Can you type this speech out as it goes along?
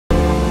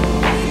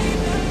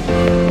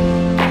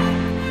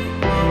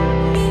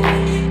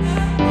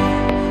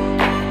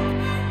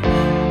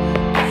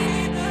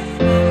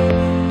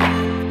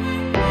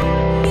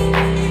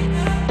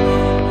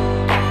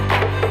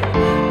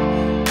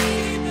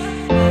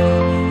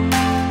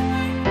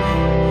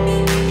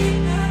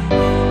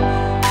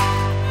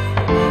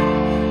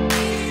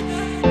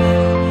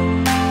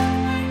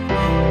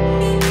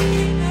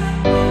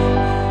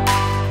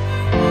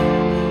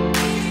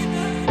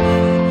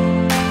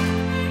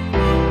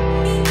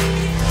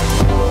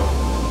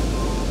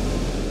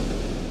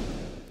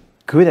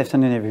Good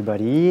afternoon,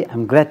 everybody.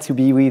 I'm glad to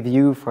be with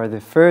you for the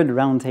third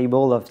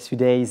roundtable of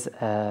today's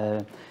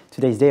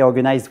day,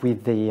 organized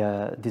with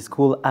the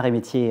school Arts et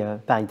Métiers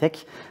Paris Tech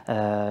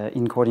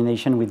in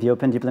coordination with the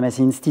Open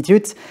Diplomacy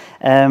Institute.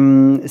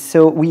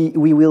 So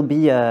we will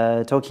be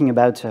talking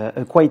about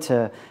a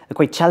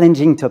quite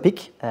challenging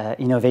topic,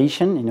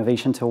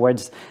 innovation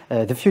towards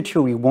the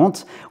future we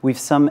want, with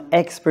some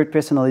expert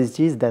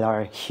personalities that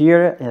are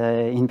here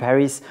in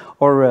Paris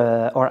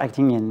or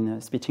acting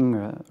and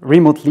speaking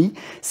remotely.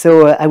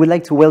 So I would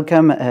like to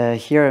welcome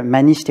here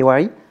Manish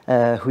Tewari,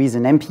 who is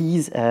an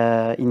MP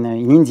in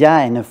India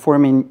and a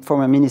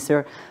former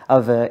Minister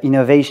of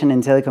Innovation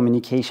and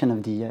Telecommunication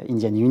of the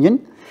Indian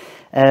Union.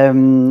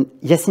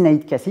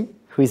 Yacine Kaci,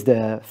 who is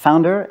the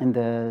founder and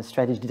the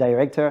strategy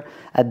director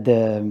at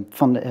the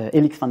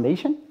Helix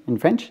Foundation in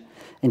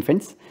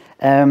France.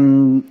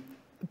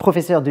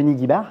 Professor Denis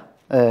Guibard,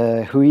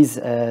 who is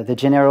the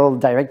General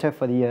Director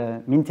for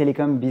the Mines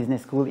Telecom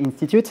Business School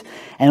Institute,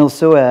 and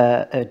also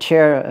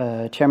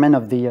chairman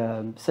of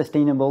the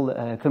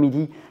Sustainable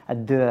Committee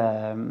at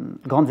the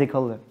Grandes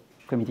Écoles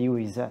Committee, who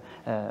is a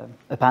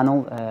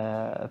panel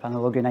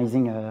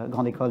organizing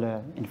Grande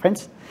École in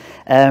France.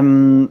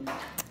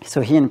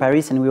 So here in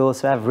Paris, and we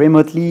also have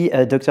remotely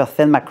Dr.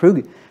 Thelma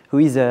Krug, who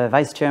is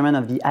Vice Chairman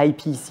of the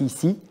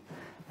IPCC,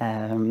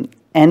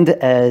 and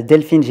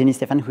Delphine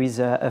Gény-Stephann, who is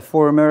a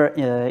former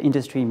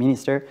industry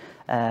minister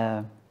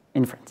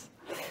in France.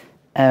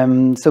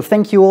 So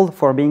thank you all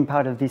for being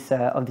part of this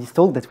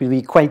talk that will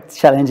be quite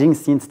challenging,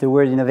 since the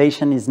word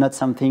innovation is not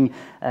something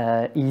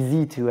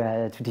easy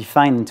to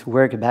define and to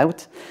work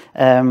about.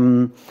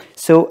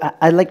 So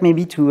I'd like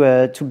maybe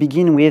to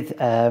begin with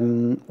a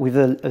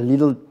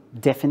little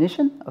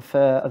definition of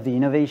the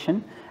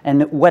innovation,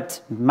 and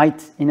what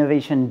might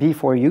innovation be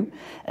for you,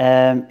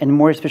 and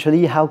more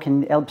especially how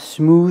can it help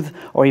smooth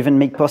or even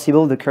make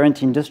possible the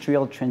current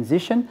industrial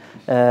transition,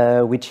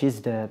 which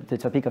is the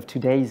topic of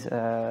today's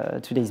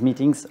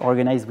meetings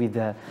organized with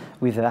Arts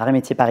et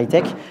Métiers Paris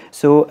Tech.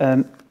 So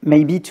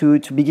maybe to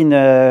begin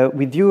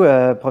with you,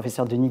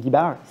 Professor Denis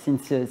Guibard,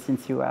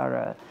 since you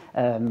are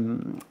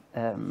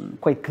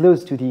quite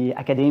close to the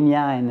academia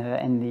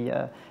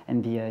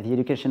and the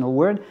educational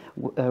work.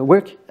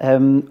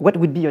 What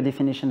would be your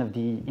definition of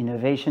the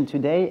innovation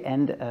today,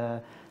 and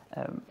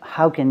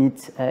how can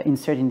it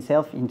insert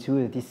itself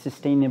into these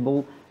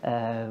sustainable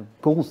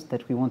goals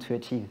that we want to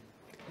achieve?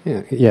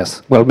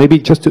 Yes. Well, maybe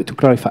just to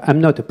clarify, I'm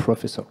not a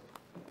professor.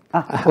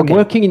 Okay. I'm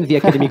working in the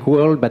academic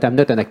world, but I'm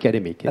not an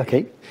academic.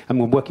 Okay.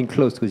 I'm working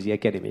close to the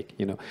academic,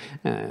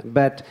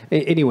 But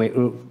anyway,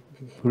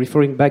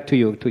 referring back to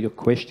your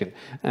question,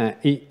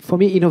 for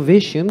me,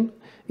 innovation,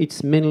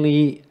 it's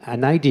mainly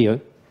an idea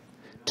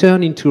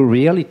turned into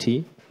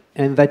reality,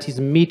 and that is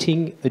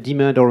meeting a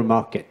demand or a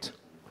market,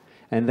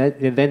 and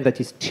then that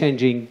is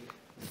changing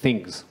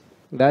things.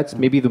 That's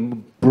maybe the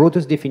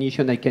broadest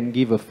definition I can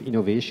give of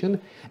innovation.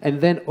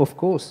 And then, of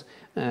course,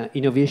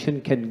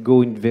 innovation can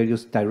go in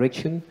various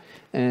directions,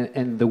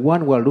 and the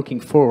one we're looking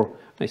for,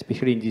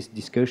 especially in this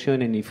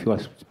discussion, and if you are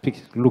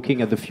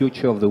looking at the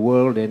future of the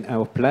world and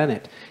our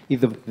planet, is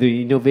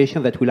the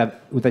innovation that will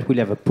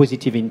have a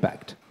positive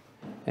impact.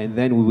 And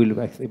then we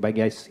will, I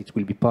guess it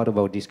will be part of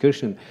our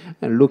discussion,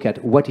 and look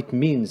at what it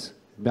means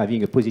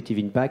having a positive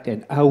impact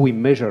and how we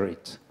measure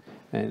it.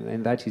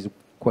 And that is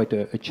quite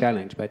a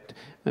challenge, but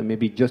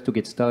maybe just to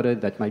get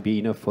started, that might be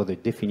enough for the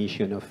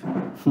definition of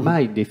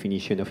my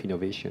definition of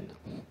innovation.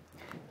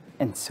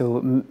 And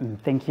so,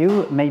 thank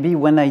you. Maybe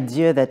one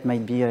idea that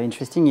might be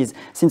interesting is,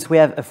 since we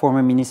have a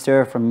former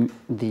minister from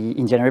the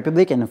Indian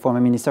Republic and a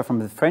former minister from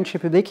the French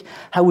Republic,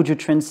 how would you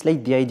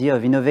translate the idea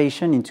of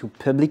innovation into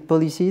public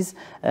policies,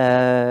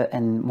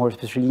 and more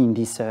especially in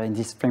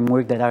this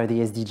framework that are the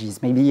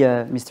SDGs? Maybe,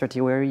 Mr.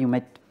 Tewari, you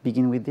might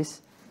begin with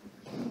this.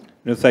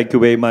 No, thank you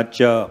very much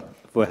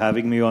for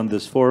having me on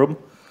this forum.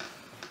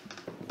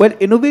 Well,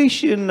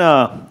 innovation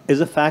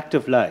is a fact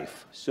of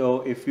life.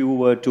 So if you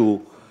were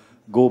to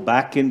go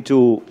back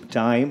into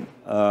time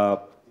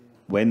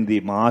when the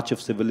march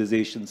of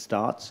civilization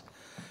starts,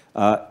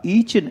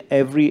 each and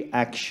every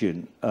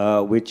action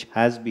which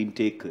has been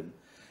taken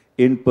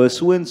in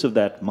pursuance of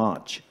that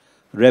march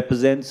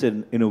represents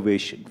an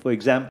innovation. For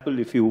example,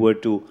 if you were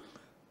to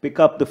pick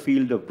up the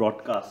field of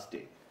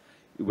broadcasting,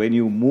 when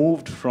you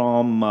moved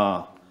from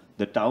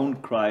the town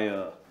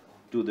crier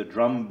to the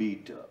drum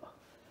beater,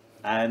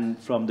 and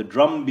from the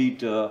drum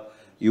beater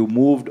you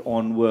moved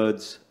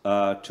onwards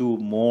to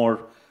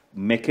more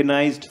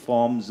mechanized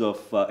forms of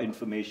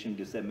information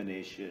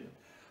dissemination.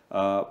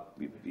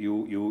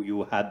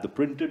 You had the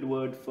printed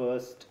word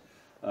first,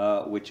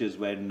 which is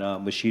when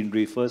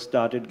machinery first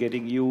started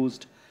getting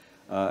used.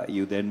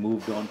 You then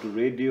moved on to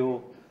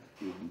radio.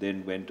 You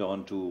then went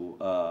on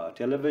to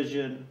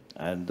television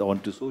and on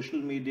to social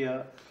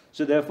media.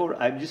 So therefore,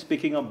 I'm just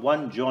picking up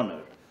one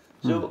genre.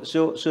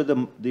 So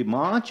the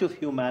march of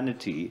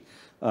humanity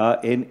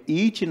in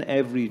each and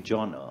every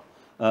genre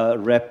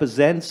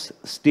represents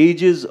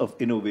stages of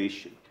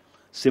innovation.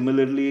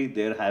 Similarly,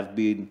 there have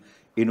been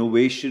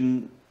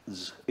innovations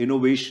in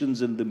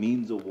the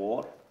means of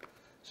war.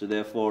 So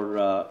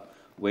therefore,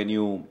 when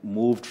you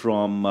moved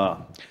from,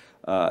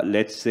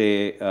 let's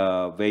say,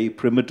 very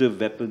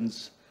primitive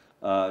weapons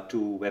to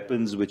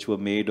weapons which were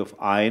made of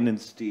iron and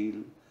steel,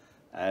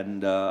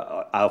 and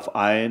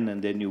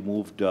and then you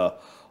moved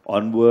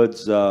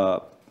onwards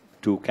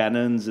to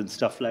cannons and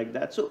stuff like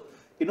that. So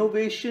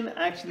innovation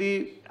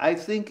actually, I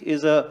think,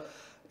 is a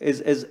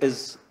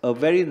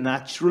very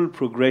natural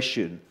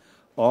progression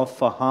of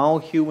how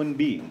human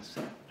beings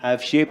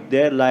have shaped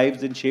their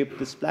lives and shaped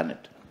this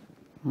planet.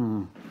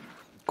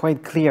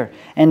 Quite clear.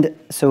 And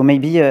so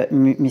maybe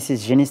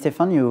Mrs.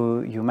 Gény-Stephann,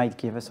 you might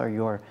give us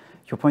your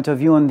point of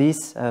view on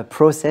this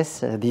process,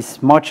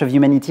 this march of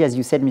humanity, as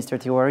you said, Mr.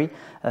 Tewari,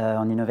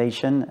 on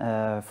innovation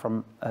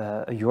from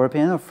a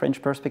European or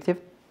French perspective?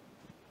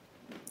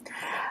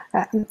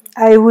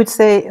 I would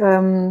say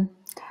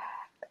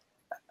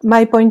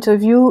my point of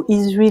view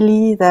is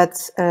really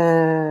that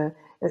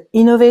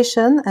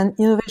innovation and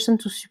innovation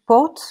to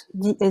support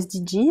the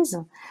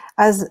SDGs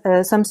as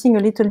something a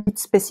little bit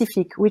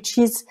specific, which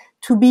is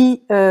to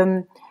be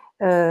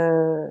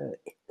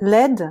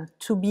led,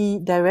 to be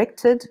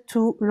directed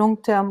to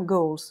long-term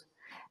goals.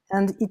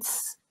 And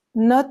it's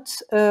not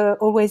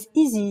always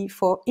easy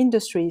for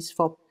industries,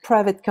 for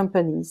private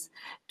companies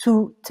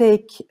to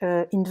take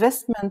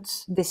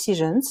investment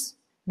decisions,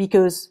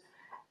 because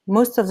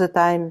most of the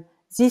time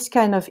this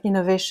kind of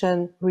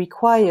innovation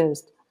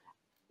requires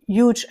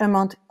huge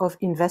amount of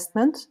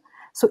investment.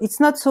 So it's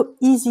not so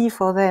easy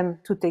for them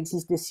to take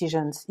these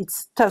decisions.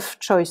 It's tough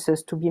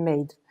choices to be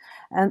made.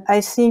 And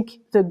I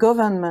think the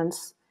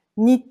governments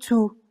need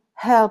to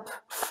help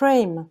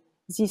frame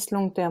these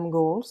long-term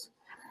goals,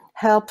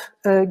 help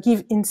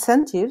give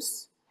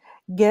incentives,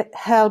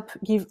 help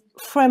give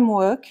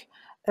framework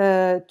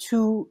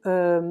to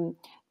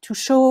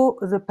show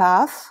the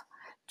path,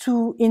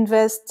 to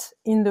invest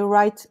in the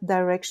right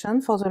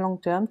direction for the long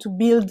term, to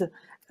build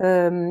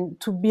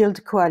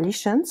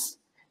coalitions,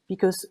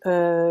 because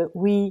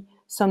we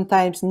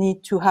sometimes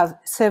need to have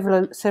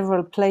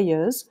several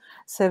players,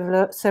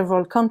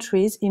 several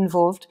countries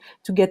involved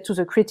to get to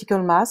the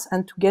critical mass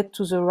and to get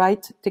to the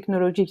right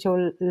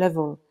technological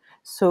level.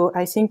 So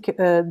I think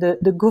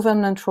the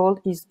government role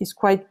is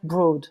quite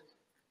broad.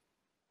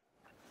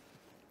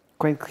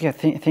 Quite clear.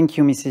 Thank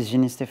you, Mrs.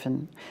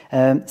 Gény-Stephann.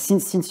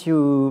 Since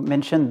you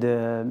mentioned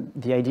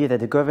the idea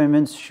that the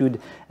governments should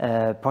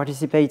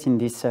participate in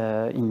this,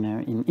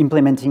 in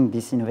implementing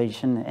this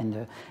innovation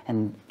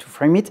and to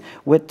frame it,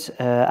 what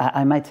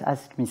I might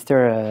ask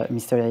Mr.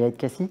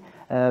 Kaci,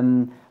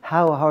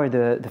 how are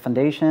the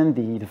foundation,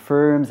 the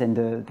firms, and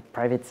the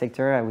private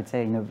sector, I would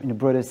say, in a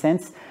broader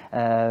sense,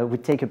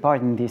 would take a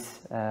part in this,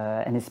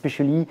 and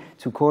especially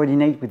to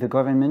coordinate with the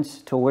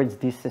governments towards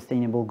these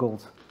sustainable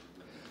goals?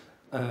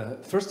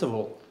 First of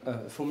all,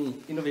 for me,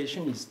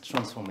 innovation is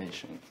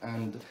transformation,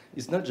 and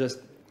it's not just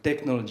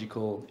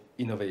technological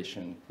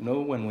innovation. You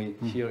know, when we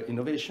hear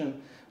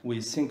innovation,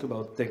 we think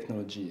about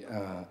technology,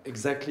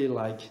 exactly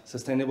like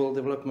sustainable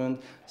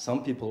development.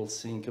 Some people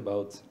think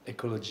about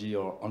ecology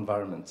or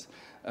environment.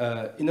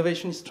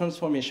 Innovation is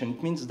transformation.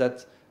 It means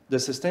that the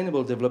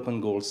sustainable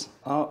development goals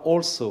are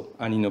also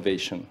an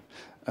innovation.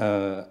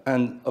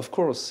 And of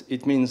course,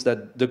 it means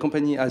that the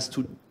company has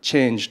to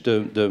change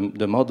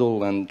the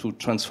model and to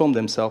transform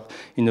themselves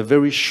in a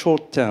very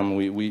short term.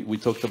 We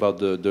talked about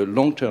the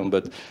long term,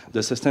 but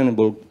the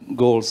sustainable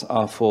goals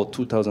are for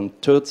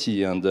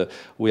 2030, and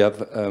we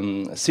have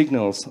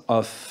signals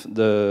of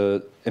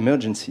the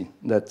emergency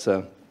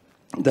that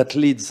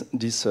leads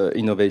this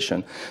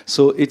innovation.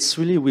 So it's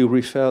really, we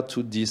refer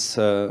to this,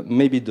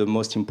 maybe the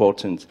most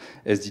important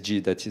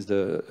SDG, that is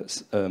the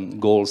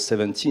goal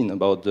 17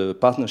 about the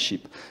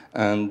partnership.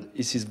 And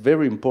it is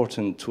very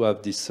important to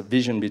have this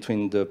vision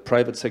between the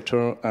private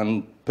sector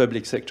and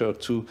public sector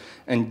to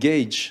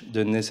engage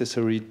the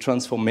necessary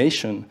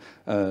transformation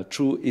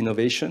through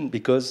innovation,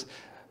 because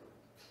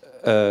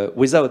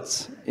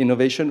without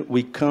innovation,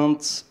 we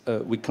can't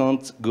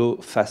go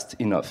fast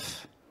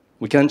enough.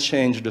 We can't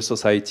change the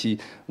society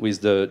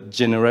with the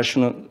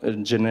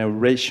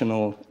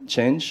generational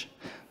change,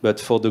 but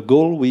for the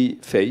goal we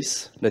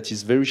face, that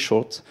is very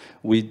short,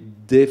 we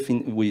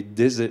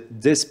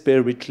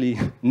desperately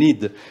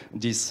need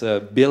this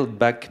build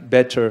back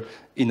better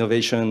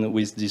innovation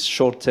with this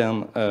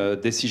short-term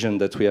decision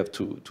that we have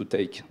to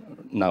take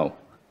now.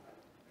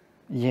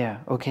 Yeah,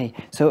 okay.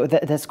 So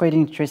that's quite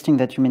interesting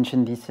that you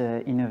mentioned this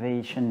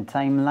innovation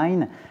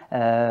timeline,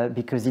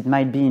 because it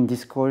might be in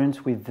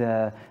discordance with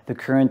the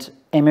current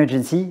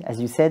emergency, as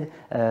you said,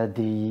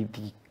 the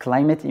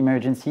climate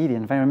emergency, the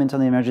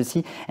environmental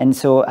emergency. And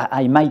so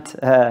I might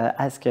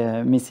ask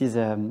Mrs.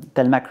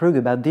 Thelma Krug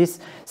about this,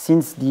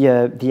 since the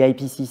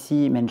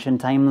IPCC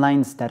mentioned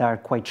timelines that are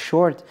quite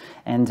short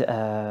and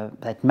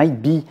that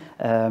might be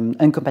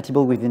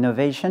incompatible with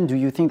innovation. Do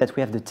you think that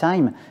we have the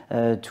time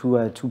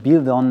to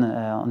build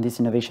on this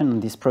innovation, on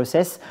this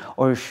process,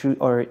 or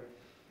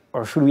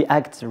should we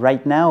act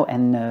right now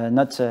and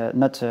not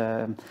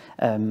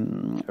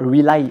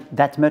rely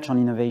that much on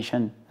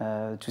innovation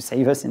to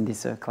save us in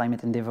this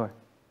climate endeavor?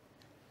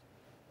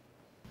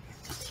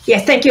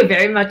 Yes, thank you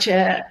very much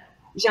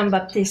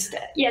Jean-Baptiste.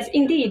 Yes,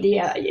 indeed.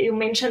 Yeah, you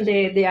mentioned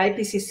the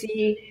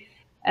IPCC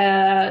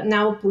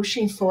now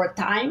pushing for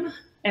time.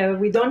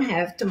 We don't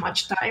have too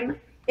much time,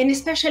 and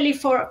especially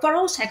for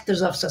all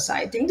sectors of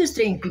society,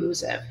 industry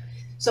inclusive.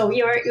 So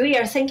we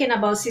are thinking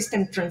about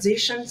system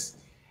transitions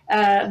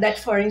that,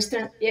 for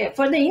instance,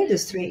 for the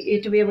industry,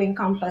 it will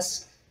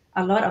encompass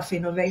a lot of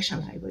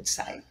innovation, I would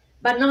say,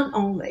 but not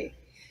only.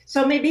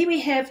 So maybe we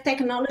have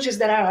technologies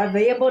that are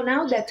available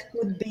now that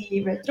could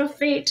be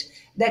retrofit,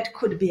 that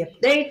could be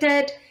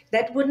updated,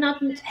 that would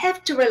not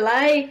have to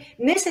rely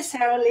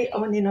necessarily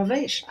on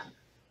innovation.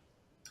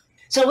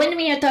 So when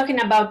we are talking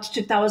about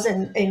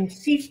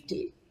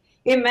 2050,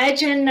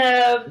 imagine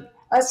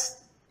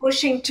us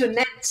pushing to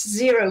net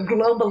zero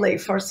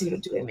globally for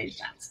CO2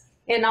 emissions,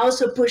 and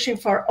also pushing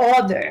for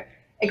other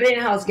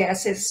greenhouse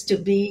gases to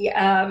be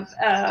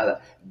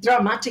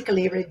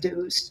dramatically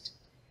reduced.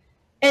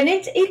 And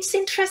it's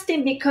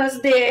interesting because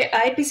the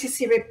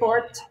IPCC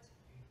report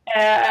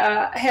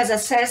has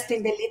assessed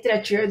in the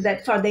literature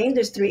that for the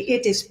industry,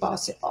 it is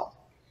possible.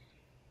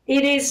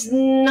 It is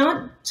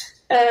not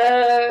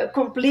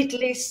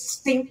completely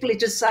simply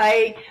to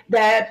say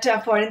that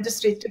for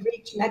industry to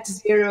reach net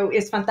zero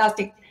is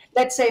fantastic.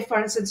 Let's say, for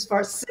instance,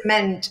 for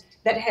cement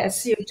that has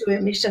CO2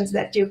 emissions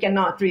that you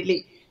cannot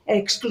really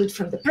exclude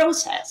from the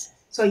process.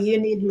 So you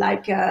need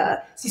like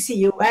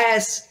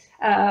CCUS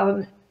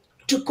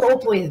to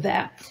cope with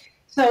that.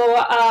 So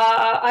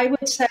I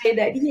would say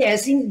that,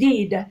 yes,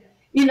 indeed,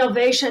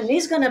 innovation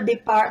is going to be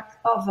part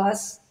of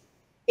us,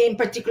 in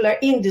particular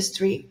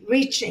industry,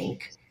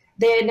 reaching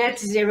the net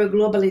zero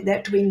globally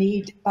that we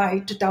need by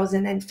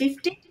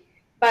 2050.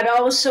 But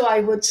also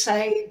I would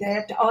say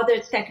that other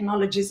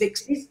technologies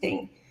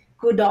existing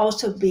could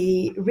also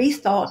be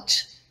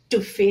rethought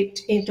to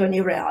fit into a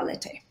new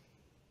reality.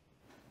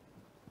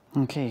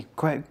 Okay,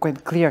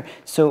 quite clear.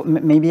 So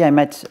maybe I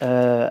might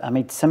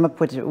sum up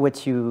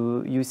what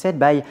you said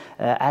by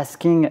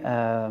asking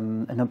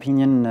an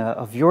opinion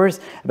of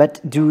yours.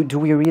 But do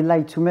we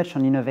rely too much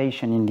on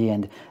innovation in the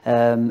end?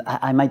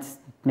 I might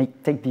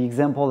take the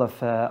example of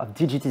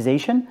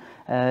digitization.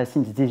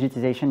 Since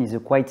digitization is a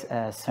quite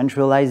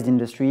centralized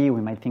industry, we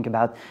might think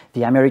about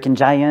the American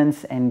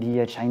giants and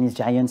the Chinese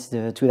giants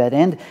to that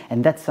end,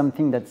 and that's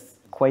something that's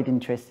quite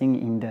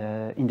interesting in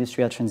the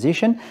industrial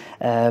transition.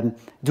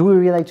 Do we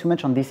rely too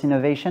much on this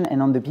innovation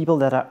and on the people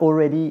that are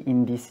already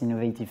in this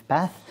innovative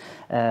path?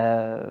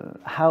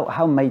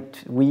 How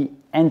might we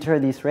enter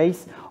this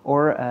race,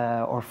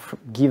 or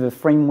give a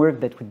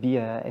framework that would be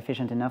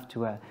efficient enough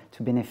to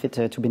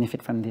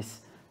benefit from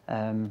this?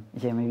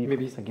 Yeah,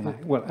 maybe.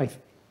 Well,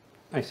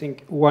 I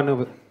think one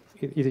of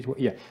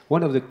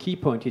the key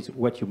points is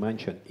what you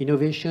mentioned.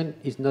 Innovation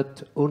is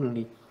not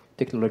only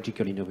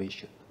technological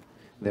innovation.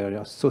 There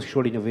are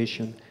social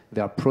innovation,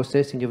 there are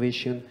process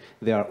innovation,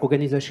 there are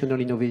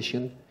organizational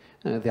innovation,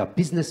 there are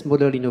business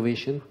model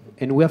innovation,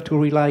 and we have to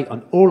rely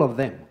on all of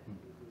them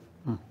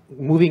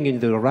moving in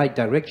the right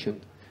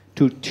direction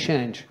to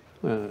change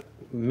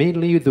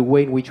mainly the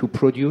way in which we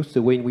produce,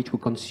 the way in which we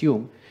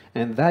consume,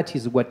 and that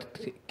is what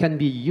can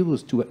be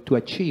used to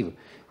achieve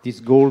this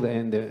goal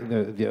and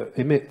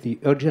the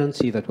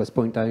urgency that was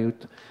pointed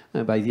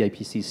out by the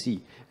IPCC.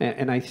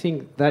 And I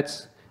think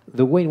that's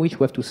the way in which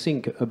we have to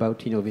think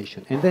about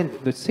innovation. And then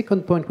the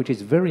second point, which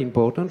is very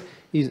important,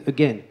 is,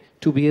 again,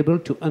 to be able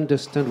to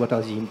understand what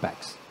are the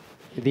impacts.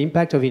 The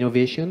impact of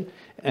innovation,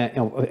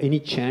 of any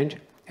change,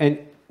 and,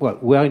 well,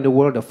 we are in a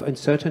world of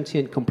uncertainty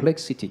and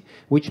complexity,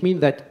 which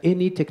means that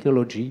any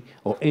technology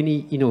or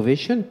any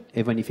innovation,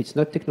 even if it's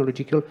not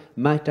technological,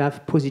 might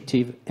have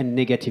positive and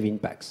negative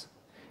impacts.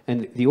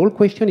 And the whole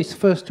question is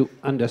first to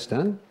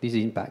understand this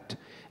impact,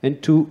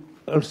 and to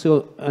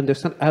also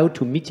understand how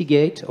to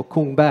mitigate or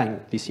combine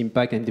this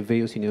impact and the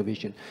various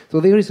innovation. So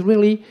there is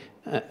really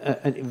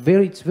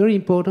it's very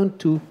important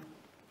to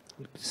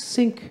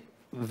think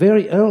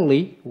very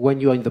early when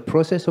you are in the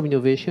process of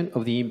innovation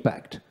of the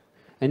impact,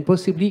 and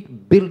possibly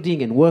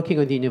building and working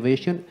on the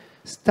innovation,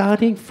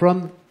 starting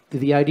from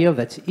the idea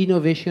that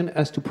innovation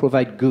has to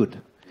provide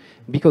good.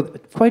 Because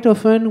quite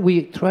often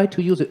we try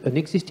to use an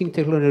existing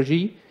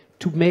technology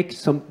to make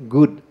some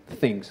good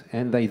things.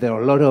 And there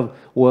are a lot of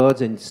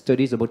words and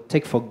studies about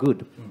tech for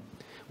good.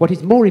 What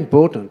is more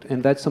important,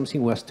 and that's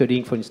something we are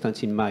studying, for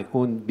instance, in my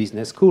own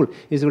business school,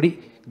 is really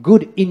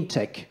good in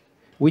tech,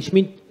 which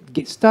means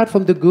start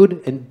from the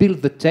good and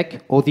build the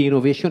tech or the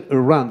innovation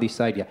around this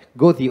idea.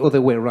 Go the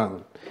other way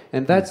around.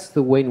 And that's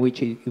the way in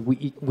which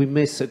we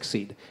may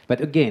succeed.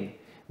 But again,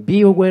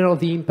 be aware of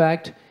the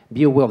impact,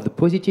 be aware of the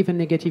positive and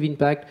negative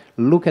impact,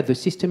 look at the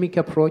systemic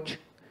approach,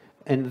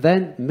 and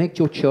then make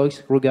your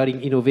choice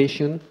regarding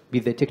innovation, be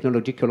they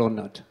technological or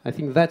not. I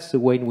think that's the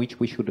way in which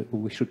we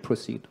should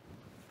proceed.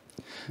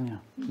 Yeah.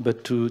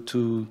 But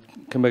to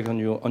come back on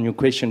your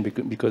question,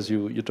 because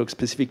you talk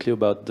specifically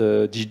about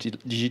the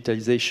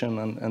digitalization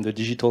and the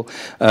digital,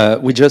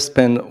 we just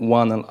spent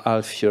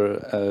 1.5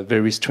 years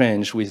very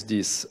strange with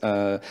this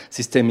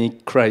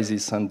systemic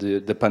crisis and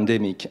the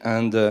pandemic.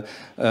 And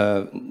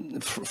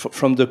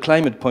from the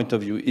climate point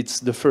of view, it's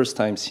the first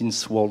time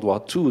since World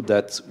War II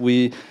that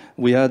we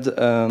we had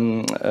a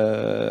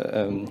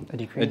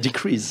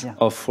decrease yeah.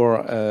 of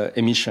our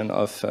emission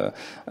of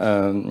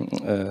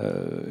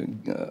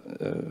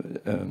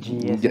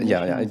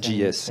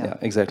GS, yeah,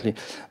 exactly.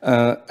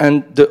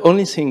 And the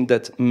only thing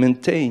that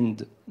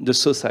maintained the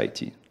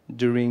society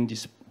during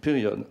this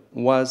period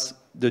was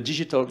the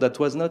digital that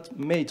was not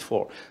made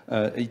for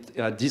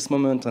at this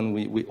moment, and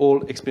we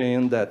all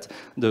experience that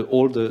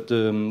all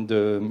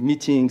the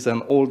meetings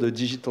and all the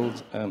digital,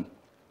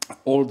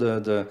 all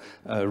the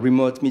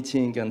remote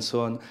meeting and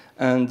so on,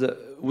 and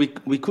we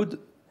could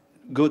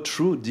go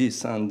through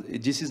this, and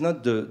this is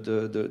not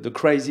the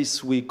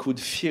crisis we could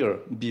fear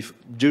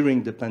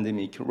during the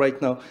pandemic. Right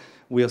now,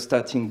 we are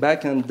starting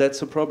back, and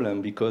that's a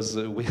problem because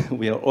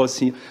we are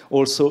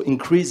also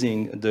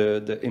increasing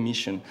the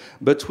emission.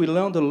 But we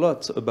learned a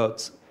lot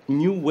about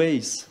new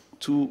ways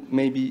to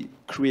maybe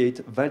create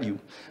value.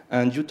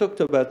 And you talked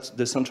about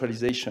the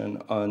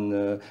centralization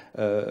on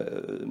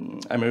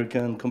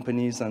American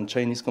companies and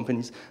Chinese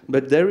companies,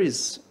 but there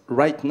is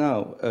right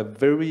now a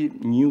very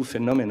new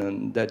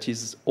phenomenon that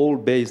is all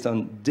based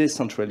on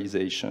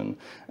decentralization.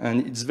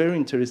 And it's very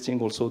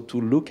interesting also to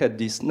look at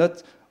this,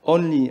 not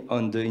only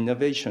on the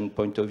innovation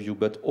point of view,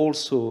 but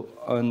also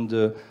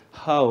on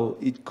how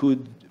it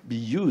could be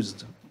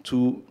used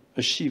to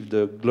achieve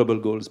the global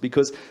goals,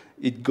 because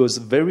it goes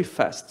very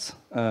fast,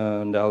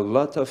 and there are a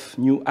lot of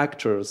new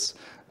actors,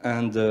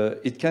 and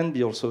it can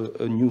be also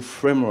a new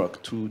framework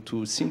to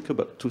think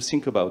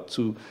about,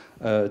 to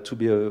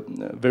be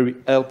very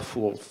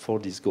helpful for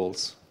these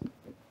goals.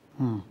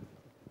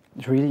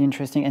 It's really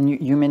interesting, and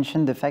you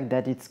mentioned the fact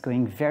that it's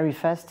going very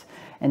fast,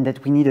 and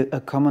that we need a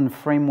common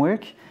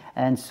framework.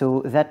 And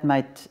so that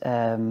might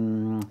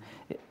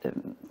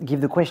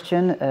give the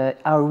question: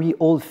 are we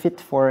all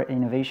fit for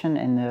innovation,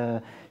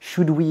 and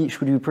should we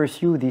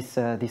pursue this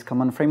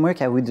common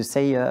framework? I would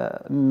say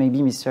maybe,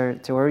 Mr.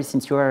 Tewari,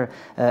 since you are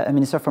a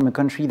minister from a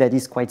country that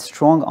is quite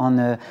strong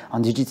on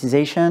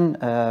digitization,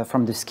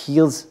 from the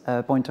skills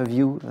point of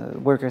view,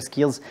 worker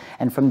skills,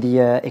 and from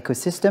the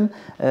ecosystem,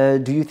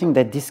 do you think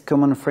that this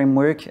common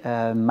framework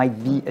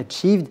might be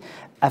achieved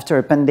after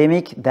a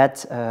pandemic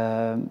that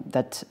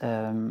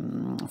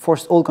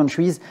forced all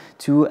countries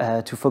to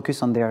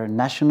focus on their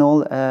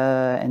national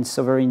and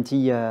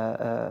sovereignty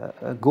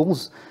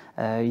goals?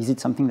 Is it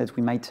something that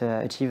we might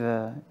achieve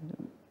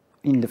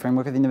in the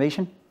framework of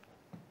innovation?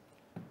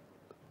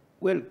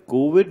 Well,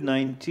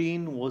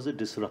 COVID-19 was a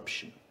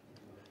disruption,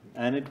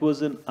 and it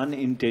was an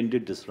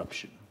unintended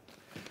disruption.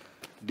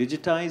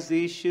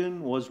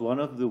 Digitization was one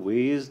of the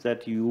ways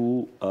that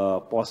you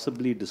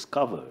possibly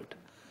discovered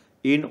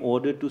in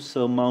order to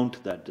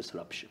surmount that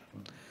disruption.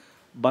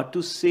 But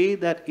to say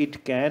that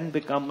it can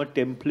become a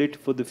template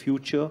for the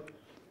future,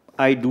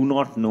 I do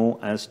not know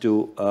as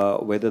to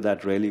whether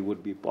that really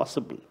would be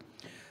possible.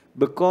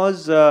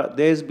 Because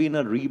there's been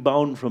a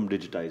rebound from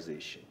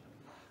digitization.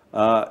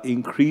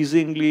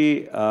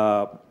 Increasingly,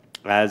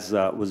 as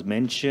was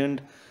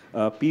mentioned,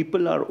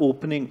 people are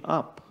opening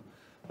up,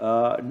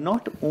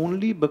 not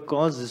only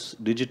because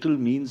digital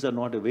means are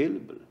not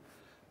available,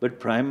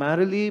 but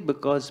primarily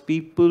because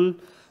people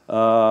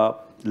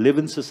live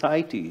in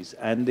societies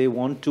and they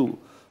want to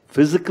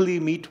physically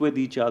meet with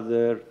each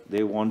other,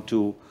 they want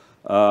to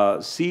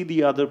see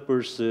the other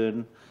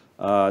person,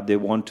 they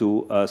want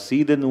to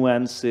see the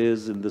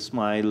nuances and the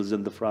smiles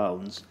and the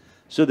frowns.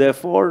 So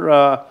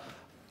therefore,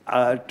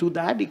 to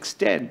that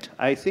extent,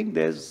 I think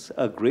there's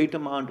a great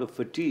amount of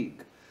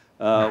fatigue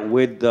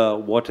with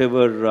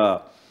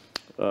whatever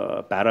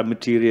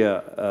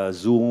paramateria,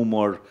 Zoom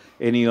or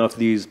any of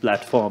these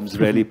platforms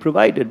really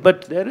provided.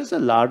 But there is a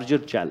larger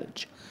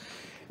challenge.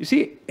 You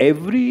see,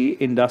 every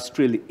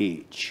industrial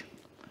age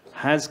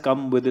has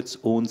come with its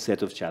own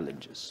set of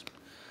challenges.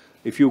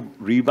 If you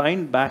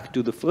rewind back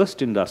to the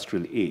first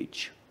industrial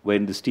age,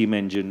 when the steam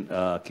engine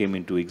came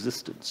into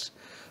existence,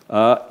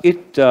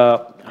 it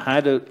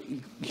had a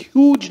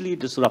hugely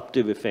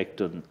disruptive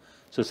effect on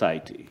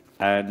society.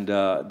 And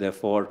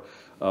therefore,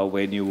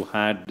 when you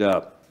had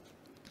a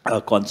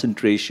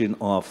concentration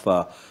of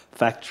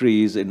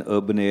factories in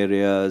urban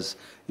areas,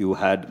 you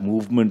had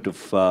movement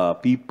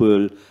of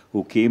people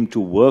who came to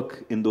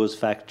work in those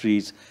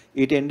factories.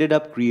 It ended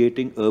up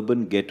creating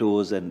urban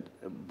ghettos and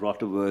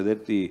brought over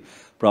the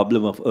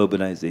problem of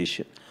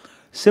urbanization.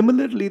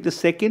 Similarly, the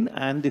second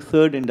and the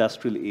third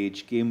industrial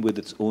age came with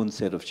its own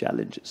set of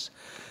challenges.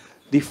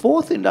 The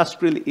fourth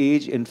industrial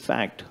age, in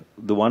fact,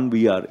 the one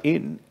we are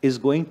in, is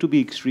going to be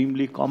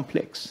extremely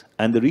complex.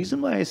 And the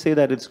reason why I say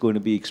that it's going to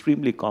be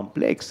extremely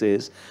complex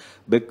is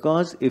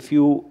because if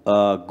you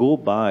go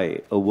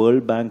by a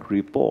World Bank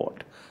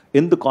report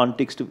in the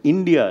context of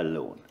India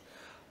alone,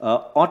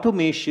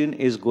 automation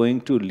is going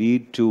to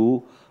lead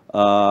to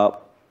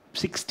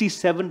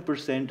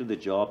 67% of the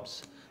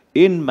jobs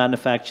in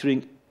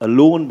manufacturing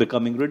alone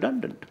becoming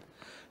redundant.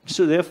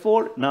 So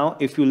therefore, now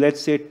if you, let's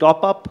say,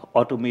 top up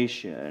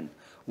automation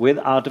with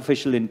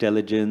artificial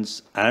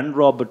intelligence and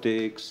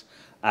robotics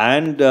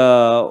and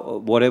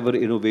whatever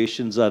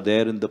innovations are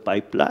there in the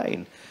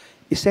pipeline,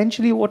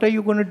 essentially what are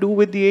you going to do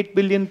with the 8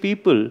 billion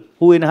people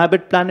who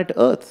inhabit planet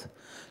Earth?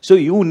 So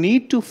you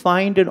need to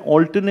find an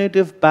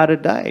alternative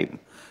paradigm.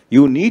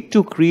 You need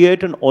to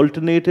create an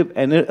alternative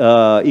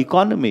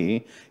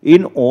economy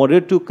in order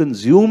to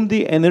consume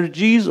the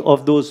energies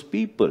of those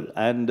people.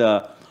 And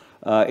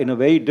in a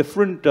very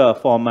different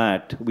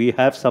format, we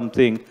have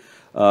something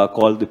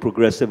called the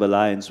Progressive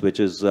Alliance, which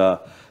is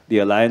the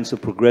alliance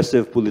of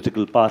progressive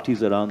political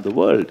parties around the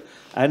world.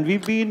 And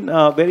we've been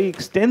very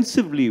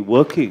extensively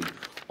working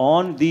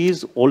on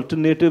these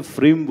alternative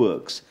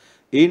frameworks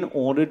in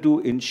order to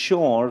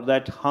ensure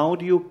that how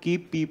do you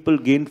keep people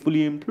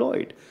gainfully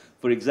employed.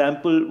 For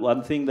example,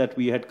 one thing that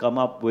we had come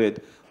up with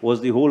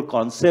was the whole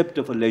concept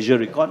of a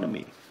leisure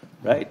economy,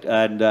 right?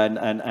 And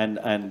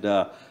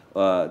the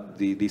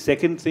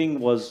second thing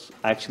was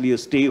actually a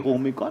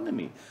stay-home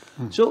economy.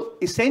 So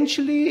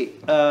essentially,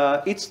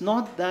 it's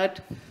not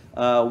that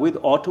with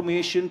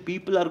automation,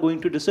 people are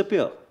going to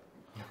disappear.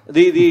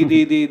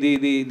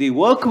 The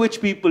work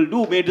which people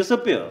do may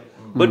disappear,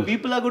 but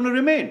people are going to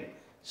remain.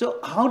 So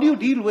how do you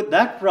deal with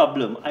that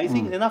problem? I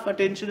think enough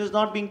attention is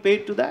not being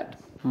paid to that.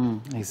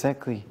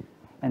 Exactly.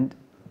 And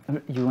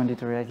you wanted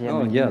to react?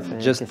 Yeah,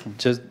 just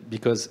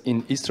because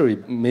in history,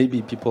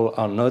 maybe people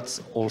are not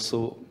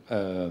also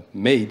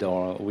made,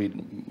 or we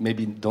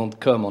maybe don't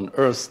come on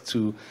Earth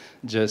to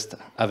just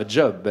have a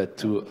job, but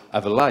to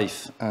have a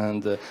life.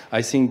 And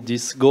I think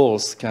these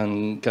goals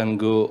can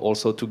go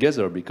also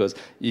together, because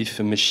if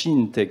a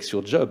machine takes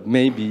your job,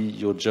 maybe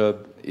your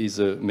job is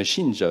a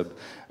machine job.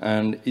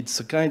 And it's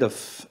a kind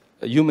of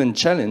a human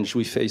challenge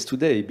we face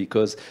today,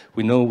 because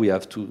we know we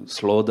have to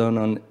slow down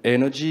on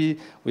energy,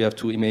 we have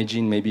to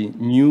imagine maybe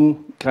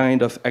new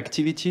kind of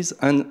activities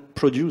and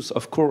produce,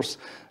 of course,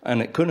 an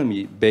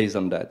economy based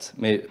on that,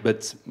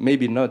 but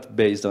maybe not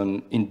based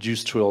on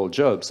industrial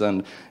jobs.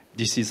 And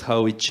this is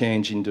how it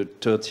changed in the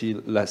 30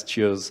 last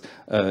years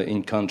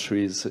in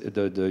countries,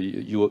 the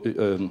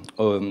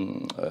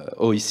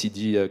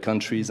OECD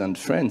countries and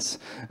France.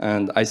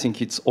 And I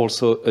think it's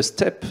also a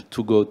step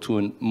to go to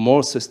a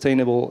more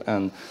sustainable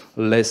and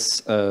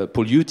less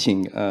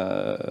polluting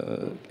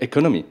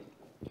economy.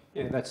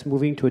 Yeah, that's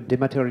moving to a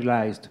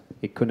dematerialized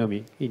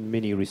economy in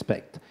many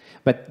respects.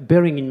 But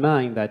bearing in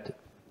mind that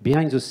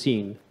behind the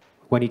scene,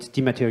 when it's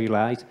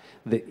dematerialized,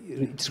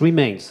 it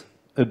remains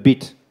a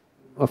bit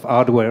of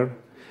hardware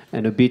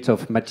and a bit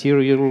of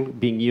material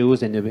being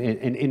used and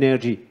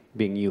energy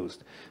being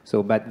used.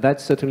 So, but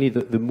that's certainly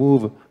the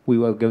move we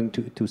were going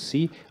to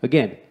see.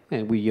 Again,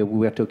 and we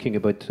were talking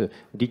about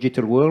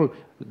digital world.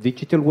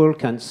 Digital world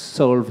can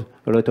solve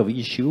a lot of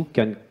issues,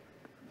 can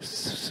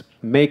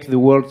make the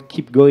world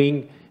keep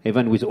going,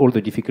 even with all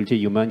the difficulty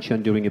you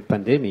mentioned during a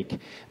pandemic.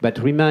 But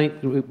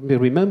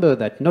remember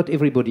that not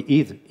everybody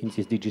is in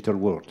this digital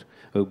world.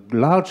 A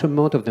large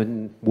amount of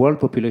the world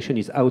population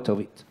is out of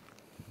it.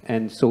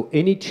 And so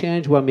any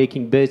change we're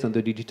making based on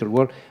the digital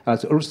world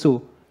has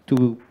also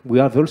we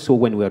have also,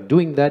 when we are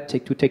doing that,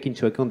 to take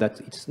into account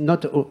that it's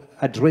not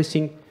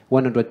addressing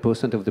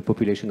 100% of the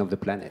population of the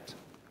planet.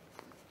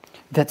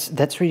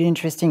 That's really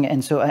interesting,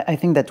 and so I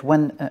think that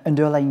one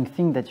underlying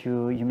thing that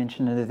you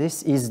mentioned under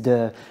this is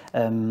the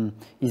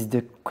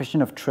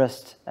question of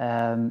trust,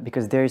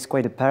 because there is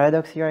quite a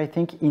paradox here. I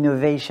think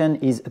innovation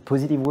is a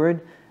positive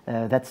word.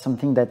 That's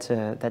something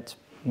that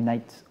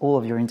unites all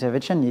of your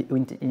intervention.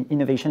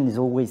 Innovation is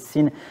always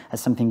seen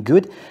as something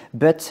good,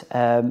 but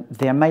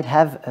there might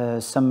have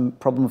some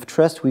problem of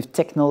trust with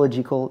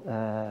technological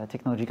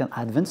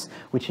advance,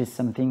 which is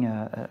something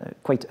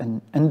quite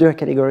an under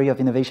category of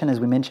innovation,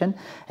 as we mentioned.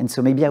 And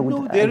so maybe I would.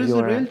 No, there is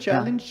a real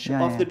challenge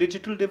of the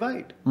digital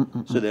divide.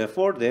 So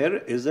therefore,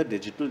 there is a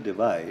digital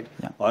divide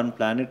on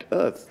planet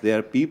Earth. There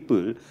are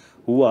people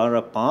who are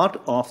a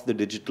part of the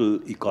digital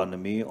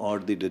economy or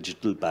the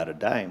digital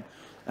paradigm.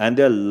 And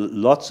there are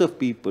lots of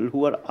people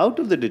who are out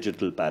of the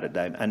digital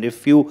paradigm. And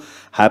if you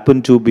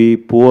happen to be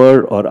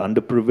poor or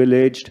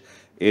underprivileged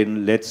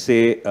in, let's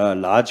say,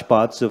 large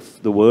parts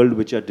of the world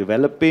which are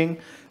developing,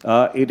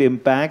 it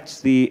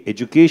impacts the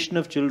education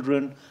of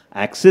children,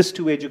 access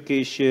to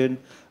education,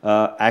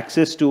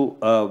 access to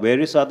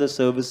various other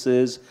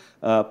services,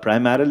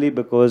 primarily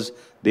because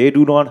they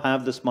do not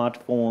have the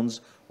smartphones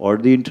or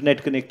the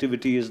internet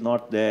connectivity is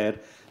not there.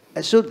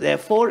 And so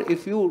therefore,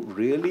 if you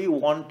really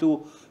want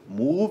to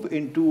move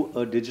into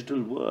a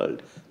digital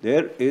world,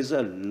 there is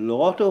a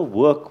lot of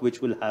work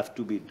which will have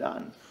to be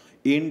done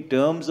in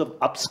terms of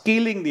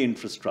upscaling the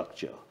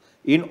infrastructure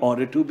in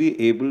order to be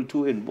able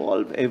to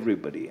involve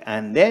everybody.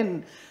 And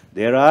then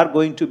there are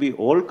going to be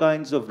all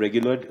kinds of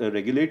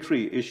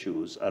regulatory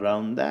issues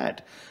around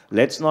that.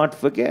 Let's not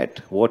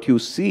forget, what you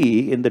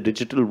see in the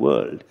digital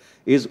world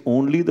is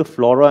only the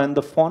flora and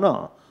the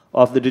fauna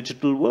of the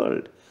digital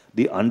world.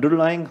 The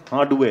underlying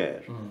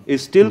hardware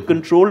is still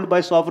controlled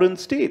by sovereign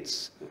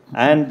states.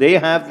 And they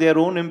have their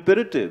own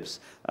imperatives.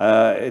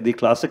 The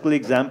classical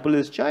example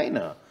is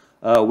China,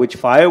 which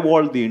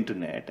firewalled the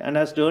internet and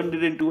has turned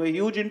it into a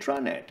huge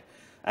intranet.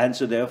 And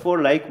so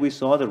therefore, like we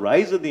saw the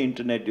rise of the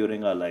internet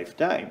during our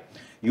lifetime,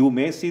 you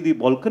may see the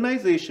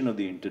balkanization of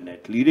the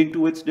internet leading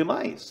to its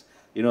demise.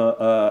 You know,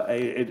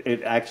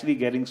 it actually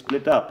getting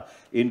split up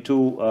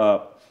into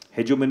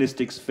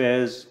hegemonistic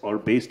spheres or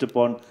based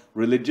upon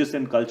religious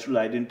and cultural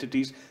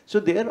identities. So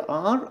there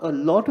are a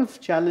lot of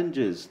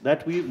challenges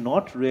that we've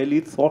not really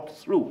thought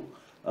through,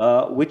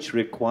 which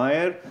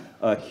require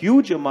a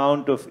huge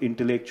amount of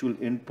intellectual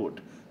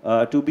input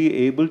to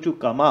be able to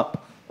come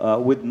up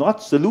with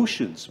not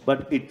solutions,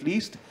 but at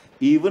least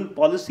even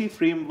policy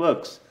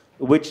frameworks,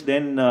 which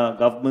then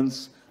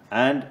governments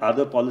and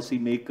other policy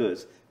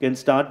makers can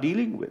start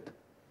dealing with.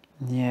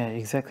 Yeah,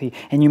 exactly.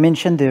 And you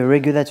mentioned the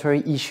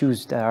regulatory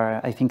issues that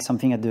are, I think,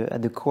 something at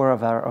the core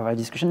of our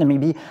discussion. And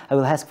maybe I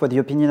will ask for the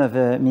opinion of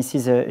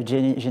Mrs.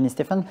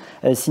 Gény-Stephann,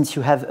 since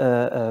you have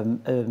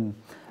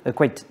a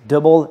quite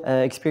double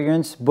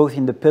experience, both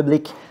in the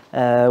public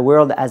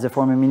world as a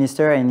former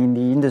minister and in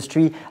the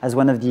industry as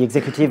one of the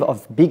executive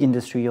of big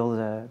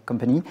industrial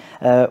company.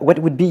 What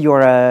would be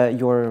your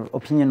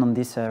opinion on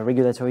this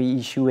regulatory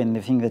issue and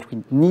the thing that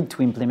we need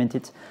to implement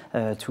it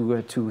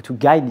to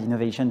guide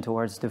innovation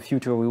towards the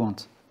future we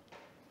want?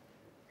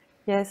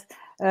 Yes.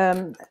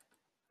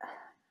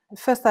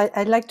 First,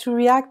 I'd like to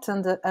react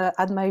and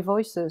add my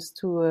voices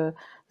to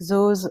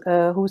those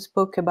who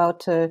spoke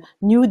about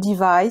new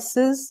divides,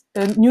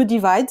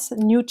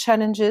 new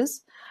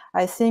challenges.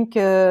 I think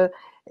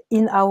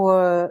in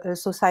our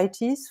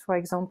societies, for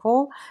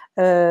example,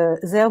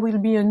 there will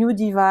be a new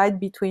divide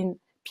between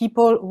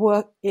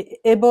people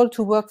able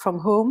to work from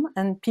home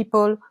and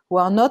people who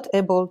are not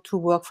able to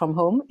work from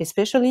home,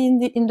 especially in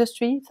the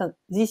industry. So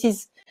this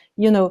is,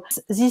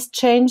 this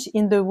change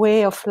in the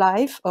way of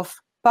life of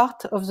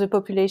part of the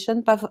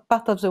population,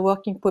 part of the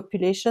working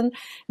population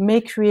may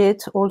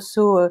create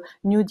also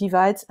new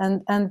divides,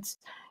 and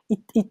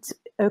it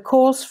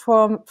calls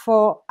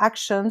for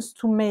actions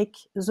to make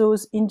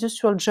those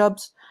industrial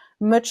jobs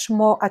much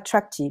more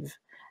attractive,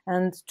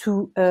 and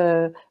to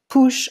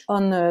push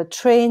on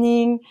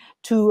training,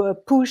 to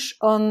push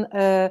on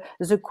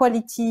the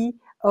quality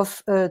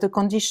of the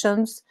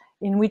conditions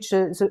in which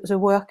the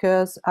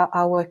workers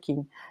are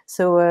working.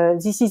 So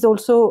this is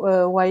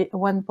also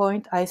one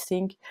point I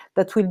think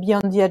that will be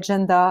on the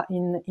agenda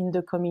in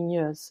the coming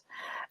years.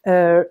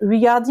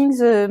 Regarding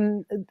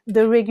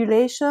the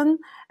regulation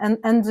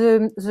and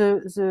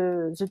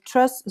the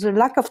trust, the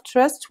lack of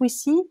trust we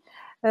see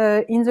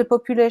in the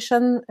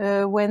population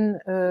when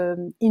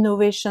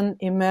innovation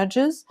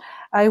emerges,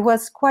 I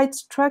was quite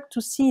struck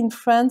to see in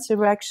France the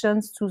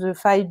reactions to the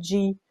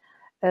 5G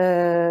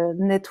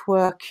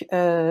network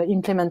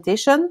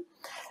implementation.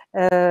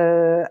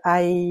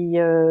 I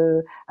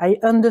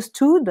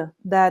understood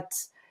that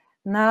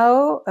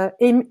now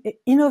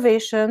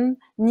innovation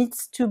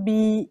needs to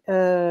be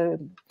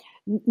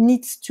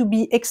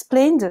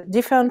explained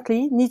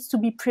differently, needs to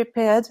be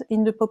prepared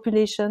in the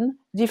population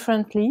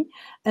differently,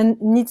 and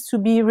needs to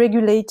be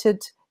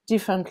regulated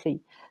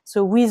differently.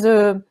 So with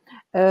a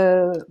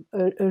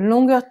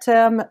longer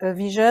term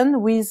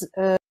vision, with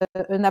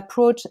an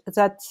approach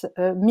that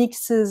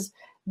mixes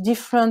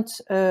different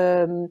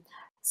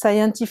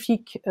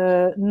scientific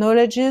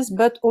knowledges,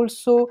 but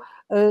also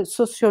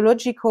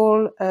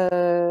sociological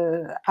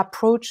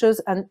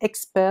approaches and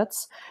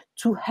experts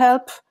to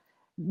help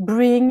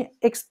bring,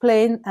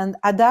 explain, and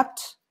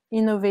adapt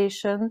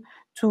innovation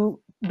to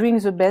bring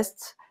the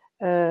best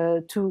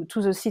to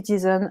the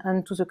citizen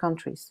and to the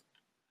countries.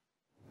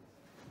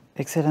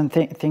 Excellent.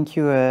 Thank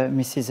you,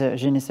 Mrs.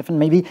 Gény-Stephann.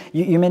 Maybe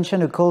you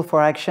mentioned a call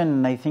for action,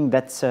 and I think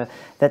that's a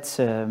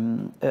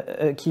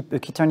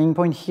key turning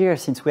point here,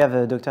 since we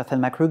have Dr.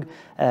 Thelma Krug,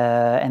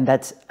 and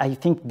that I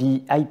think the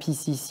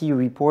IPCC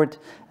report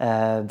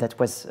that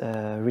was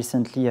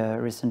recently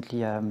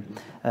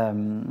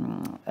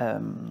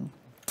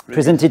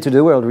presented to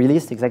the world,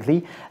 released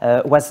exactly,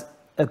 was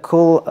a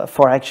call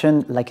for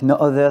action like no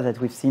other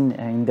that we've seen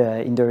in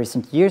the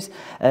recent years.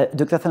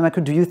 Dr. Thelma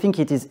Krug, do you think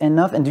it is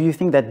enough, and do you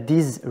think that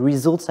these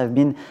results have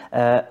been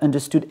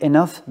understood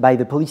enough by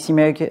the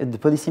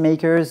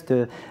policymakers,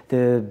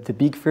 the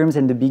big firms,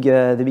 and the big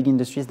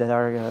industries that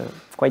are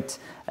quite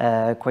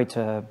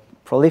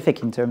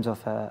prolific in terms of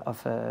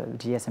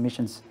GS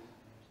emissions?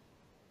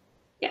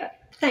 Yeah,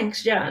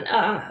 thanks, John.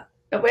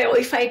 Well,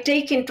 if I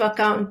take into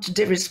account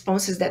the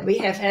responses that we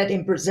have had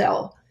in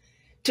Brazil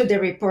to the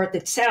report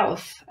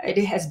itself, it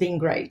has been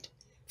great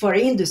for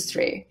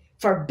industry,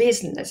 for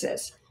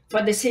businesses,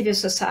 for the civil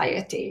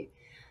society.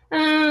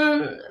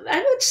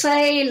 I would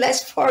say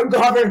less for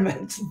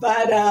governments,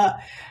 but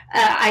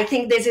I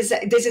think this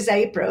is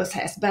a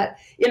process. But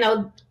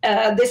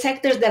the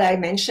sectors that I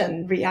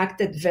mentioned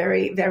reacted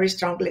very, very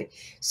strongly.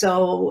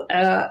 So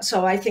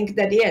I think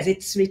that yes,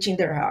 it's reaching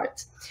their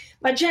hearts.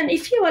 But Jen,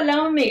 if you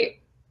allow me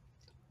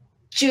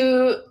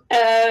to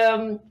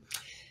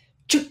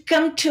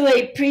come to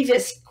a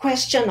previous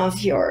question of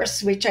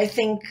yours, which I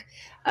think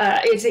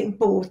is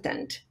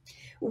important.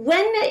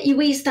 When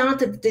we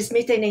started this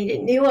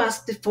meeting, you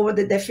asked for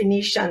the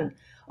definition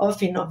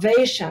of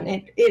innovation,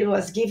 and it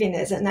was given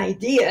as an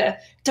idea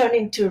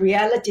turning to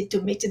reality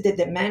to meet the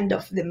demand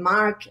of the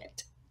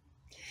market.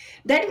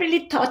 That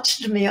really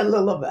touched me a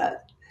little bit.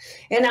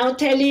 And I'll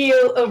tell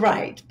you,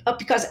 right,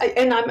 because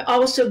I'm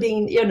also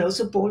being,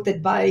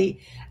 supported by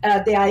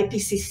the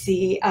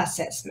IPCC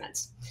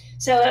assessments.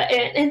 So,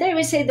 and then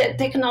we say that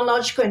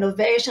technological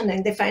innovation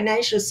and the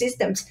financial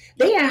systems,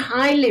 they are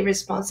highly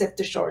responsive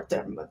to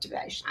short-term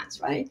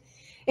motivations, right?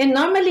 And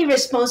normally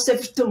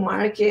responsive to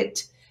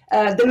market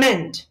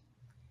demand.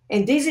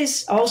 And this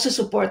is also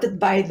supported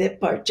by the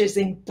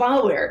purchasing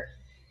power.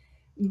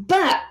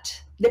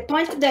 But the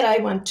point that I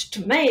want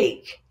to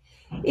make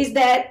is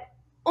that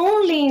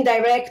only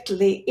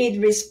indirectly it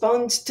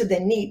responds to the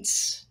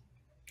needs,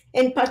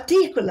 and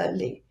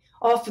particularly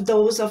of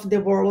those of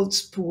the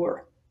world's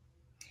poor,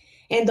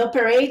 and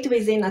operate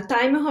within a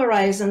time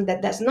horizon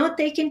that does not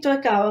take into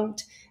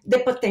account the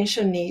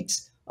potential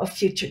needs of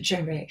future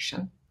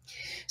generation.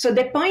 So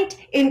the point,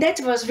 and that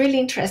was really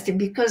interesting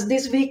because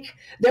this week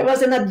there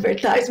was an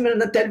advertisement on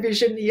the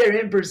television here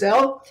in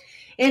Brazil,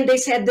 and they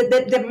said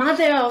that the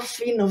mother of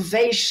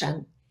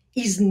innovation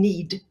is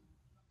need.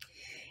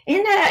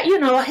 And,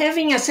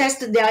 having assessed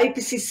the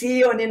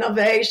IPCC on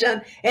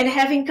innovation and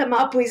having come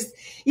up with,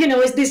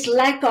 with this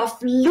lack of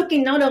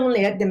looking not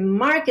only at the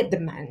market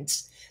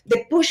demands,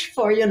 the push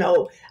for,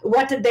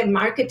 what the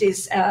market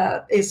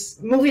is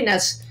moving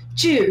us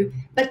to,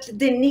 but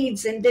the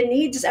needs, and the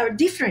needs are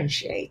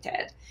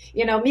differentiated.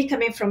 Me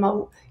coming from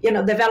a,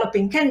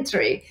 developing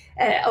country,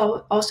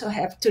 also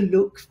have to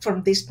look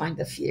from this point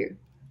of view.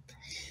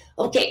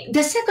 Okay,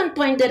 the second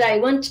point that I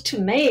want to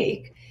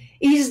make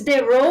is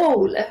the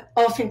role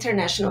of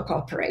international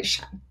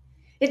cooperation.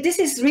 This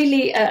is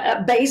really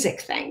a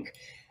basic thing.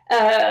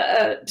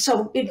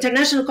 So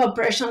international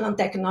cooperation on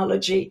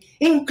technology,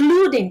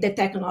 including the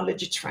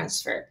technology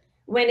transfer,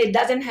 when it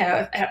doesn't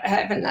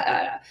happen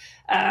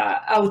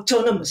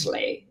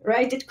autonomously,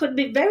 right? It could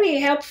be very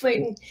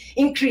helpful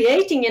in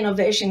creating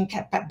innovation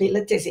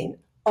capabilities in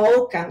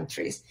all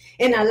countries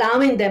and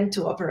allowing them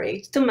to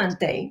operate, to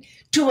maintain,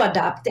 to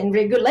adapt and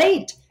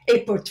regulate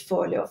a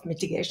portfolio of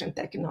mitigation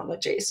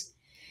technologies.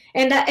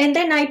 And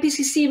then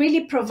IPCC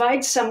really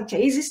provides some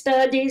case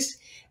studies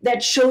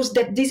that shows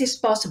that this is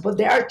possible.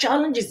 There are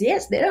challenges,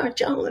 yes, there are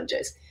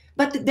challenges,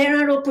 but there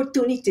are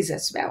opportunities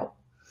as well.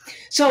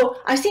 So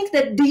I think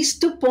that these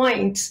 2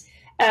 points,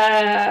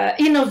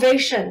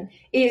 innovation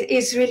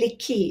is really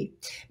key,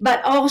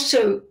 but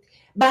also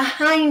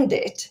behind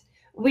it,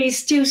 we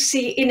still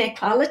see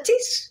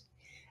inequalities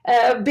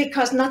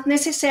because not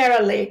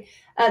necessarily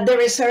the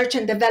research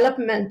and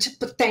development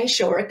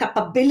potential or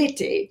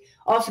capability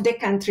of the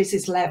countries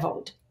is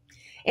leveled.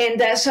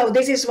 And so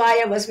this is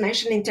why I was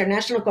mentioning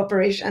international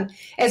cooperation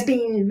as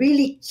being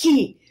really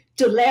key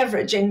to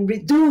leverage and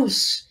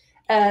reduce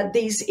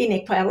these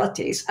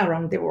inequalities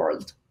around the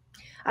world.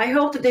 I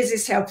hope this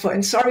is helpful,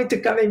 and sorry to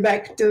coming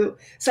back to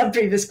some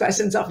previous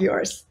questions of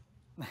yours.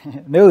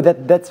 No,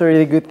 that's a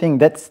really good thing.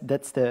 That's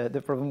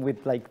the problem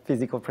with like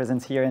physical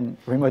presence here and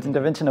remote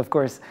intervention, of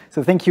course.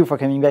 So thank you for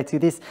coming back to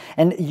this.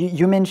 And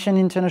you mentioned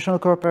international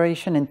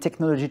cooperation and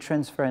technology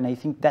transfer, and I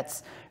think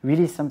that's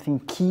really something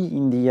key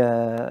in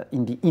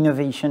the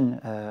innovation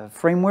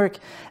framework.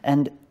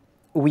 And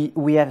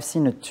we have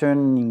seen a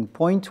turning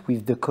point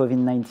with the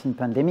COVID-19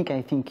 pandemic,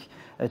 I think,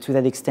 to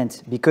that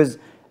extent, because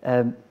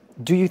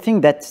do you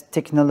think that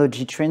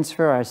technology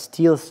transfer are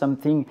still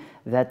something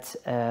that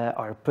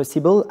are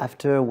possible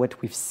after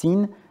what we've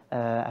seen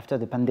after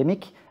the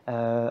pandemic?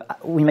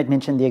 We might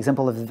mention the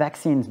example of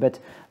vaccines, but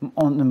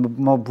on a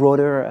more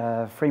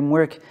broader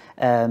framework,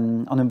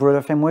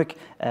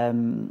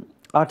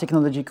 are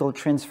technological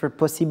transfer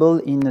possible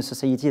in a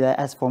society that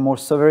asks for more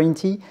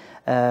sovereignty?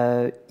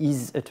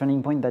 Is a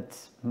turning point that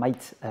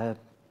might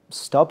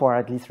stop or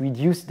at least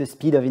reduce the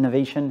speed of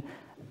innovation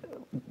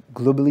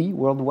globally,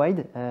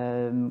 worldwide?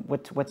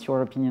 What's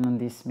your opinion on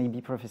this,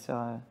 maybe,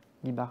 Professor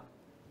Guibard?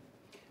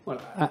 Well,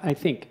 I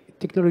think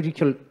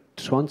technological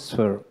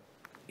transfer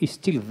is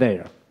still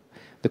there.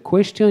 The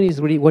question is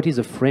really what is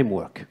the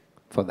framework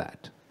for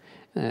that?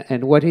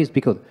 And what is,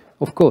 because,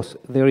 of course,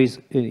 there is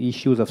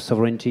issues of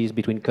sovereignties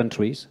between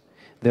countries.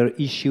 There are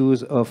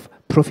issues of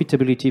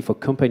profitability for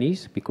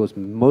companies, because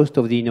most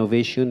of the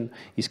innovation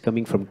is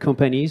coming from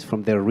companies,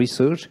 from their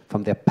research,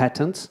 from their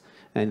patents.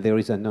 And there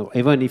is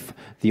even if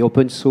the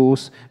open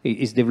source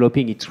is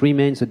developing, it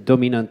remains a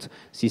dominant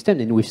system.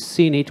 And we've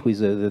seen it with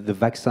the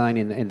vaccine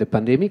and the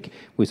pandemic,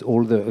 with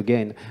all the,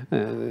 again,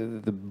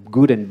 the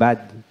good and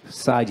bad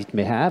side it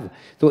may have.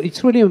 So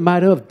it's really a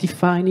matter of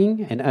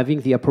defining and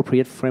having the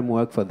appropriate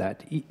framework for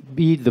that,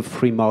 be it the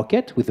free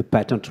market with the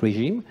patent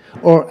regime,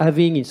 or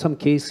having, in some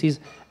cases,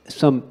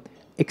 some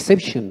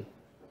exception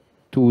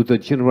to the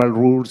general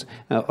rules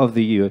of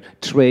the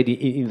trade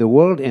in the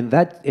world, and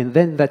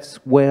then that's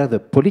where the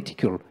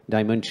political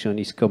dimension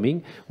is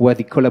coming, where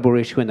the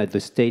collaboration at the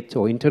state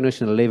or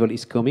international level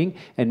is coming,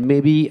 and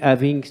maybe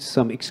having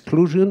some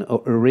exclusion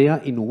or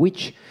area in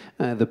which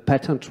the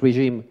patent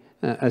regime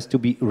has to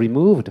be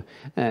removed.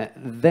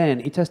 Then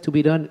it has to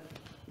be done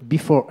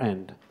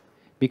beforehand,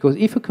 because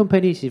if a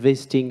company is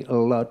investing a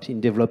lot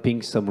in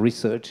developing some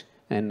research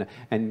and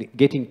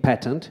getting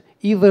patent,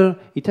 either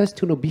it has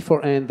to know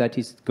beforehand that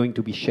it's going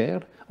to be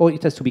shared, or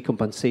it has to be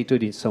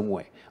compensated in some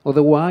way.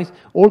 Otherwise,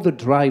 all the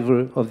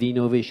driver of the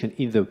innovation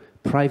in the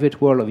private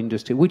world of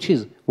industry, which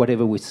is,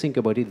 whatever we think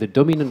about it, the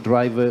dominant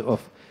driver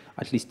of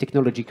at least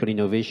technological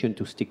innovation,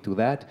 to stick to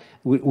that,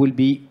 will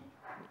be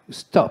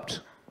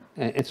stopped.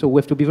 And so we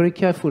have to be very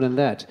careful on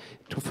that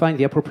to find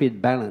the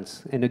appropriate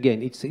balance. And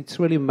again, it's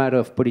really a matter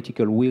of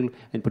political will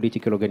and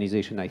political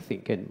organization, I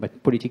think.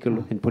 But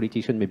political and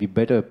politicians may be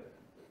better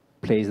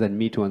placed than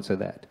me to answer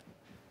that.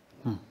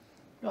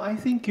 No, I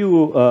think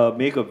you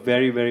make a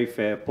very, very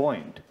fair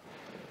point.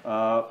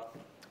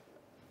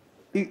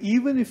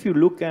 Even if you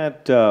look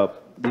at the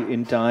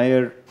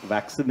entire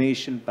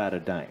vaccination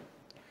paradigm,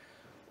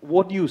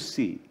 what do you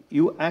see?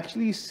 You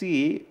actually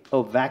see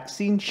a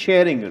vaccine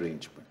sharing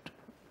arrangement.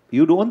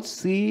 You don't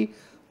see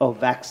a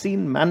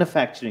vaccine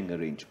manufacturing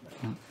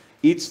arrangement.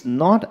 It's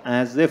not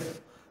as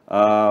if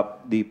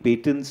the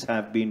patents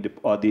have been,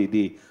 or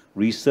the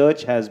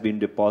research has been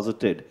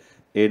deposited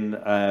in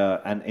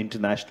an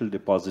international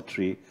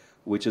depository,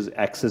 which is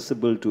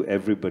accessible to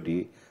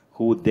everybody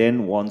who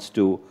then wants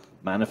to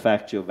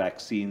manufacture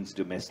vaccines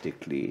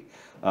domestically.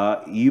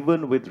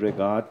 Even with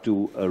regard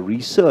to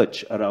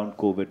research around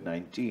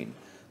COVID-19,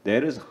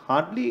 there is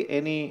hardly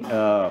any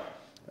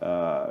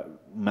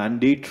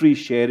mandatory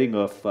sharing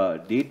of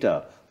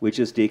data which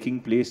is taking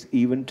place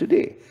even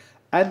today.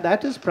 And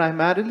that is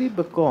primarily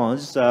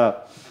because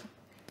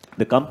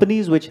the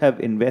companies which have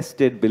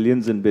invested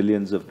billions and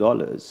billions of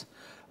dollars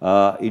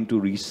into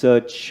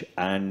research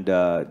and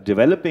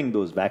developing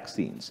those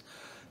vaccines,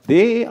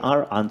 they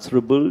are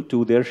answerable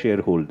to their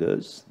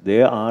shareholders.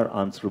 They are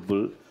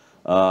answerable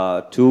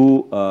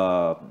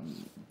to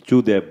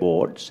their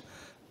boards.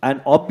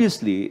 And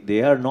obviously,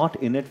 they are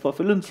not in it for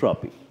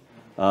philanthropy.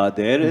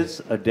 There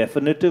is a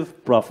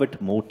definitive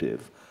profit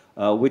motive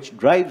which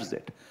drives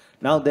it.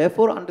 Now,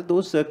 therefore, under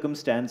those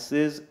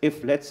circumstances,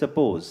 if, let's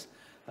suppose,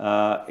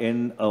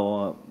 in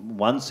a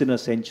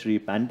once-in-a-century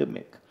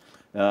pandemic,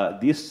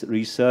 this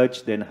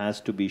research then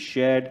has to be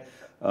shared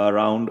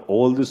around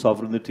all the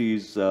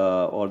sovereignties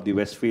or the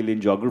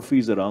Westphalian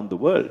geographies around the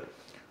world,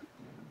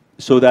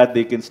 so that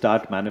they can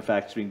start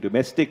manufacturing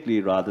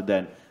domestically rather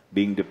than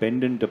being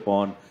dependent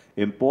upon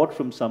import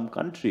from some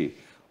country.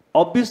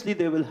 Obviously,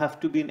 there will have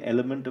to be an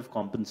element of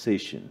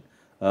compensation,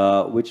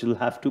 which will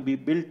have to be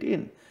built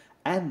in.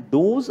 And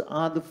those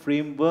are the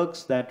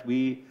frameworks that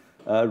we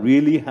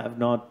really have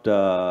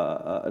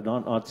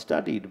not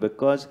studied,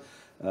 because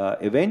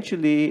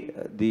eventually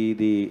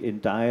the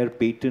entire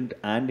patent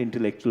and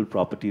intellectual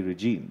property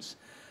regimes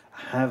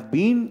have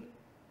been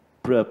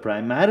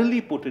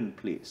primarily put in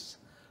place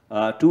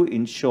to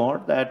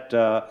ensure that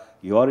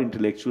your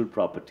intellectual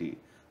property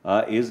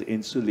is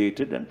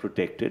insulated and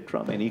protected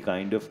from any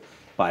kind of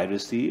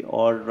piracy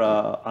or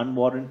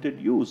unwarranted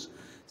use.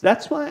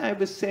 That's why I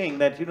was saying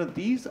that, you know,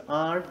 these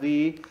are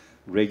the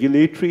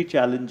regulatory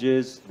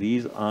challenges,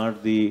 these are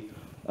the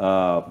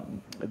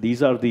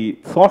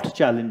thought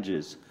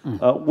challenges,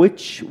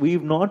 which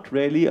we've not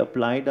really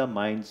applied our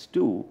minds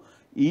to,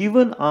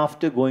 even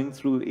after going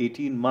through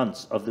 18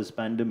 months of this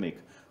pandemic,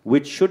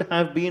 which should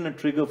have been a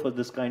trigger for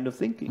this kind of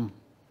thinking.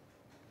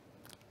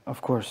 Of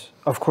course,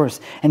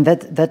 and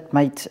that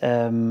might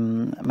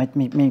make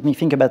me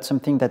think about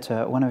something that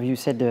one of you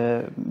said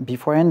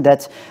beforehand,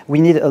 that we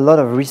need a lot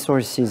of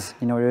resources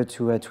in order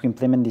to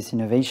implement this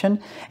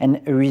innovation,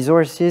 and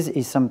resources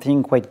is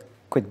something quite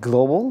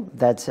global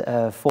that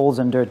falls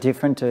under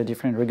different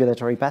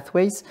regulatory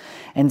pathways.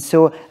 And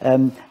so,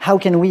 how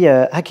can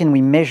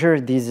we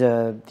measure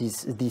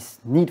this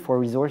need for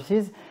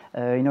resources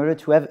in order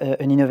to have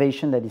an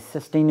innovation that is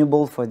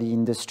sustainable for the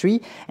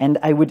industry? And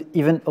I would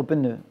even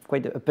open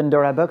quite a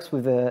Pandora box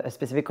with a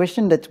specific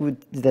question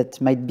that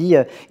might be: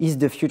 is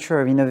the future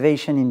of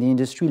innovation in the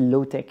industry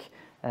low tech?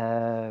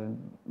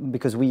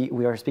 Because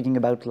we are speaking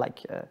about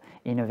like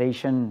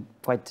innovation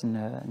quite in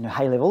a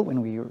high level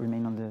when we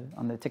remain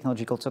on the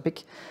technological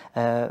topic.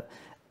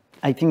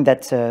 I think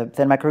that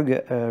Thelma Krug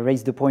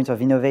raised the point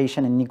of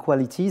innovation and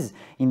inequalities.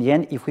 In the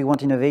end, if we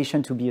want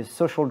innovation to be a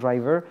social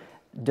driver,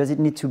 does it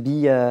need to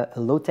be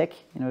low tech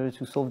in order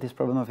to solve this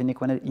problem of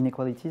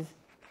inequalities?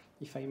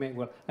 If I may,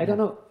 well, I don't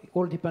know. It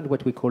all depends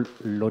what we call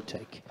low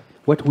tech.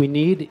 What we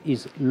need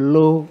is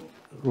low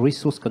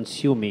resource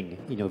consuming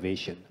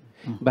innovation.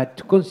 But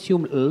to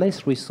consume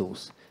less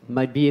resource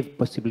might be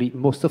possibly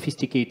more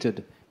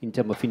sophisticated in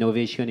terms of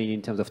innovation and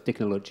in terms of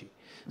technology.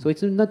 So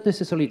it's not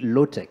necessarily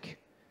low tech.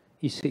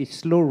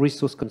 It's low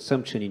resource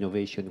consumption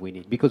innovation we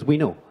need, because we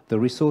know the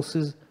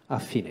resources are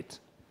finite.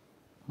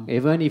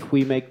 Even if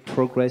we make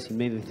progress in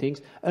many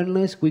things,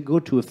 unless we go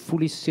to a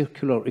fully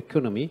circular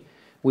economy,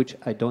 which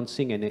I don't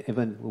think, and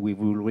even we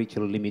will reach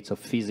the limits of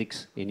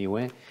physics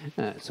anyway.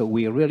 So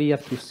we really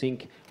have to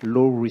think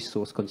low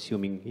resource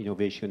consuming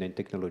innovation and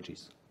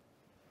technologies.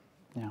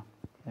 Yeah,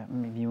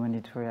 maybe you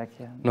wanted to react.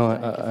 Yeah. No,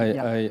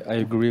 I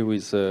agree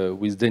with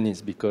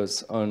Denis,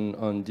 because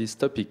on this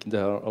topic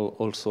there are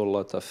also a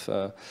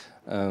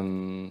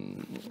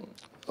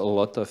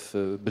lot of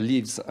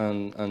beliefs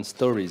and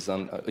stories,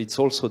 and it's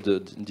also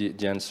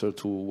the answer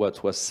to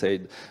what was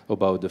said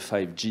about the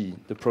 5G.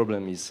 The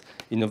problem is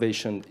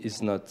innovation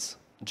is not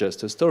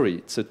just a story;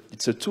 it's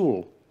a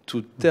tool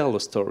to tell a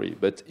story.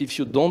 But if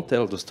you don't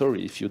tell the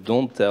story, if you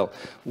don't tell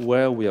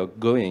where we are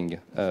going,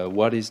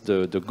 what is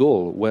the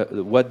goal,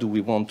 what do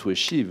we want to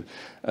achieve,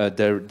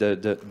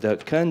 there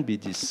can be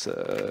this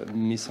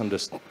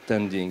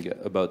misunderstanding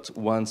about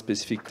one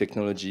specific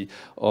technology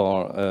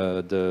or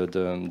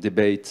the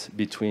debate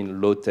between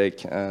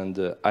low-tech and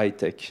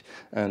high-tech.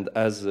 And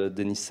as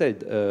Denis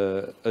said,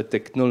 a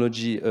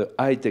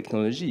high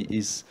technology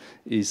is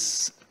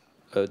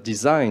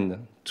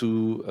designed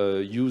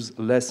to use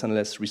less and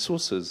less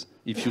resources.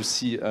 If you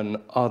see an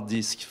hard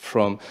disk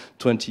from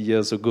 20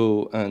 years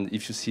ago, and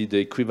if you see the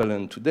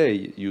equivalent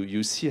today,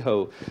 you see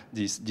how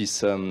this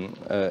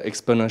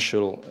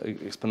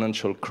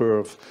exponential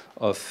curve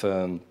of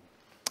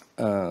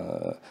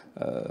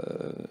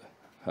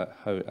how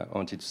I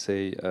wanted to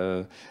say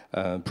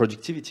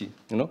productivity,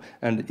 you know.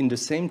 And in the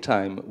same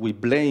time, we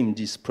blame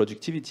this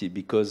productivity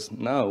because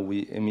now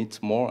we emit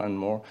more and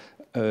more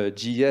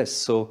GES.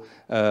 So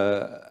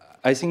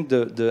I think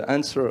the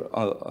answer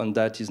on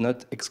that is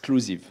not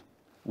exclusive.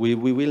 We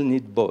will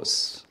need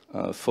both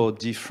for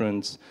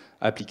different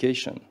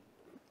application.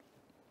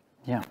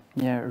 Yeah,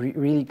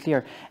 really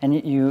clear. And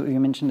you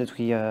mentioned that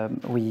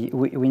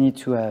we need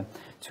to have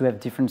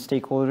different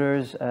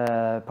stakeholders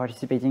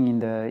participating in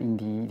the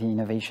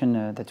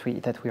innovation that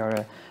we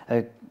are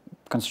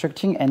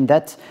constructing, and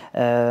that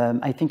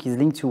I think is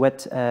linked to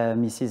what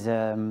Mrs.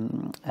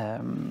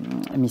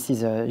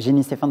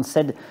 Gény-Stephann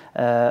said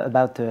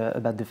about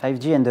the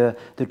 5G and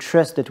the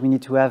trust that we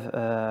need to have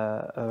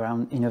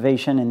around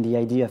innovation and the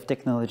idea of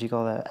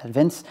technological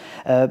advance.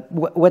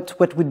 What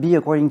would be,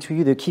 according to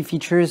you, the key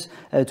features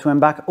to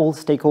embark all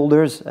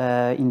stakeholders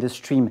in the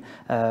stream,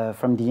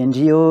 from the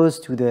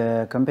NGOs to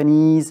the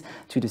companies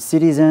to the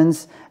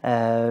citizens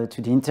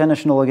to the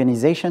international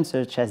organizations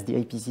such as the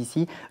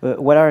IPCC?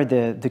 What are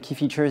the key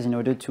features in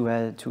order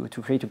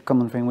to create a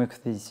common framework for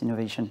this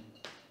innovation?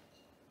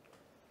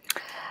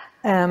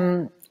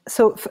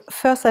 So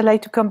first, I'd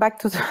like to come back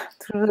to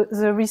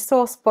the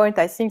resource point.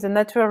 I think the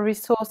natural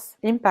resource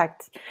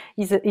impact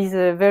is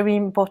a very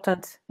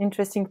important,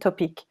 interesting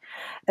topic.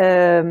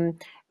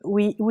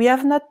 We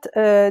have not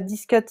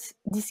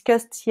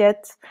discussed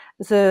yet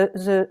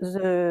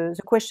the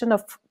question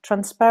of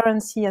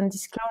transparency and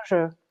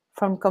disclosure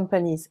from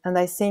companies, and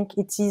I think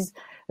it is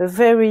a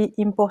very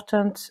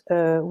important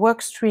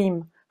work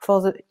stream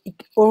for the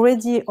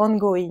already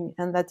ongoing,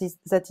 and that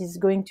is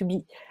going to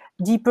be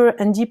deeper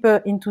and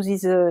deeper into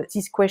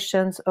these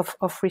questions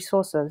of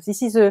resources.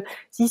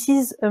 This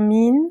is a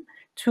mean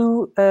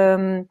to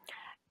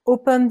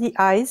open the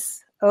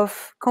eyes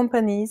of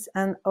companies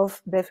and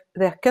of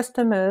their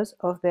customers,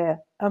 of their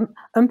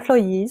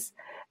employees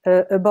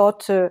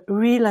about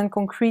real and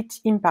concrete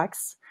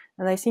impacts.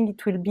 And I think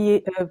it will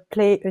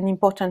play an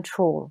important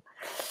role.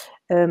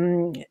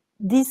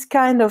 These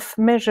kind of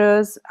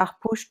measures are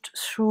pushed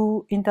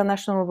through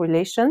international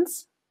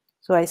relations.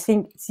 So I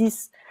think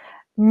this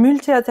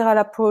multilateral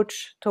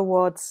approach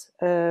towards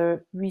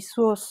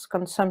resource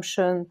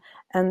consumption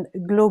and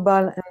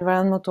global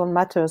environmental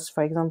matters,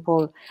 for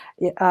example,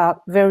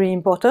 are very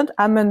important.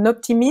 I'm an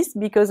optimist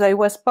because I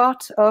was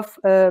part of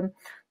the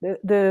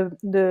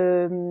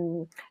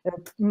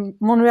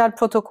Montreal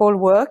Protocol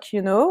work,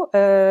 you know,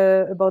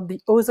 about the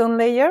ozone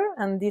layer,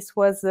 and this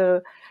was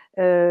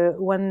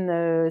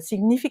one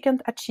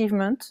significant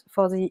achievement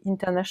for the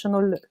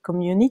international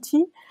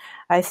community.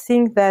 I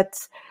think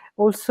that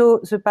also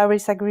the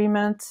Paris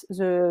Agreement,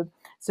 the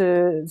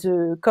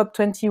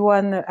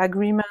COP21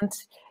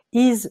 agreement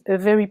is a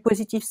very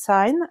positive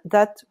sign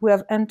that we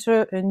have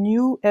entered a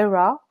new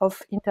era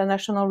of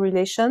international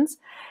relations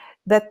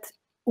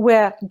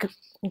where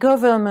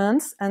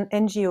governments and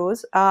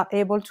NGOs are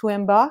able to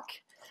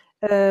embark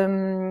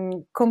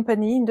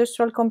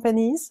industrial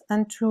companies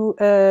and to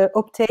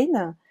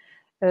obtain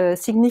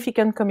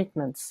significant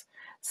commitments.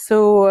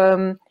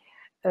 So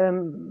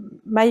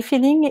my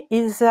feeling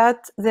is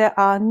that there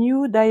are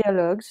new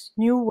dialogues,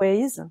 new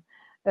ways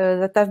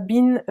that have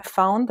been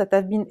found, that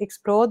have been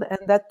explored, and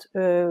that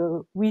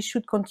we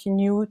should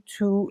continue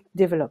to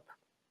develop.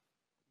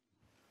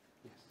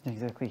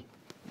 Exactly.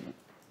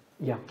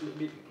 Yeah,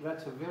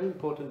 that's a very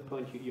important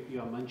point you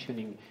are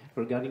mentioning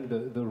regarding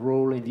the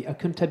role and the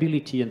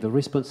accountability and the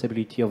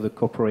responsibility of the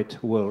corporate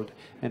world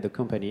and the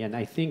company. And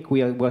I think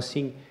we are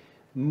seeing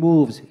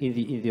moves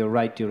in the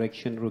right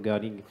direction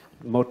regarding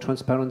more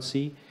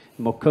transparency,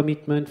 more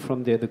commitment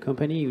from the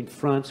company. In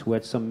France, we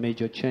had some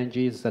major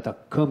changes that are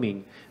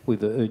coming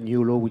with a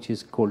new law which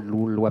is called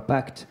Loi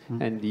Pacte,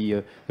 and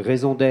the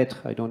raison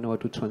d'être, I don't know how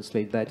to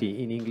translate that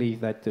in English,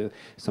 that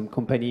some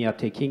companies are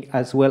taking,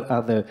 as well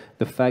as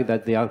the fact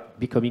that they are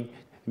becoming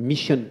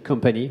mission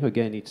company.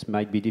 Again, it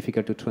might be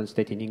difficult to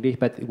translate in English,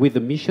 but with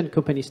the mission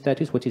company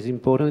status, what is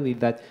important is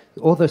that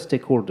other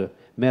stakeholders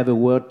may have a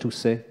word to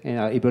say and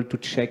are able to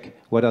check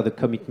what are the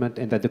commitments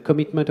and that the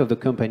commitment of the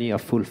company are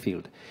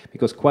fulfilled.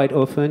 Because quite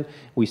often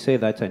we say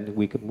that, and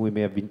we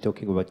may have been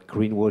talking about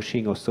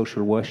greenwashing or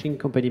social washing,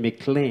 company may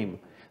claim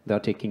they are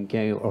taking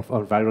care of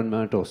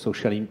environment or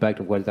social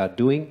impact of what they are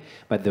doing,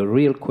 but the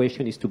real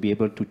question is to be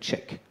able to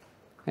check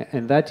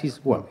And that is,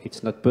 well,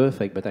 it's not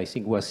perfect, but I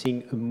think we're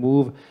seeing a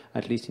move,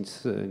 at least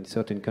in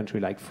certain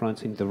countries like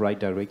France, in the right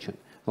direction.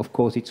 Of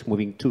course, it's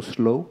moving too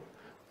slow,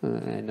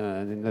 and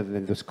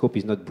the scope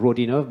is not broad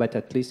enough, but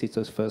at least it's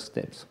those first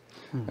steps.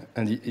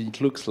 And it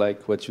looks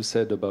like what you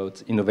said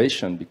about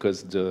innovation,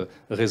 because the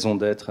raison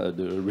d'être,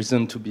 the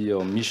reason to be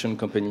or mission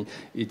company,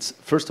 it's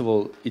first of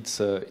all, it's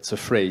a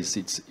phrase,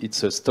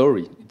 it's a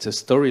story, it's a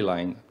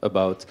storyline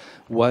about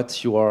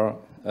what you are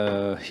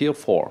here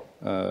for.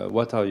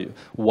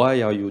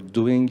 Why are you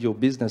doing your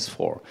business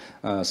for?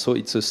 So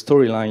it's a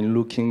storyline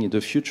looking in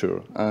the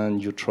future,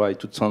 and you try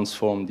to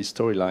transform this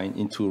storyline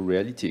into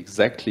reality,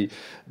 exactly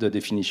the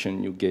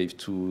definition you gave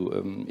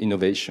to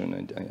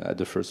innovation at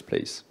the first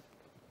place.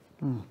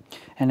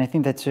 And I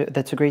think that's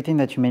a great thing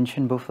that you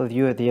mentioned, both of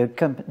you,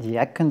 the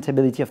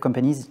accountability of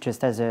companies,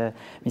 just as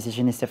Mrs.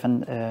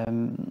 Gény-Stephann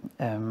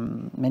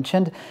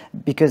mentioned,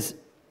 because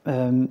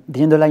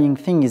the underlying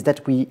thing is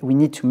that we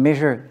need to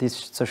measure this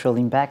social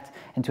impact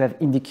and to have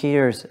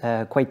indicators,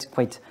 quite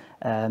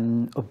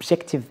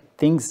objective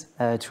things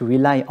to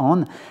rely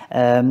on.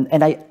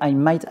 And I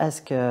might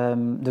ask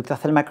Dr.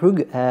 Thelma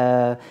Krug,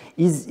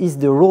 is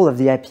the role of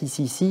the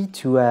IPCC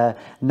to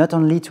not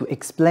only to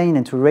explain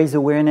and to raise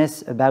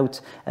awareness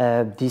about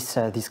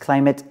this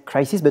climate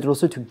crisis, but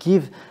also to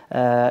give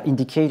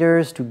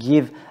indicators, to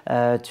give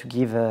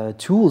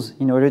tools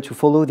in order to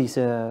follow this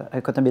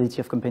accountability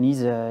of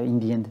companies in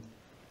the end?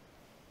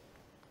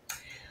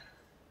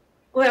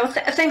 Well,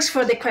 thanks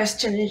for the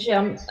question,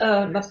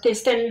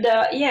 Jean-Baptiste. And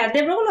yeah,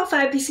 the role of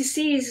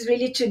IPCC is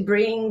really to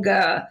bring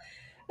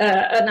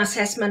an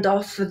assessment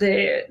of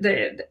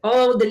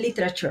all the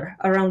literature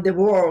around the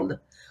world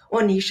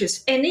on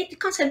issues, and it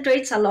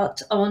concentrates a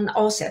lot on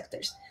all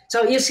sectors.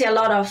 So you see a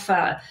lot of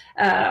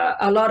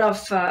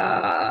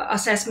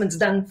assessments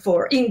done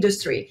for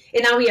industry,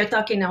 and now we are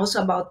talking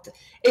also about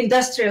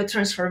industrial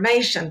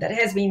transformation that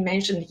has been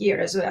mentioned here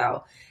as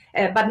well.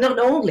 But not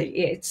only,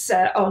 it's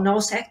on all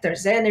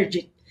sectors: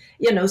 energy,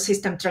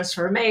 system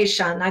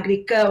transformation,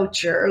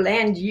 agriculture,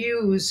 land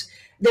use,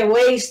 the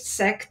waste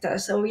sector.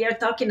 So we are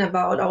talking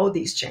about all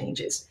these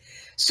changes.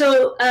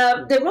 So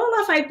the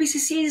role of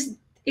IPCC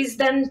is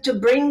then to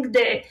bring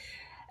the,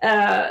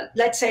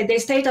 let's say, the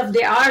state of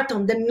the art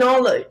on the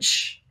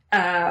knowledge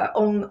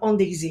on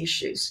these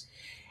issues.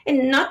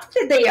 And not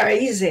that they are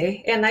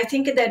easy. And I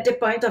think that the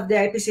point of the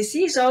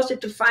IPCC is also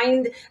to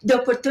find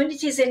the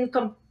opportunities and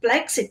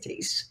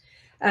complexities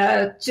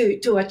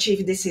to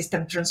achieve the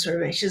system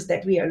transformations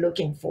that we are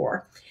looking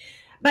for.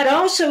 But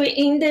also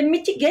in the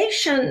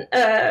mitigation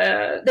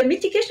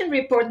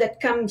report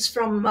that comes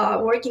from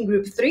Working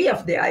Group 3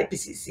 of the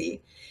IPCC,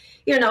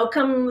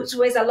 comes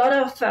with a lot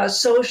of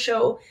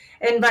social,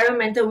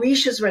 environmental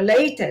issues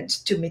related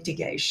to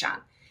mitigation.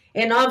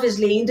 And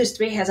obviously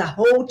industry has a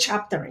whole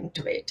chapter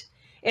into it.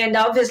 And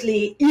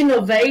obviously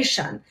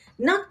innovation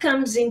not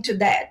comes into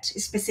that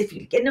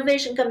specifically.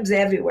 Innovation comes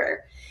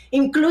everywhere,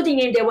 including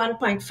in the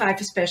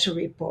 1.5 special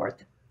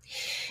report.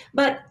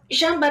 But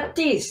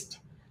Jean-Baptiste,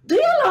 do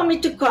you allow me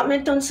to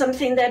comment on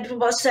something that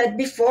was said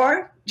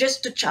before,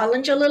 just to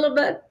challenge a little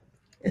bit?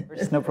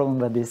 There's no problem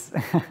with this.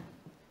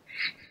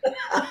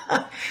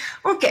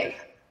 Okay,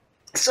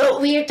 so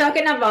we are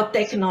talking about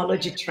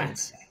technology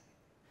transfer.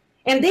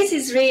 And this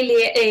is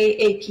really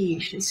a key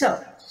issue.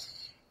 So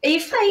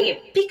if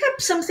I pick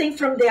up something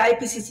from the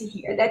IPCC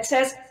here that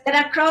says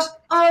that across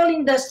all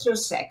industrial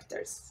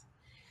sectors,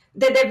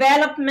 the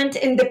development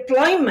and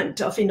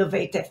deployment of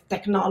innovative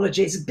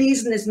technologies,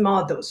 business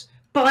models,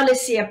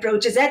 policy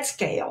approaches at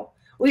scale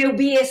will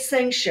be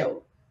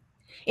essential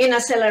in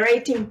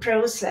accelerating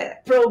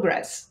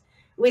progress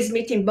with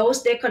meeting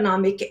both the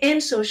economic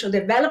and social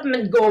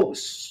development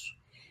goals,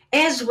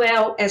 as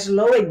well as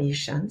low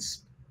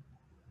emissions.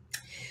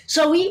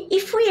 So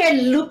if we are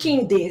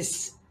looking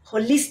this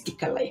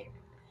holistically,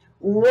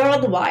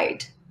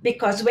 worldwide,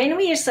 because when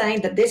we are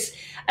saying that this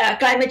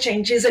climate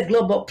change is a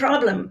global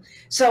problem,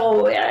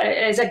 so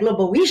it's a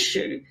global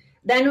issue,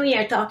 then we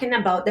are talking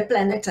about the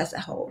planet as a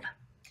whole.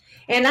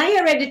 And I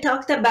already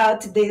talked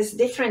about these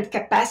different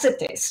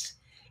capacities,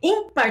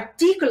 in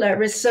particular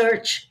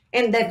research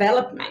and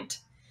development,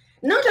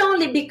 not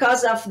only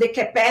because of the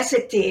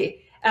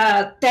capacity,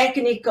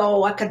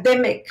 technical,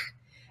 academic,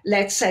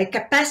 let's say,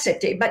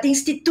 capacity, but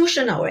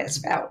institutional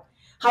as well.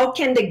 How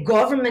can the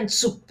government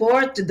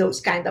support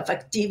those kind of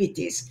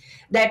activities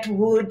that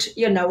would,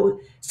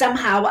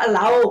 somehow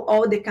allow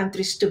all the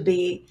countries to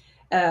be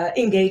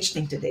engaged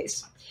into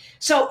this?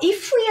 So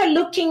if we are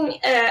looking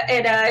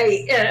at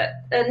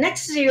a net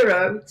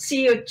zero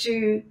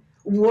CO2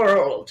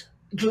 world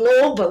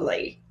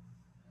globally,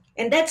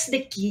 and that's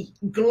the key,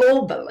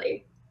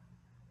 globally,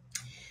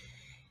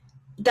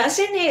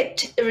 doesn't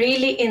it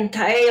really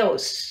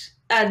entails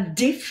a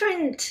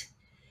different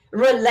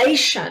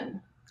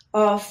relation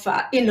of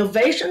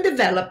innovation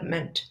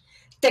development,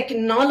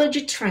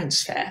 technology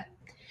transfer,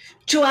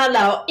 to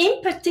allow,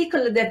 in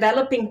particular,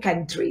 developing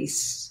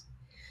countries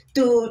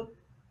to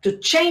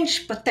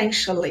change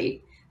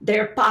potentially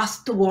their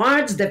path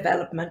towards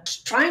development,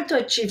 trying to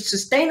achieve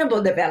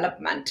sustainable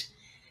development,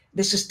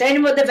 the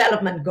Sustainable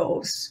Development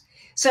Goals.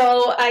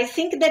 So I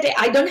think that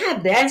I don't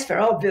have the answer,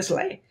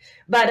 obviously,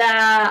 but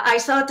I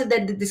thought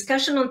that the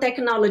discussion on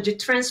technology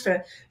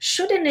transfer,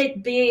 shouldn't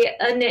it be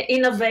an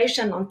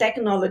innovation on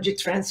technology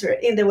transfer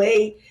in the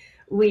way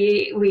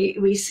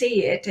we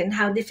see it and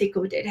how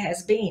difficult it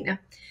has been,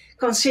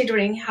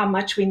 considering how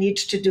much we need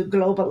to do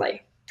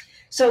globally.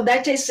 So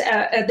that is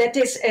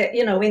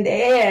you know, in the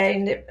air,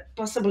 and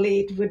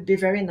possibly it would be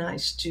very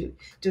nice to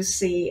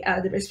see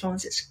the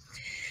responses.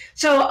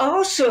 So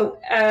also,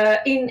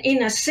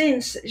 in a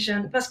sense,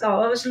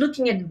 Jean-Pascal, I was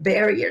looking at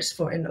barriers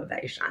for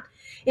innovation.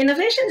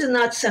 Innovation is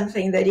not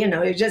something that, you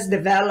know, you just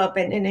develop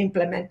and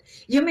implement.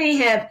 You may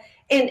have,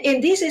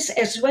 and this is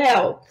as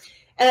well,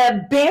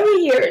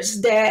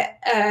 barriers that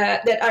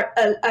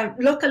are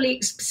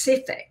locally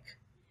specific.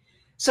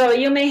 So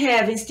you may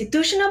have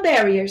institutional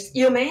barriers,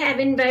 you may have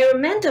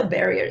environmental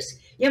barriers,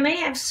 you may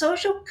have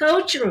social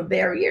cultural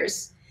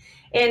barriers.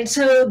 And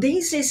so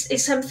this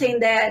is something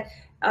that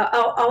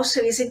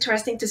also is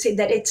interesting to see,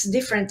 that it's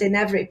different in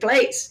every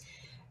place,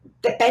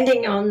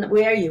 depending on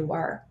where you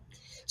are.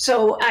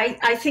 So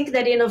I think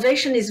that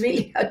innovation is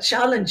really a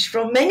challenge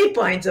from many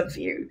points of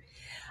view.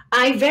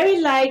 I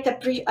very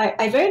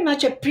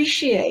much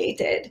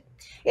appreciated,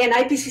 and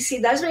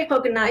IPCC does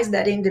recognize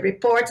that in the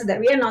report, that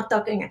we are not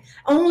talking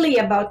only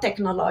about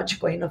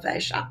technological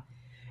innovation.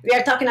 We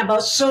are talking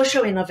about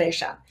social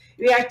innovation.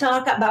 We are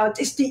talking about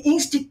the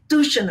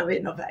institutional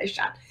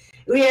innovation.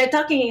 We are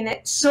talking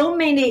so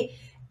many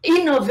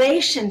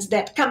innovations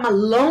that come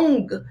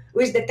along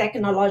with the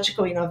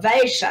technological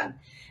innovation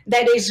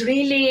that is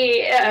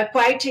really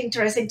quite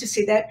interesting to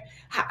see that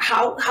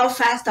how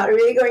fast are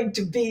we going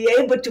to be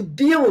able to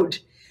build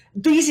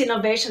these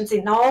innovations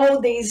in all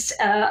these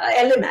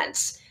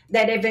elements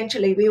that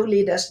eventually will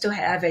lead us to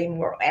have a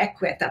more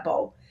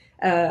equitable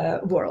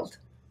world.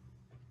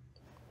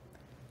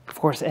 Of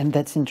course, and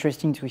that's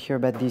interesting to hear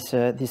about this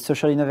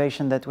social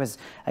innovation. That was,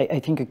 I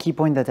think, a key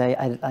point that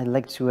I'd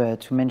like to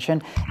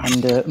mention,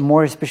 and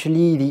more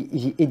especially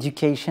the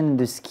education,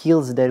 the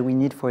skills that we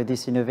need for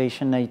this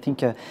innovation. I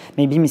think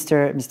maybe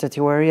Mr.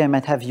 Tewari, I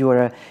might have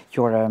your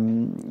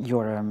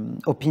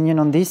opinion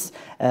on this.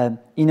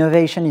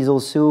 Innovation is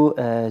also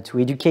to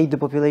educate the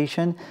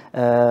population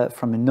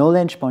from a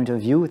knowledge point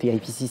of view. The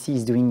IPCC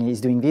is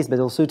doing this, but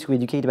also to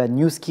educate about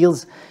new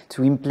skills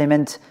to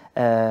implement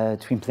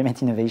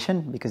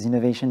innovation, because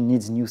innovation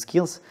needs new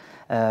skills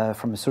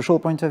from a social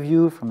point of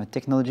view, from a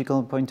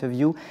technological point of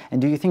view.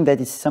 And do you think that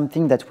is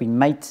something that we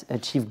might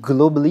achieve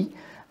globally?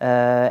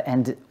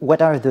 And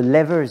what are the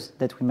levers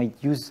that we might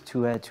use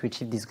to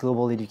achieve this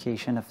global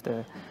education of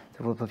the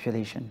whole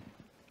population?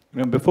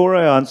 Now, before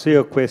I answer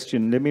your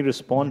question, let me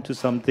respond to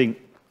something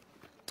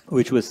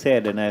which was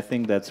said, and I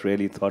think that's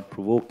really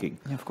thought-provoking.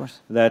 Yeah, of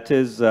course. That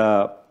is,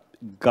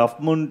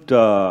 government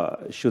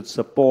should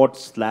support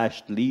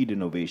 / lead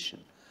innovation.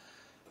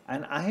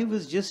 And I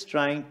was just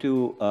trying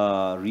to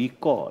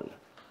recall,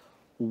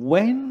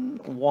 when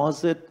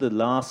was it the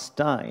last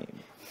time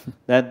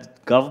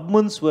that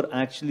governments were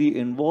actually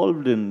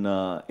involved in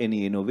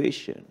any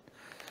innovation?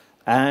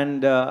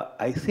 And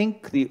I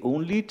think the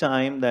only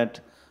time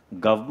that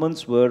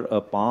governments were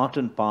a part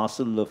and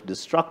parcel of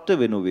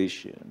destructive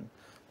innovation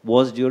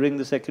was during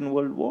the Second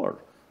World War,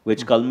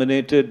 which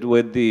culminated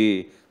with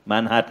the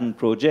Manhattan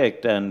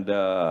Project, and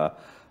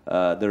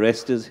the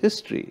rest is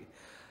history.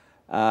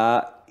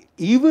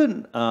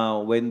 Even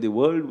when the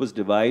world was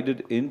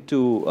divided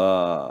into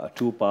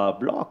two power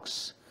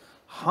blocks,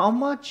 how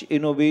much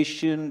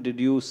innovation did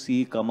you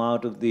see come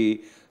out of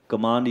the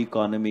command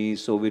economy,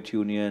 Soviet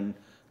Union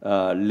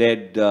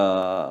led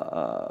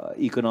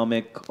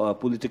economic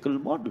political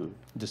model?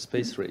 The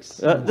space race.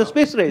 The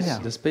space race. Yeah.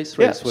 The space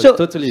race was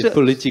totally a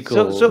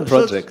political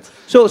project.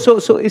 So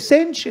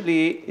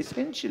essentially,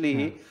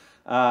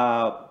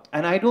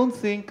 and I don't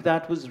think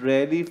that was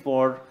really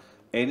for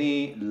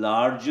any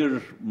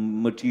larger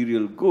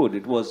material good.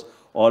 It was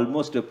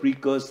almost a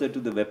precursor to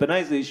the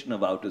weaponization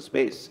of outer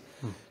space.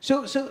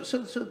 So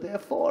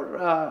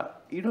therefore,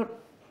 you know,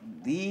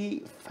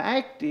 the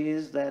fact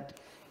is that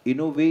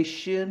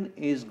innovation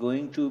is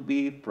going to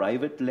be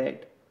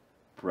private-led,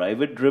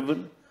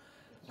 private-driven,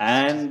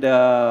 and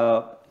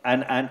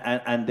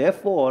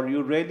therefore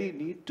you really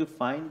need to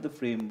find the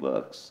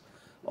frameworks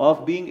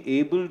of being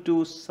able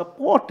to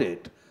support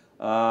it.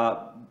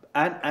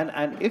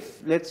 And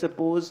if, let's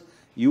suppose,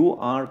 you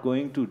are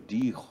going to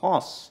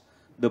dehauss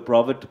the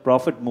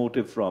profit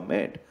motive from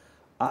it,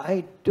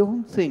 I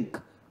don't think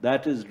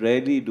that is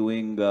really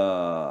doing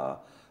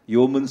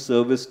yeoman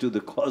service to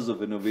the cause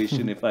of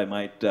innovation, if I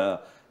might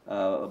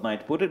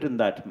put it in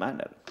that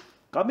manner.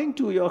 Coming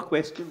to your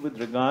question with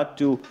regard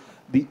to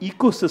the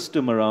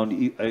ecosystem around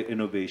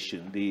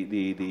innovation,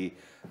 the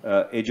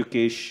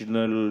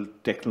educational,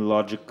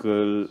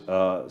 technological,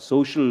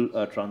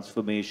 social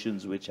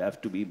transformations which have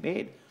to be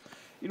made.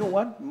 You know,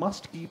 one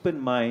must keep in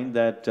mind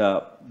that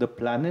the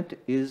planet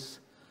is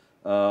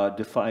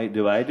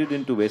divided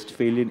into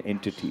Westphalian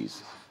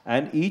entities,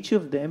 and each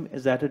of them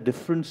is at a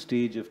different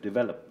stage of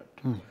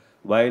development.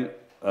 While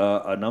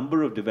a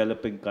number of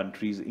developing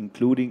countries,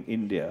 including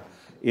India,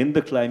 in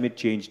the climate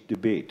change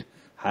debate,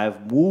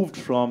 have moved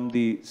from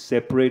the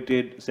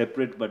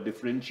separate but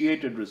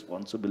differentiated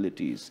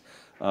responsibilities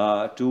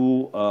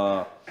to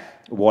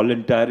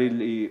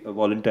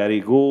voluntary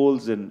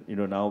goals, and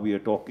now we are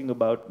talking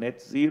about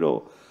net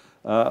zero.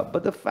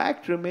 But the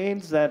fact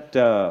remains that,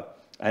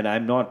 and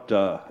I'm not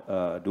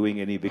doing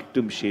any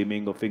victim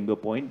shaming or finger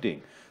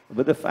pointing,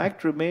 but the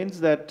fact remains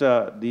that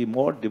the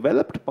more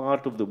developed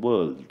part of the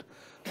world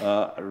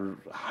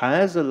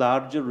has a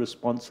larger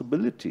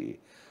responsibility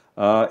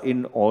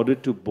in order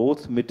to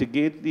both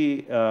mitigate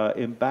the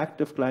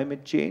impact of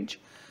climate change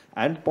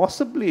and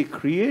possibly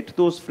create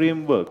those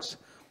frameworks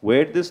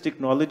where this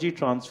technology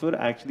transfer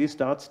actually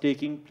starts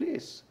taking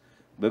place.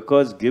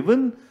 Because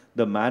given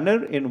the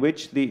manner in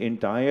which the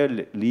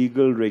entire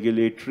legal,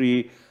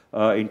 regulatory,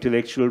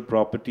 intellectual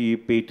property,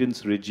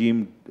 patents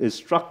regime is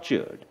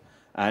structured,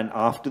 and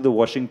after the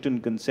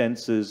Washington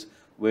Consensus,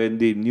 when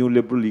the new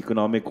liberal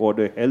economic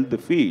order held the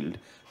field,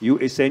 you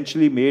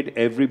essentially made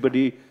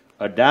everybody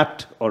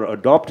adapt or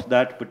adopt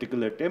that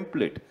particular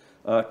template.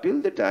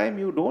 Till the time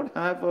you don't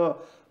have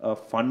a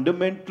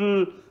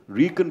fundamental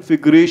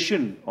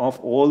reconfiguration of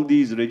all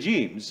these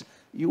regimes,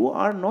 you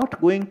are not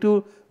going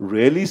to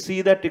really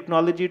see that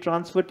technology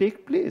transfer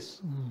take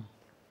place.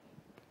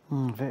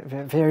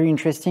 Very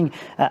interesting.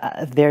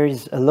 There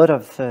is a lot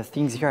of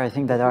things here, I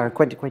think, that are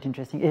quite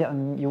interesting.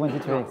 You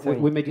wanted to...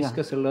 We may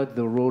discuss a lot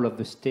the role of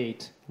the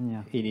state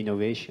in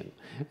innovation,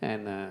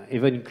 and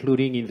even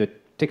including in the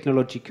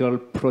technological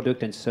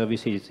product and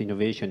services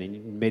innovation.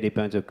 It may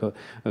depend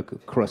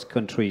across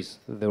countries,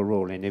 the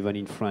role. And even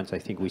in France, I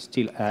think we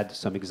still add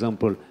some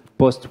example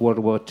post-World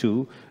War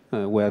II,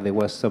 where there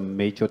was some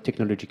major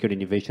technological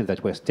innovation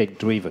that were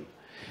state-driven.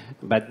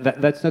 But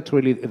that's not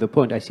really the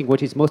point. I think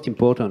what is most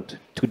important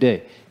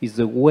today is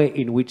the way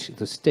in which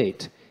the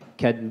state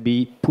can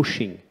be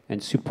pushing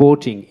and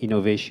supporting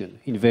innovation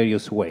in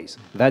various ways.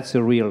 That's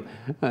the real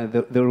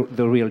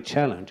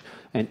challenge.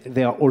 And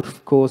there are,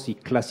 of course, the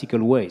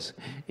classical ways,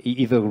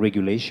 either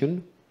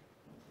regulation,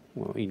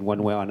 in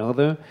one way or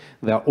another.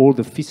 There are all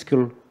the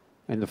fiscal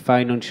and the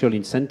financial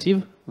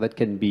incentive that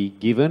can be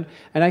given.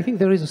 And I think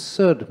there is a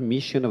third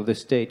mission of the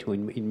state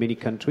in many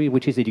countries,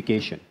 which is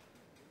education.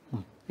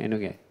 And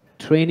again,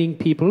 training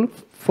people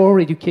for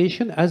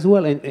education as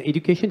well. And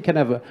education can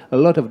have a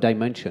lot of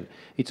dimension.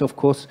 It's, of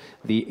course,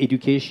 the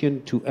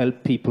education to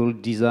help people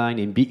design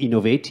and be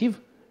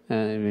innovative,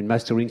 and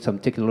mastering some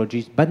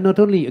technologies. But not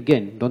only,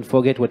 again, don't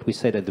forget what we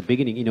said at the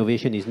beginning,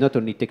 innovation is not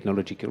only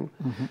technological.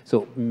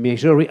 So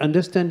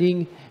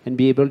understanding and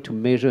be able to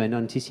measure and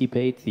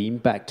anticipate the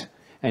impact,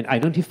 and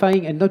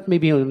identifying, and not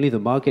maybe only the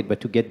market,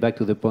 but to get back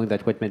to the point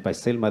that what meant by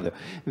Thelma,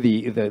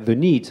 the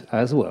needs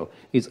as well,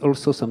 is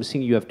also something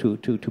you have to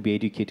be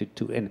educated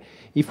to. And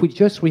if we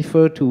just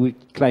refer to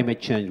climate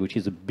change, which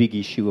is a big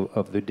issue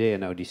of the day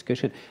in our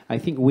discussion, I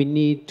think we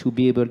need to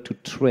be able to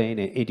train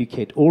and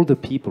educate all the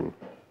people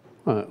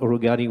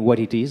regarding what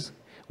it is,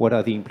 what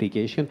are the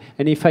implications.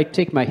 And if I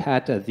take my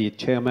hat as the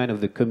chairman of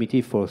the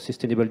Committee for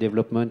Sustainable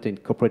Development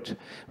and Corporate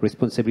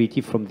Responsibility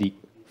from the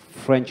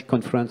French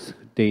Conference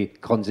des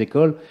Grandes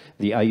Écoles,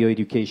 the higher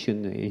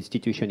education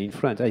institution in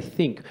France, I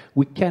think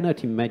we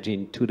cannot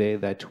imagine today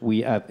that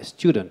we have a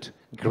student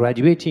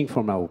graduating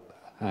from our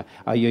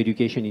higher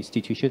education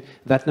institution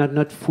that are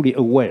not fully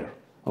aware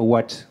of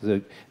what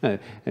the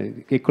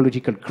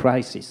ecological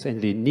crisis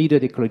and the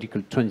needed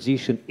ecological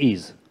transition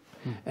is.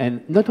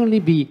 And not only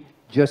be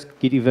just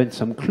given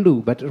some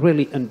clue, but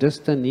really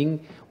understanding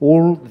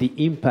all the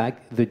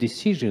impact, the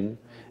decision,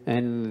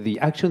 and the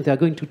action they are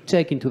going to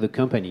take into the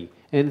company.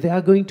 And there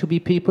are going to be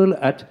people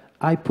at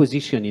high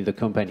position in the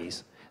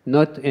companies,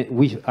 not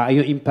with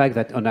higher impact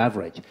than on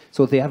average.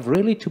 So they have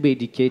really to be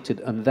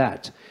educated on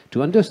that,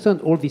 to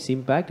understand all this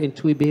impact and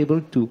to be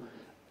able to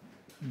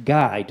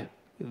guide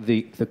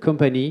the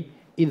company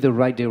in the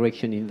right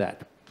direction in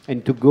that,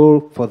 and to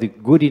go for the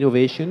good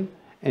innovation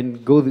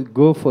and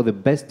go for the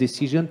best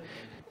decision,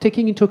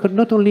 taking into account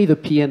not only the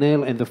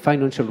P&L and the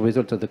financial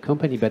result of the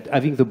company, but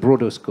having the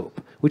broader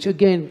scope, which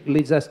again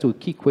leads us to a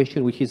key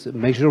question, which is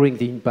measuring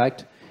the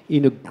impact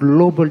in a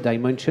global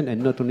dimension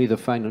and not only the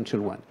financial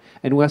one.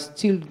 And we're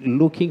still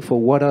looking for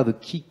what are the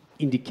key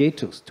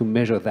indicators to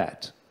measure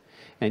that.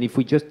 And if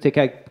we just take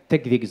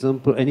the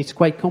example, and it's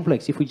quite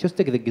complex, if we just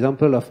take the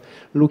example of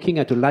looking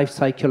at a life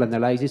cycle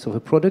analysis of a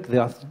product,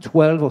 there are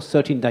 12 or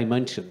 13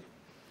 dimensions.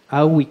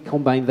 How we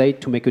combine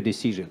that to make a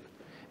decision.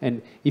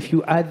 And if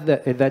you add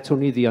that's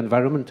only the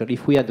environmental,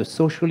 if we add the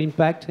social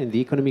impact and the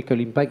economical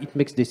impact, it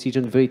makes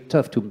decisions very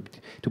tough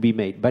to be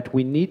made. But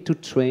we need to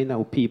train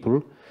our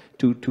people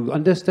to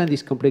understand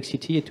this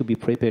complexity and to be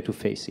prepared to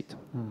face it.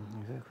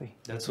 Exactly.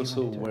 That's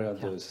also where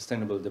the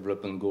Sustainable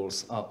Development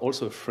Goals are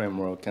also a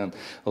framework and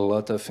a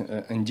lot of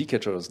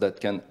indicators that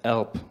can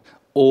help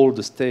all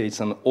the states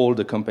and all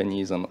the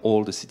companies and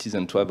all the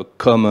citizens to have a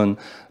common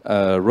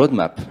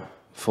roadmap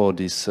for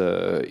this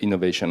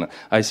innovation.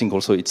 I think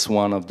also it's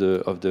one of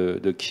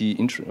the key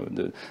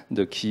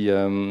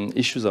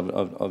issues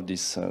of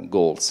these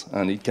goals,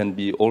 and it can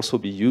be also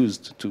be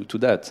used to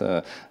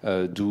that.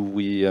 Do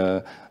we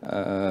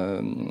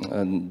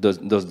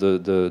does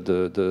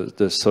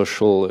the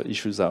social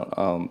issues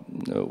are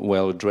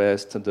well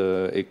addressed,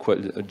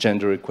 the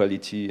gender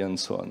equality and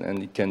so on,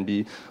 and it can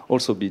be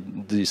also be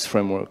this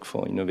framework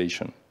for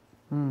innovation.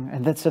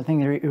 And that's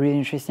something really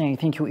interesting. I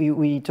think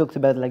we talked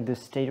about like the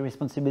state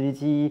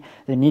responsibility,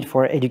 the need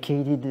for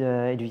educated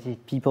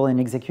people and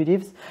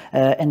executives.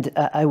 And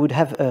I would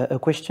have a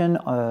question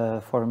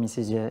for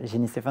Mrs.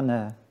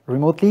 Gény-Stephann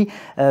remotely.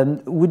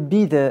 Would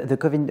the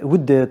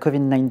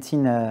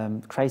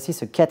COVID-19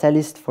 crisis a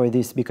catalyst for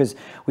this? Because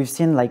we've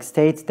seen like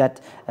states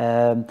that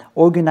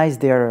organize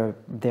their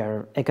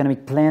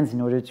economic plans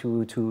in order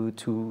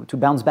to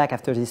bounce back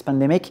after this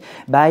pandemic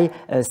by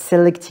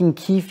selecting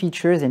key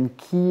features and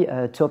key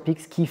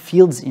topics, key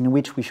fields in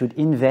which we should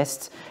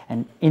invest,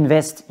 and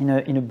invest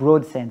in a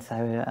broad sense.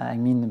 I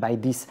mean by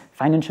this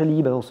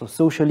financially, but also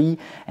socially.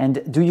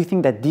 And do you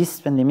think that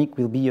this pandemic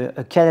will be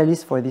a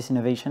catalyst for this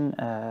innovation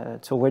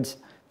towards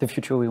the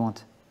future we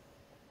want?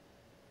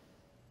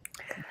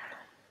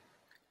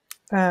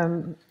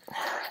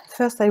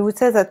 First, I would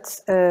say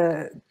that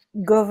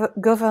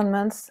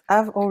governments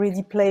have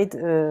already played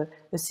a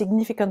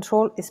significant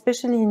role,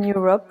 especially in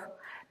Europe,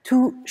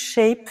 to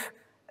shape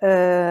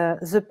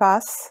the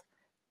path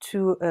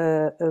to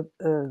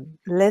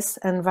less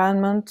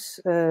environment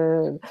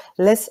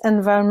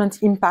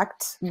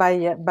impact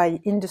by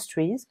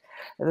industries,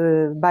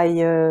 by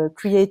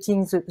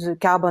creating the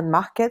carbon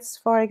markets,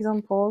 for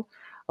example.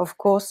 Of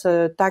course,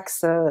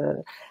 tax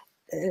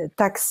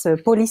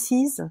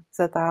policies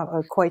that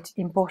are quite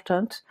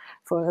important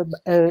for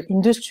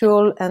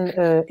industrial and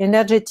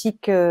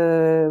energetic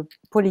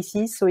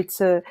policies. So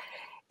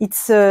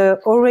it's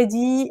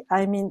already,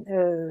 I mean,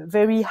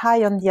 very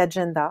high on the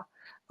agenda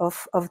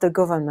of the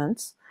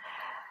government.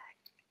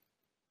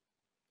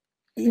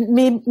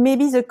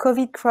 Maybe the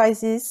COVID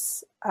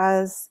crisis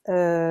has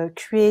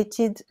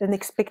created an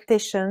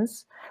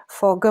expectations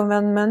for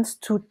governments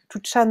to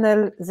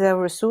channel their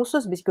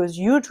resources, because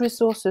huge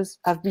resources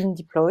have been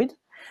deployed,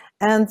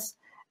 and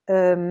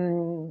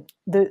the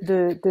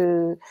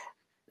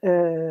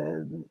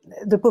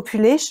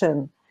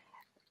population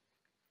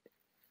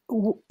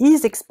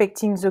is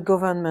expecting the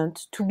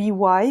government to be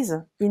wise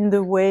in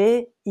the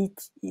way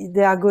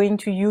they are going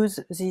to use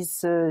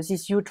these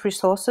huge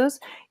resources,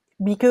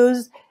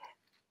 because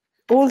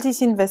all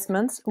these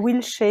investments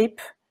will shape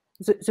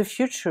the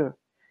future,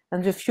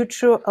 and the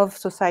future of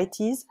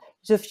societies,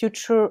 the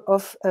future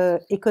of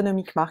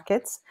economic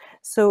markets.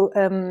 So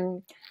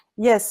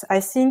yes,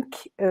 I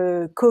think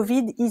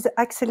COVID is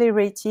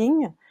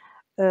accelerating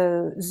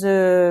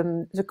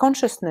the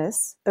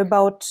consciousness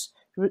about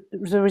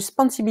the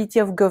responsibility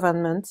of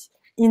government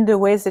in the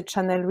way they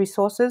channel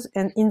resources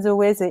and in the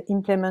way they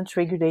implement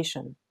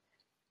regulation.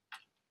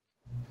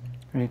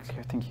 Very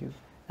clear, thank you.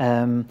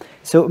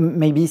 So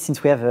maybe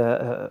since we have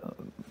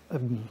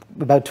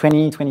about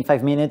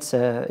 20-25 minutes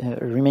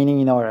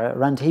remaining in our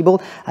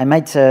roundtable, I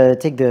might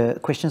take the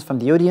questions from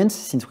the audience,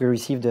 since we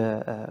received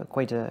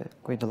quite a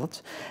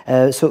lot.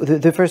 So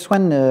the first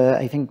one,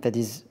 I think that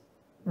is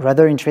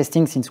rather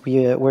interesting, since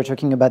we were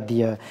talking about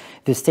the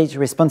state's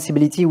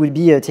responsibility, will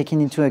be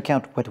taking into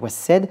account what was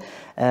said.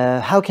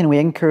 How can we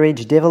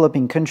encourage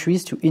developing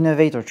countries to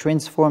innovate or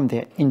transform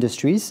their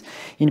industries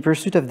in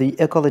pursuit of the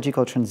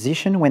ecological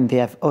transition when they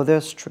have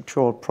other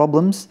structural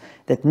problems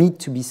that need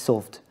to be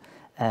solved?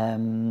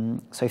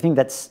 So I think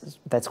that's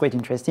quite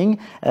interesting.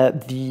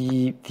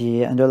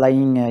 The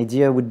underlying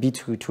idea would be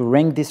to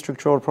rank these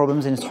structural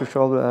problems and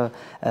structural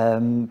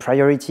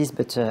priorities,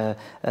 but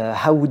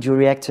how would you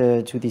react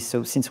to this?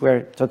 So since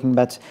we're talking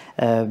about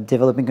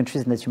developing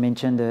countries, and that you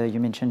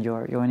mentioned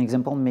your own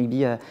example,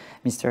 maybe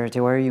Mr.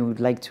 Tewari, you would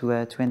like to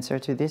answer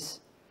to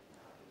this?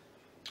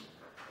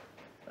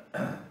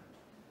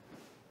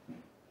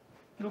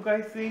 Look,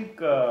 I think...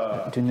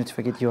 Do not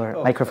forget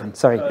your microphone,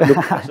 sorry.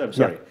 Look, I'm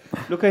sorry. Yeah.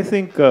 Look, I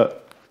think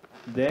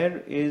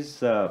there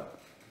is a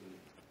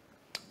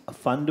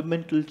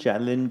fundamental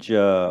challenge,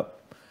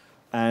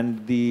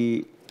 and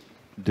the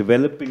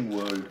developing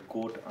world,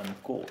 quote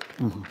unquote,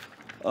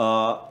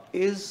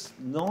 is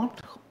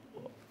not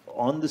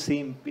on the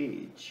same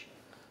page,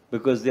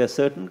 because there are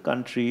certain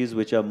countries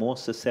which are more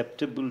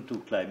susceptible to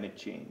climate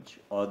change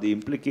or the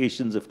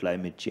implications of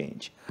climate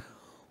change,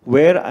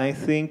 where I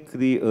think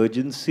the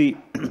urgency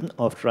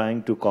of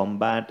trying to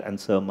combat and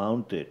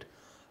surmount it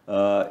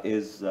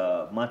is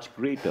much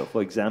greater.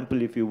 For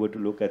example, if you were to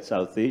look at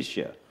South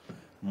Asia,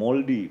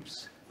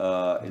 Maldives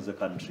is a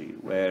country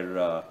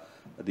where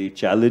the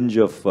challenge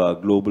of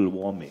global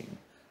warming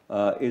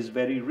is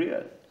very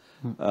real.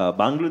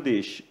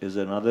 Bangladesh is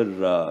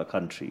another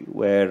country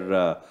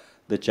where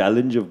the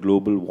challenge of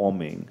global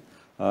warming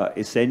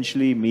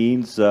essentially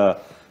means the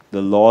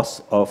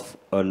loss of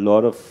a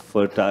lot of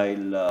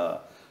fertile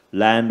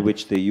land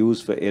which they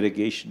use for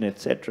irrigation,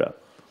 etc.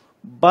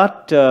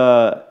 But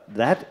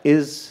that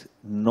is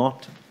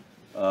not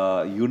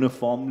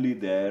uniformly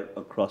there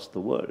across the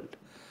world.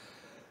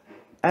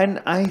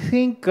 And I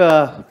think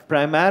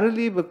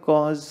primarily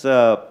because,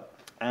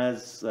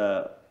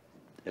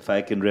 if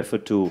I can refer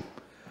to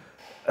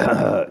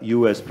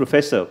you as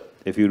professor,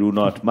 if you do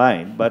not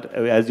mind, but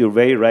as you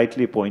very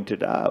rightly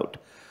pointed out,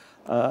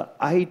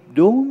 I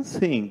don't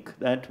think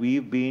that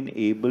we've been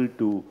able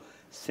to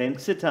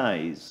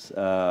sensitize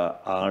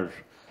our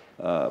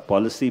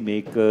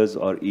policymakers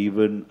or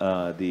even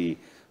the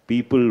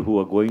people who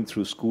are going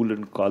through school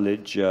and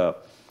college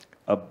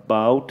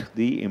about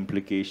the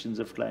implications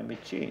of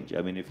climate change.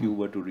 I mean, if you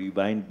were to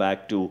rewind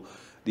back to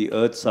the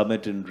Earth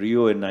Summit in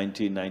Rio in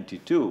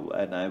 1992,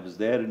 and I was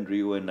there in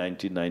Rio in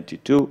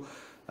 1992,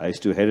 I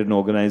used to head an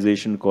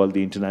organization called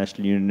the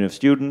International Union of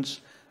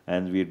Students,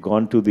 and we had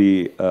gone to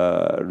the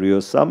Rio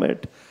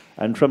Summit.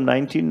 And from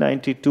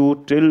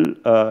 1992 till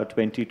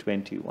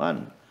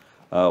 2021,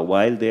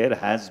 while there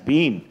has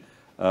been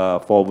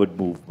forward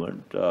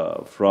movement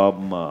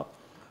from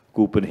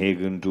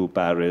Copenhagen to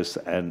Paris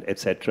and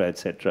etc.,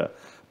 etc.,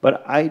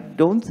 but I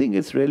don't think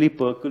it's really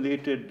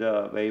percolated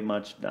very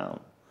much down.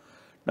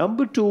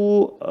 Number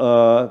two,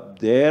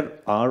 there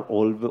are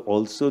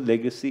also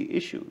legacy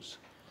issues.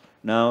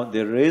 Now,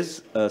 there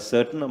is a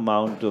certain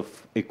amount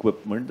of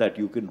equipment that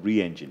you can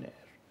re-engineer.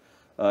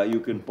 You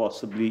can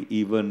possibly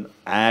even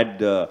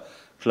add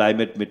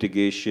climate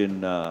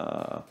mitigation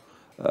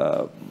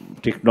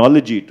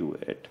technology to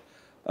it.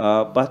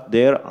 But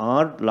there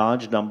are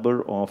large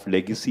number of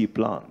legacy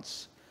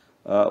plants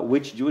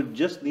which would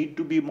just need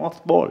to be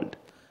mothballed.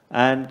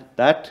 And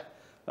that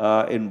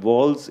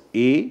involves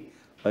a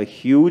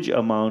huge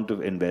amount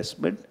of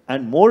investment,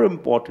 and more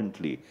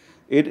importantly,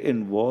 it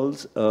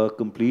involves a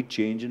complete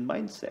change in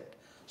mindset.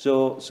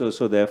 So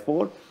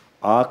therefore,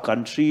 are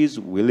countries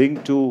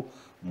willing to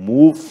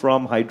move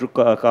from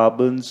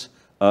hydrocarbons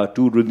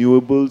to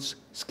renewables,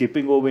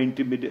 skipping over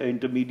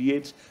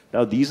intermediates?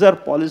 Now, these are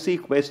policy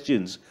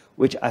questions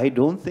which I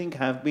don't think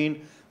have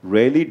been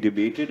really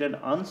debated and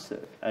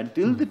answered.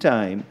 Until the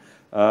time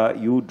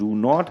you do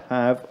not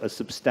have a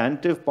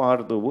substantive part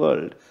of the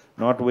world,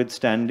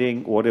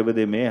 notwithstanding whatever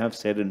they may have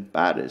said in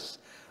Paris,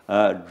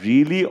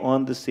 really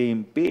on the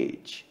same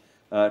page,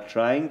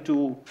 trying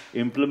to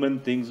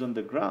implement things on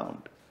the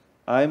ground,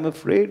 I'm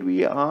afraid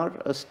we are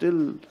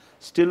still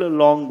a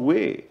long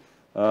way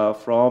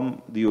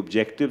from the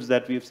objectives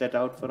that we've set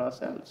out for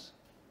ourselves.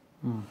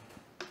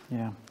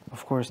 Yeah,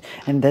 of course.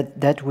 And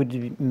that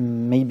would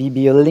maybe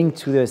be a link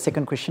to the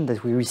second question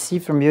that we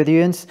received from the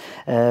audience.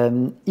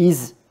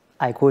 Is,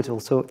 I quote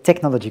also,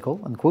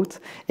 technological, unquote,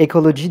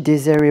 ecology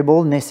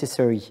desirable,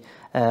 necessary?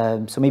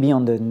 So maybe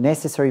on the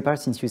necessary part,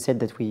 since you said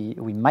that we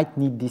might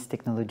need this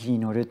technology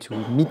in order to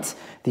meet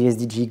the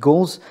SDG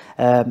goals,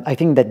 I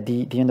think that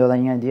the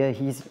underlying idea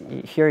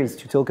here is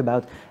to talk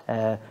about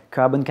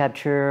carbon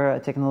capture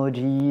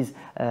technologies,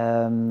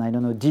 I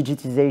don't know,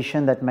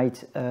 digitization that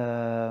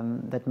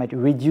might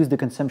reduce the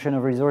consumption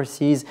of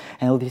resources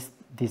and all these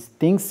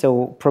things.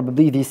 So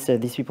probably these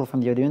people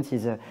from the audience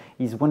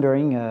is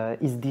wondering,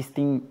 is this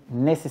thing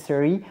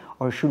necessary,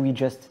 or should we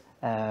just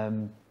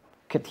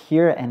cut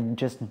here and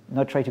just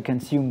not try to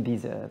consume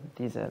these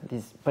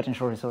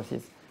potential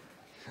resources?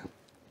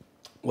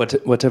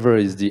 Whatever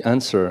is the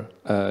answer,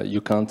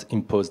 you can't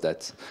impose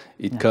that.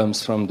 It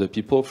comes from the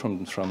people,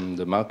 from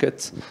the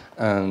market,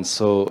 and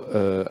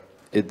so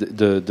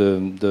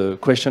the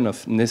question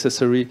of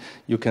necessary,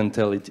 you can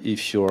tell it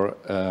if you're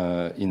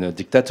in a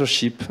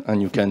dictatorship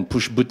and you can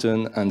push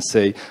button and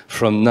say,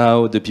 from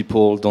now the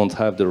people don't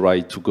have the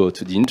right to go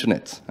to the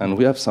internet. And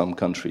we have some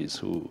countries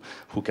who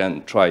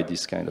can try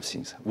these kind of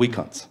things. We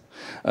can't.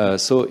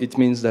 So it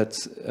means that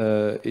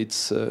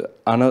it's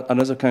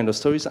another kind of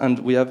stories, and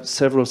we have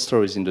several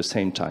stories in the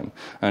same time.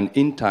 And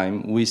in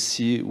time, we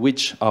see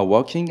which are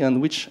working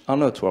and which are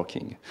not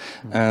working.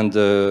 And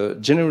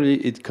generally,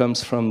 it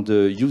comes from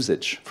the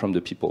usage from the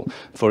people.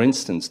 For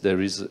instance,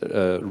 there is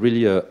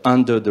really a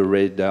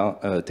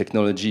under-the-radar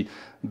technology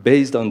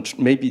based on,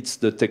 maybe it's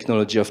the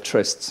technology of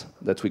trust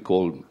that we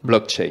call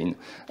blockchain,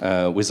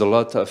 with a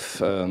lot of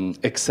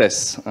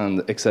excess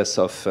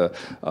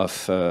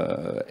of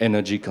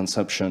energy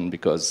consumption,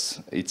 because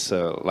it's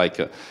like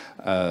a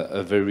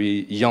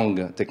very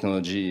young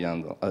technology,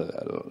 and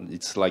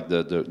it's like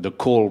the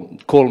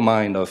coal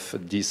mine of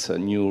this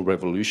new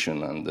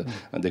revolution,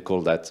 and they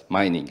call that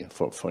mining,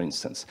 for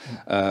instance.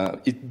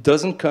 It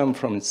doesn't come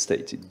from a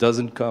state. It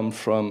doesn't come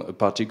from a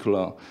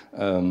particular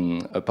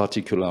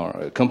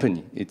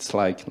company. It's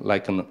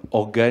like an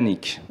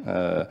organic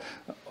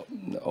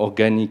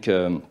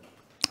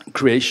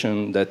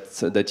creation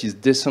that is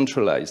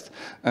decentralized,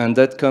 and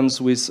that comes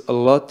with a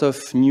lot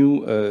of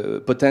new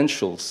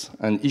potentials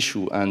and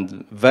issue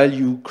and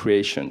value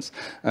creations.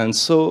 And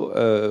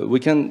so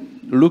we can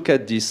look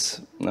at this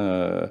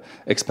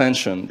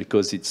expansion,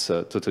 because it's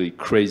totally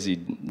crazy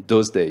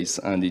those days,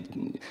 and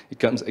it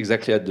comes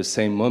exactly at the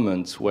same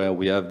moment where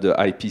we have the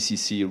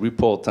IPCC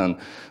report, and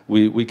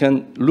we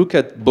can look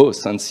at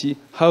both and see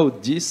how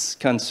this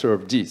can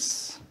serve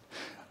this.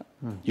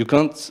 You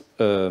can't,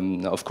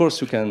 of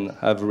course, you can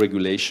have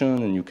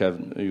regulation and you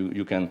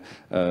can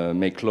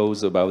make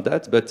laws about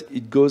that, but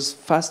it goes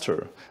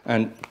faster.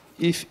 And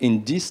if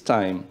in this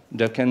time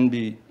there can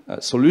be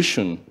a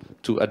solution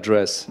to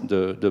address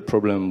the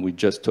problem we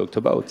just talked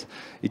about,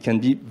 it can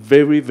be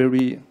very,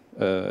 very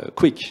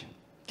quick.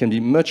 It can be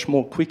much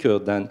more quicker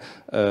than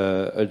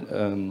a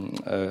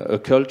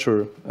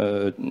cultural,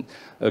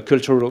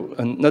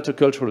 not a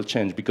cultural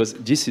change, because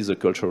this is a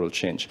cultural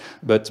change,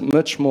 but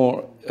much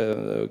more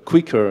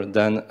quicker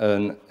than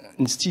an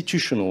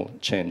institutional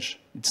change.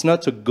 It's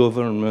not a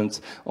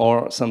government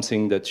or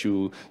something that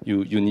you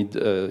need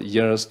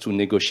years to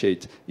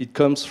negotiate. It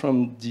comes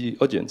from the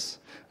audience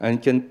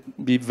and can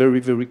be very,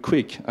 very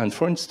quick. And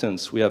for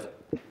instance, we have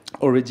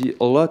already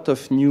a lot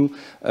of new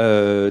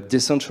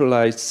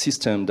decentralized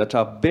systems that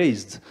are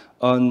based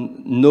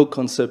on no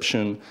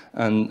consumption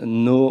and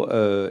no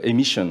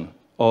emission.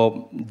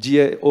 Or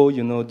DAO,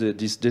 you know,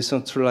 this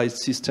decentralized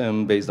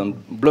system based on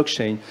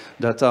blockchain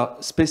that are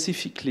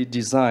specifically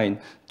designed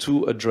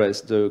to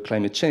address the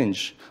climate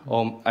change.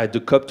 At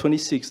the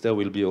COP26, there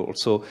will be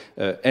also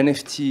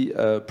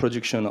NFT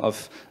production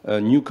of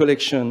a new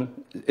collection,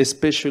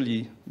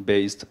 especially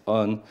based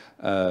on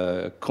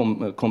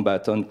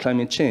combat on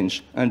climate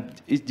change.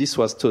 And this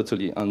was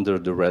totally under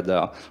the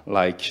radar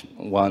like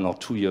 1 or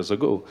 2 years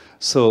ago.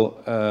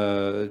 So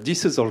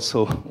this is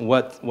also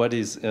what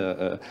is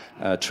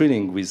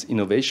thrilling with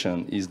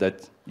innovation, is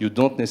that you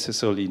don't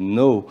necessarily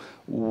know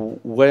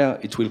where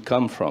it will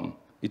come from.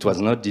 It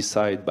was not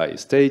decided by a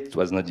state, it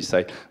was not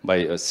decided by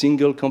a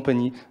single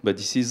company, but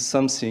this is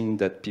something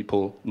that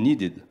people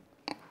needed.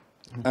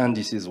 And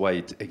this is why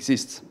it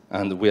exists.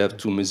 And we have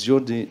to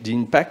measure the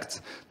impact,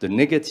 the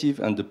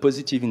negative and the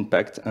positive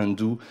impact, and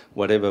do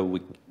whatever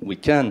we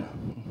can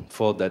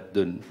for that.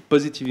 The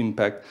positive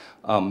impact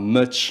are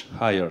much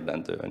higher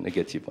than the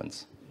negative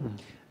ones.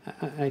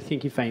 I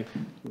think if I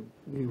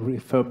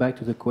refer back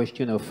to the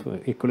question of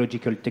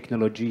ecological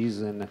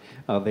technologies and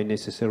are they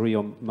necessary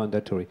or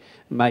mandatory,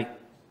 my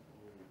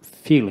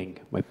feeling,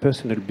 my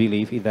personal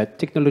belief is that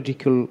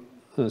technological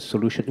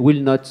solution will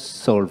not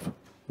solve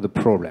the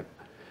problem.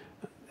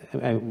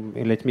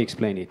 Let me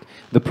explain it.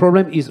 The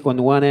problem is,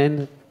 on one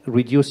end,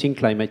 reducing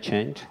climate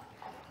change.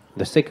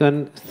 The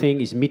second thing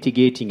is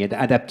mitigating and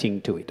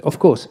adapting to it. Of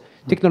course,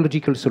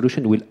 technological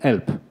solution will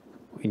help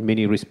in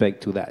many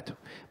respects to that,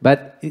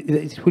 but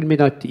it will be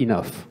not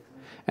enough.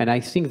 And I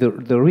think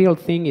the real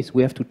thing is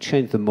we have to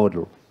change the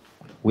model.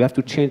 We have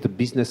to change the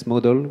business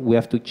model. We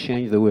have to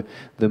change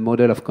the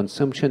model of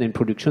consumption and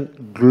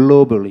production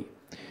globally,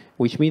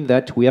 which means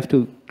that we have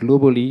to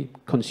globally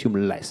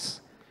consume less.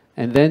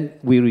 And then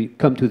we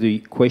come to the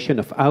question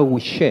of how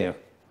we share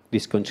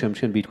this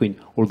consumption between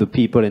all the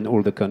people and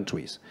all the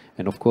countries.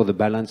 And of course, the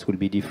balance will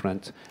be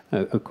different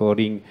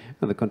according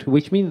to the country,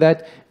 which means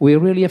that we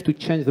really have to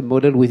change the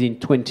model within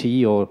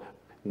 20 or,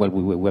 well,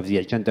 we have the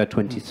Agenda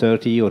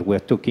 2030, or we're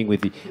talking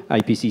with the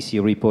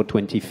IPCC report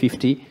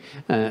 2050.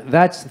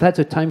 That's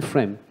a time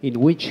frame in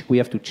which we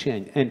have to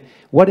change. And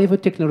whatever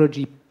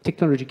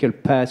technological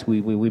path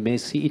we may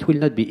see, it will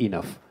not be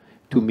enough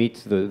to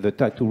meet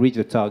to reach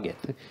the target.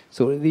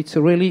 So it's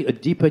really a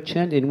deeper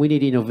change, and we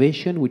need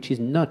innovation, which is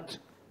not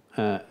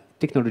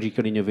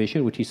technological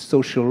innovation, which is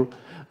social,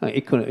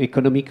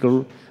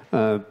 economical,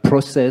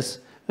 process,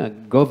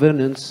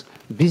 governance,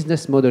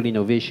 business model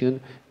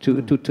innovation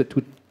to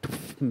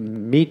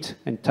meet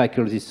and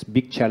tackle this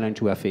big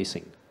challenge we are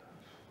facing.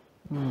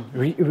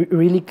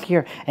 Really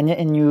clear.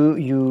 And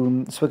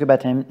you spoke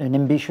about an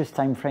ambitious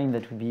time frame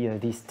that would be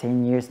this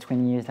 10 years,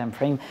 20 years time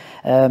frame.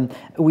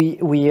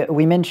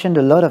 We mentioned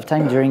a lot of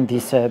time during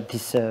this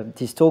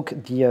talk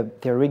the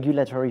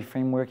regulatory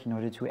framework in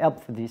order to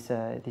help this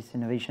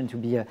innovation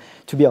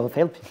to be of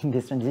help in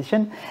this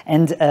transition.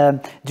 And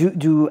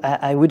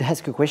I would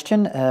ask a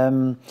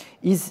question: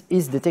 is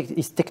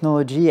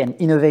technology and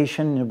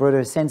innovation in a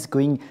broader sense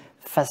going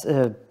fast?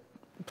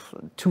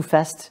 Too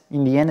fast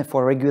in the end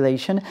for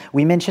regulation?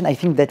 We mentioned, I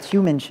think that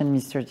you mentioned,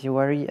 Mr.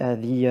 Tewari,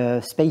 the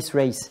space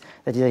race.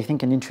 That is, I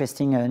think, an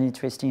interesting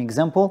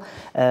example.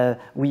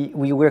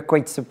 We were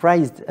quite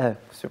surprised.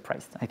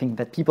 I think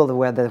that people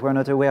that were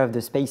not aware of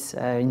the space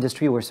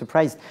industry were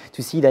surprised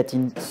to see that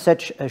in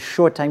such a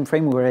short time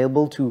frame we were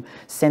able to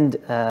send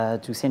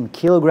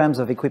kilograms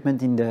of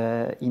equipment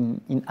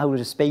in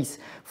outer space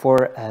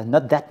for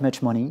not that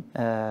much money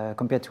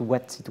compared to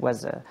what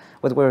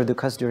were the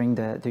costs during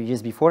the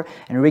years before.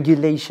 And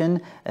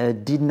regulation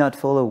did not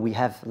follow. We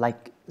have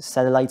like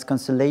satellites,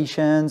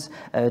 constellations,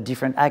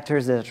 different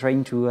actors that are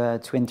trying to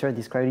enter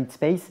this crowded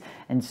space,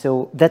 and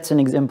so that's an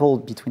example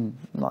between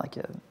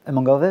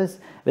among others.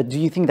 But do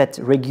you think that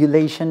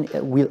regulation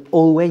will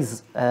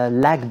always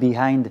lag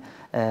behind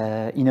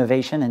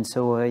innovation, and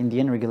so in the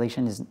end,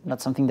 regulation is not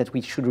something that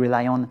we should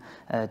rely on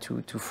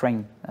to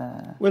frame?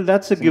 Well,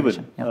 that's a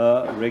given.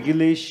 Yeah.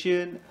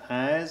 Regulation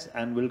has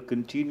and will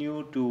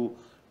continue to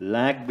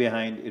lag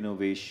behind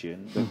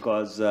innovation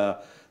because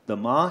the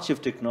march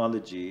of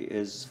technology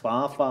is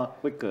far, far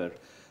quicker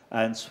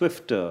and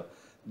swifter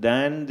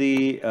than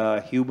the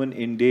human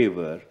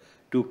endeavor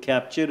to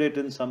capture it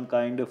in some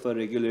kind of a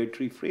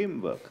regulatory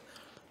framework.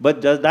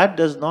 But that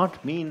does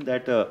not mean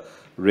that a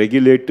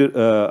regulatory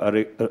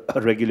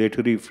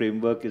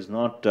framework is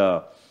not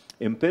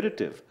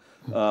imperative.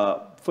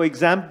 For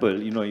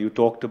example, you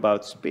talked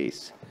about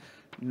space.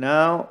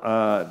 Now,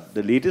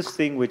 the latest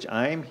thing which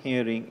I'm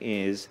hearing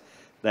is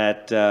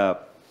that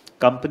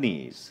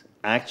companies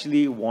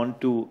actually want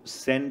to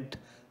send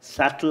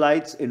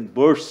satellites in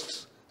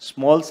bursts,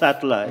 small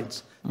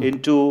satellites,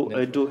 into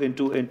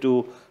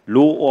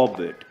low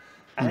orbit.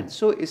 And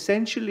so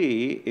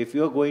essentially, if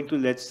you're going to,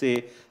 let's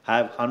say,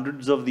 have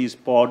hundreds of these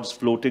pods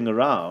floating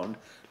around,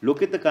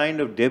 look at the kind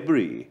of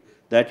debris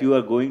that you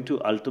are going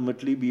to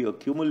ultimately be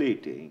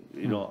accumulating.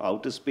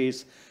 Outer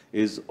space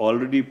is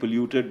already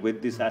polluted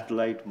with the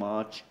satellite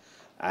march.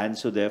 And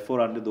so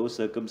therefore, under those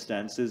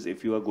circumstances,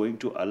 if you are going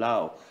to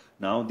allow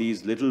now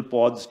these little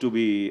pods to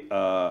be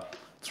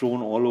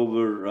thrown all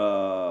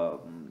over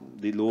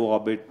the low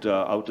orbit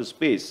outer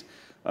space,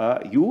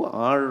 you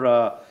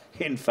are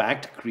in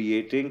fact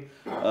creating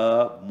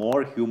a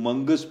more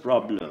humongous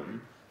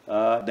problem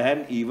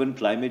than even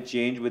climate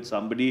change, which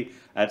somebody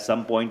at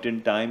some point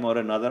in time or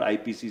another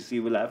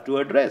IPCC will have to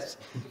address.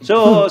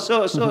 So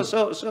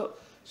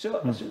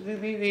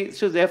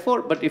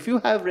therefore, but if you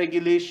have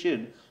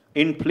regulation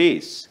in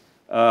place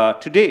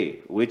today,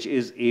 which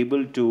is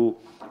able to,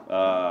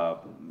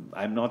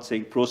 I'm not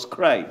saying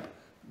proscribe,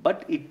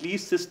 but at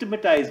least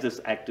systematize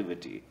this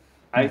activity,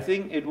 I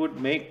think it would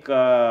make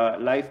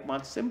life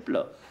much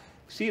simpler.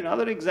 See,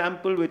 another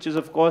example, which is,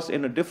 of course,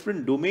 in a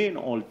different domain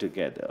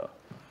altogether.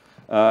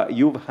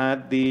 You've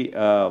had the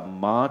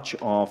march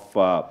of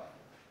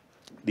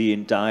the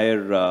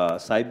entire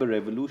cyber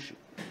revolution.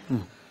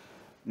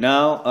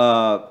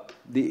 Now,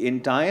 the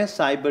entire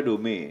cyber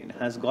domain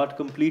has got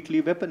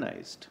completely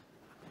weaponized.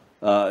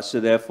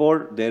 So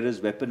therefore, there is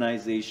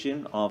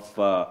weaponization of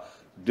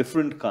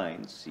different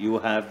kinds. You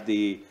have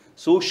the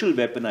social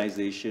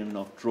weaponization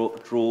of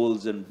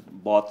trolls and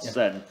bots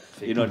and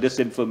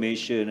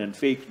disinformation and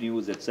fake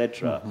news,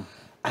 etc.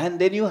 And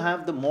then you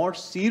have the more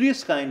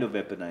serious kind of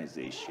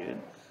weaponization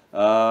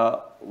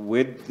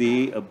with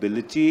the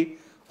ability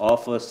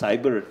of a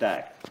cyber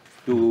attack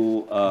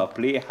to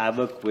play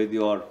havoc with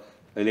your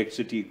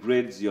electricity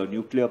grids, your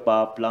nuclear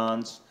power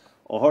plants,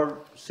 or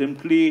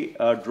simply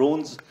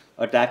drones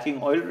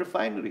attacking oil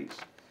refineries.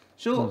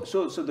 So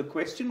the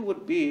question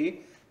would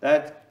be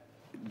that,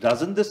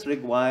 doesn't this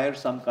require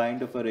some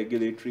kind of a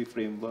regulatory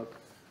framework?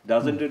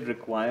 Doesn't it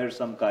require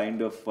some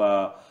kind of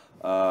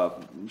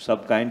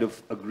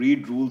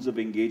agreed rules of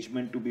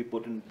engagement to be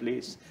put in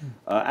place?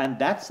 And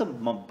that's a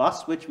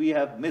bus which we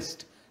have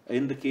missed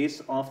in the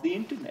case of the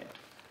internet.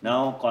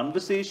 Now,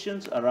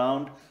 conversations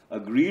around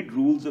agreed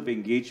rules of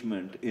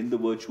engagement in the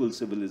virtual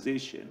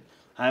civilization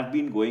have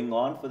been going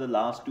on for the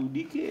last 2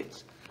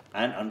 decades.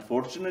 And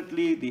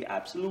unfortunately, the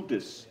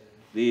absolutists,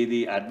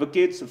 the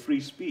advocates of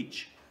free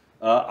speech,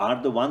 are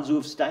the ones who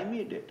have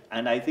stymied it.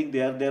 And I think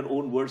they are their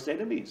own worst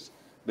enemies,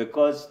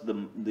 because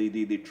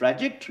the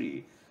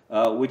trajectory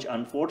which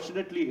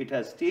unfortunately it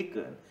has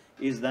taken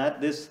is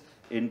that this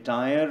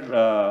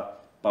entire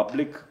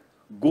public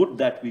good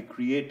that we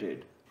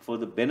created for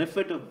the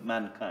benefit of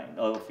mankind,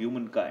 or of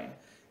humankind,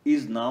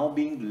 is now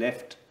being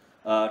left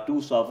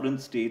to sovereign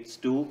states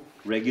to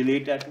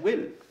regulate at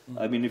will.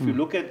 I mean, if you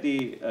look at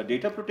the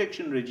data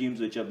protection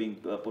regimes which are being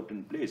put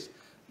in place,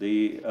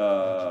 the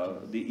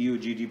EU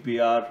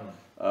GDPR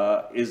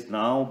is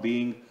now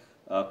being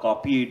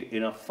copied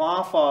in a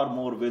far, far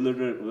more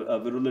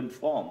virulent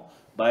form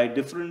by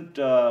different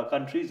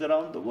countries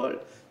around the world.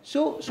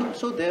 So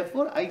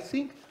therefore, I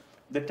think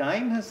the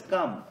time has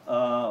come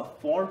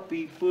for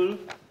people,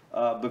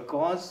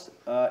 because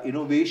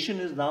innovation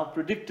is now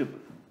predictable,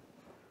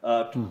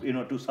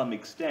 to some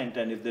extent,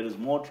 and if there is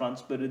more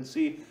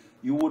transparency,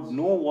 you would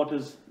know what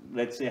is,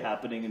 let's say,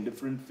 happening in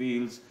different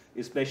fields,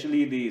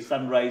 especially the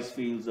sunrise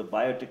fields of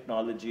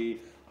biotechnology,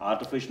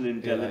 artificial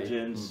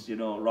intelligence,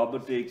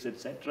 robotics,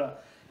 etc.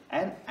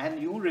 And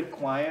you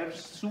require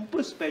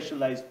super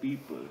specialized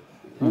people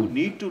who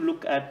need to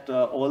look at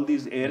all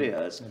these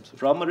areas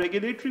from a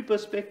regulatory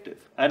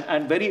perspective,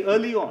 and very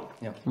early on.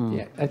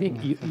 Yeah, I think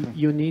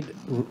you need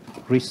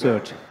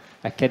research,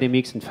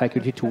 academics and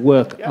faculty to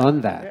work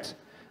on that,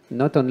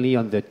 not only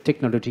on the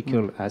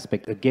technological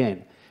aspect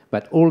again,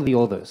 but all the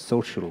other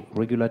social,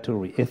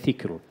 regulatory,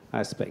 ethical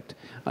aspect.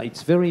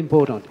 It's very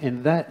important,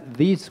 and that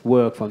this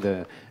work from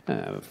the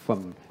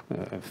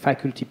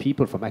faculty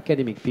people, from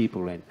academic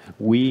people, and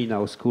we in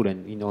our school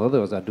and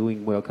others are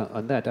doing work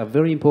on that, are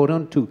very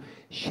important to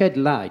shed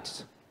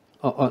lights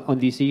on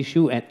this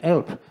issue and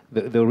help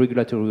the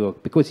regulatory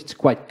work, because it's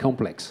quite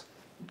complex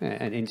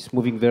and it's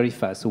moving very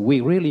fast. So we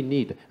really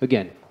need,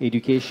 again,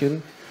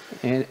 education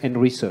and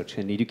research,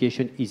 and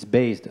education is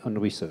based on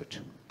research.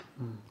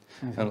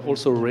 and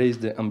also raise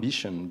the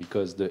ambition,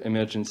 because the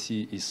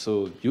emergency is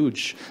so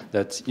huge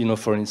that, you know,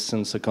 for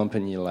instance, a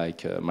company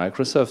like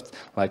Microsoft,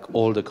 like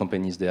all the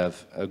companies, they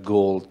have a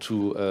goal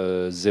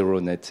to zero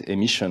net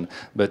emission,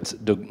 but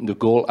the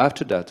goal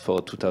after that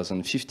for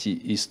 2050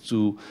 is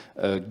to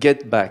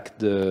get back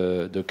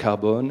the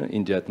carbon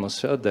in the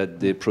atmosphere that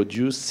they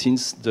produced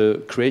since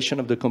the creation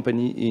of the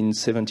company in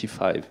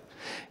 75.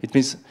 It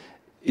means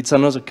it's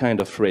another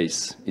kind of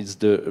race. It's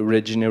the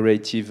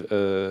regenerative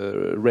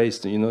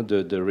race, you know,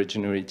 the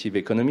regenerative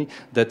economy.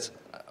 That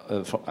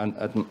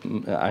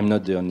I'm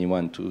not the only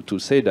one to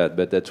say that,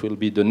 but that will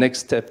be the next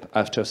step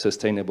after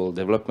sustainable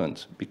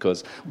development,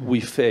 because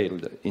we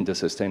failed in the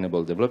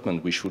sustainable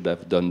development. We should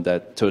have done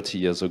that 30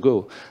 years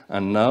ago.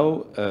 And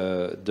now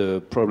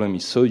the problem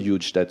is so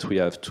huge that we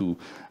have to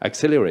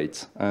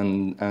accelerate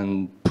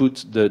and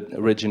put the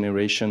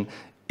regeneration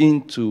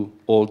into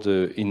all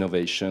the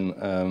innovation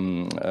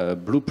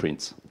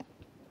blueprints.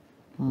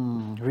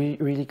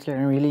 Really clear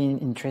and really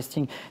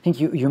interesting. I think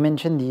you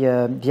mentioned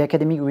the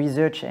academic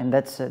research, and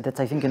that's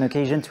I think an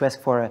occasion to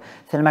ask for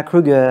Thelma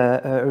Krug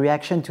a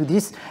reaction to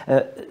this.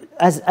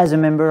 As a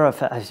member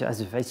of,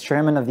 as a vice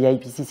chairman of the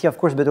IPCC, of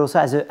course, but also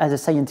as a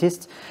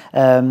scientist,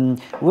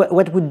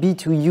 what would be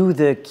to you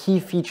the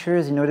key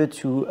features in order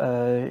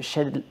to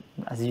shed,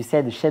 as you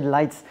said, shed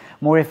lights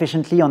more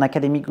efficiently on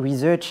academic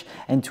research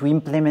and to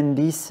implement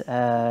this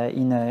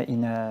in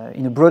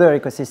a broader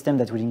ecosystem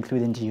that would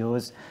include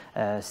NGOs,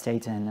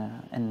 states,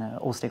 and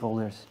all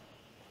stakeholders?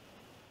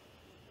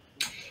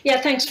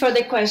 Yeah, thanks for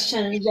the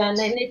question, Jan,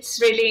 and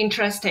it's really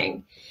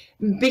interesting.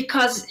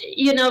 Because,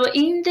 you know,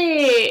 in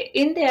the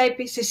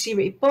IPCC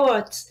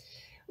reports,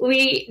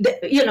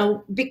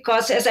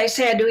 because as I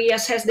said, we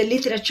assess the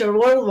literature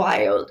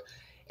worldwide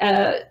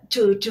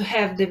to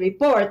have the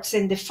reports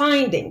and the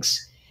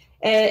findings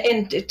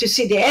and to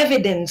see the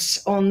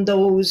evidence on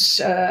those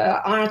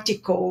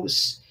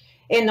articles,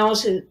 and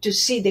also to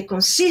see the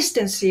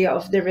consistency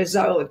of the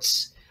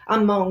results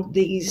among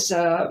these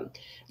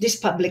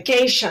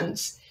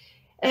publications.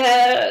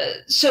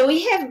 So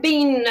we have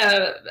been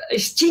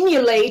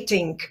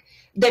stimulating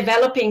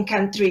developing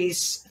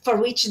countries for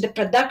which the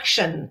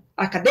production,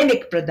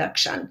 academic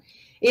production,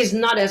 is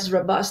not as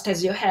robust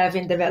as you have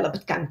in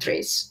developed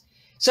countries.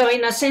 So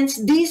in a sense,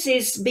 this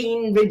is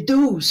being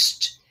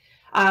reduced,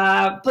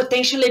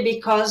 potentially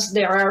because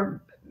there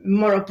are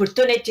more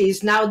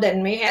opportunities now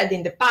than we had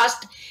in the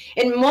past.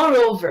 And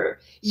moreover,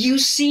 you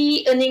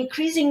see an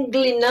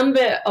increasingly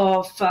number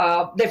of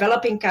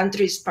developing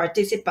countries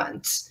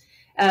participants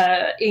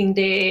in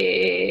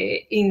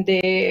the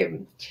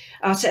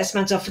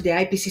assessments of the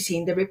IPCC,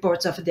 in the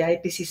reports of the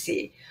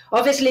IPCC.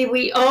 Obviously,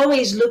 we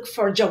always look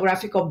for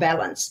geographical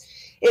balance,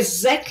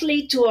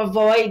 exactly to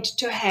avoid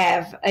to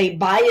have a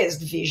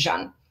biased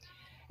vision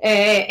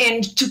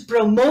and to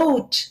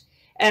promote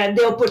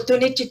the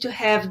opportunity to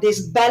have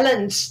this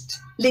balanced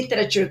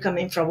literature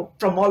coming from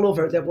all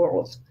over the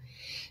world.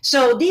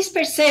 So this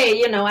per se,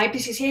 you know,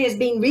 IPCC has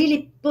been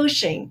really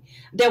pushing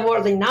the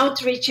world in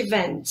outreach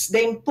events,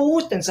 the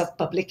importance of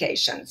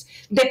publications,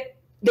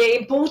 the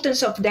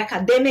importance of the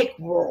academic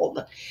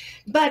world.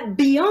 But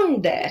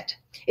beyond that,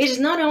 it's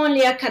not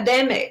only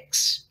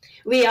academics.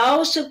 We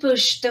also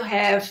push to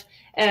have,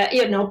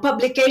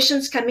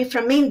 publications coming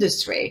from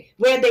industry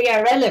where they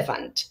are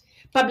relevant,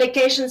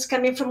 publications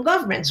coming from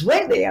governments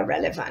where they are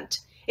relevant,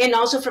 and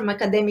also from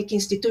academic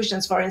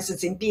institutions, for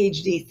instance, in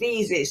PhD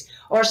thesis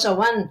or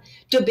so on,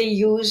 to be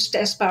used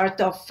as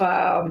part of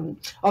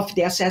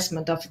the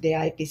assessment of the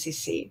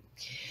IPCC.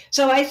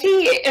 So I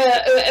think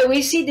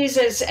we see this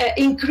as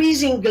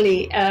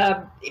increasingly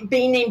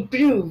being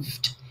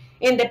improved.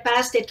 In the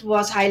past, it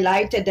was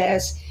highlighted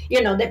as,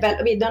 you know,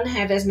 we don't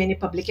have as many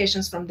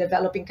publications from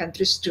developing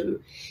countries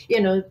to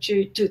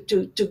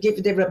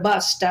give the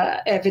robust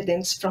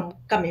evidence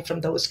coming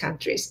from those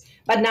countries.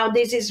 But now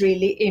this is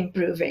really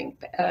improving.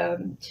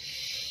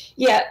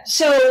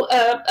 So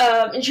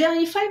Jean,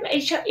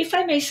 if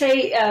I may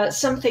say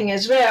something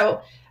as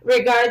well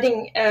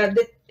regarding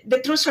the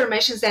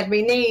transformations that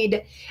we need,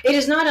 it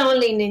is not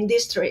only in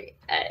industry.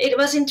 It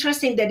was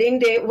interesting that in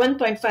the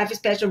 1.5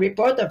 special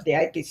report of the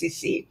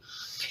IPCC,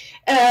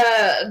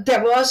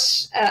 there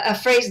was a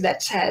phrase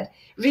that said,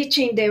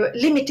 limiting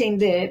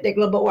the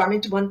global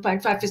warming to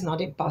 1.5 is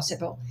not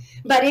impossible,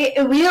 but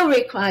it will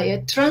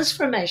require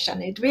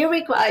transformation. It will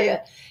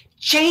require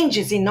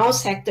changes in all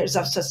sectors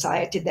of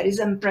society that is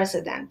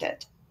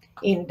unprecedented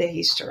in the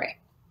history.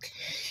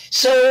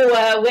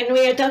 So when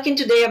we are talking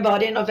today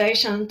about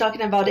innovation,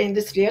 talking about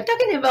industry, we're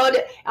talking about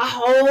a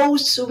whole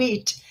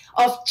suite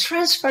of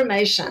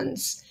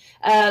transformations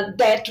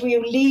that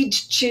will lead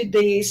to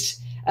these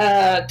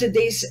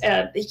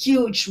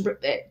huge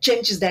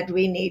changes that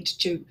we need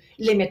to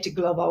limit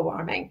global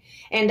warming.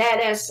 And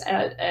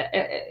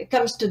that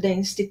comes to the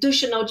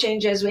institutional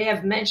changes. We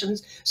have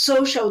mentioned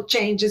social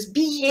changes,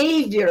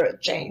 behavior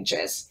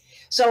changes.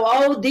 So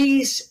all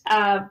these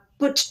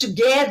put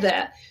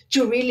together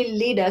to really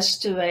lead us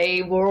to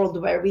a world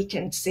where we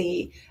can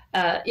see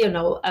the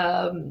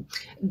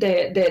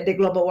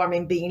global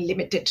warming being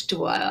limited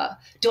to a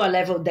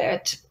level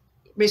that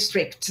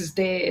restricts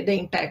the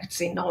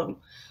impacts in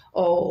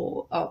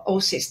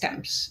all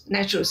systems,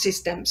 natural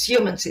systems,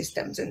 human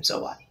systems, and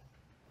so on.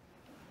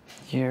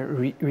 Yeah,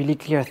 really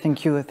clear.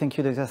 Thank you,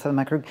 Dr.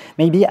 Thelma Krug.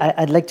 Maybe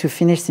I'd like to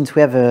finish, since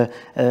we have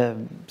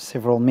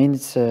several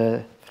minutes,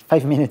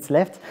 5 minutes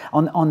left,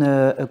 on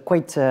a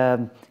quite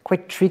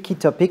tricky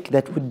topic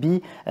that would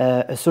be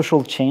a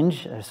social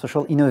change,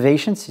 social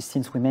innovation,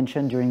 since we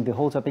mentioned during the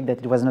whole topic that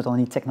it was not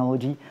only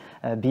technology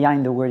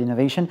behind the word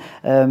innovation,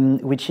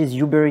 which is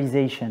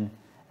Uberization.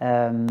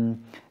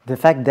 The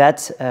fact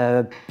that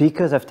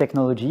because of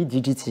technology,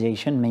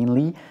 digitization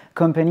mainly,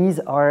 companies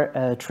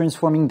are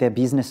transforming their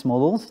business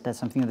models. That's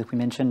something that we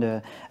mentioned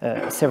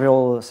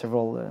several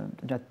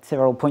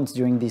points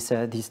during this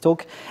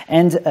talk,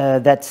 and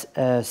that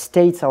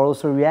states are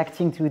also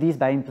reacting to this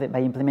by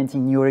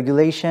implementing new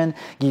regulation,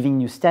 giving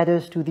new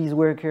status to these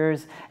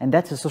workers, and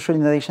that's a social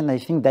innovation. I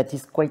think that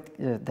is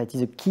that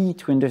is a key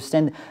to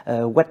understand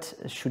what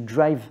should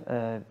drive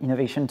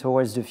innovation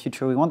towards the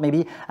future we want.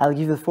 Maybe I'll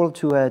give the floor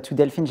to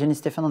Delphine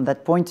Gény-Stephann on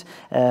that point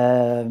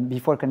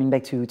before coming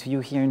back to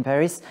you here in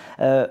Paris.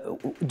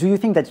 Do you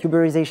think that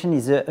Uberization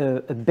is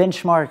a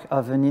benchmark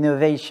of an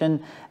innovation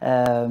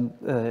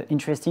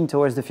interesting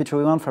towards the future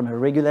we want from a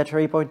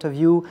regulatory point of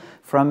view,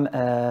 from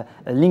a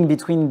link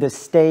between the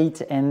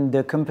state and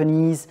the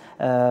companies?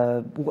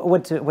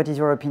 What is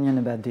your opinion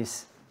about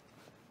this?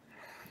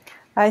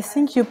 I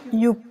think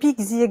you pick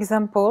the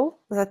example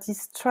that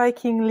is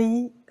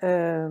strikingly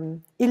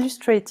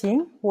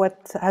illustrating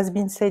what has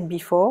been said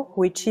before,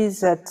 which is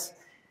that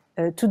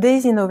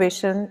today's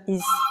innovation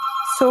is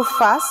so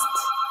fast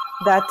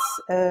that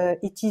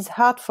it is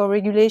hard for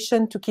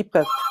regulation to keep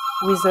up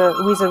with a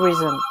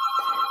reason.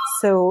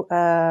 So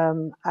I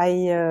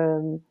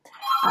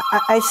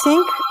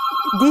think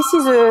this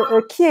is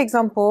a key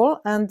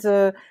example, and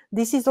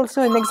this is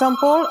also an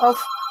example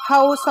of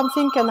how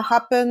something can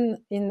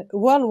happen in a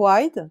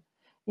worldwide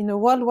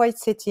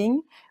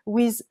setting,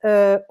 with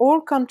all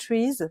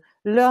countries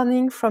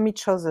learning from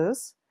each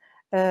other's,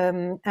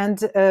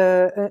 and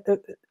a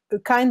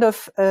kind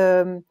of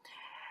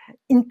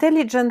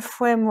intelligent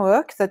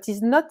framework that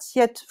is not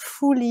yet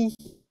fully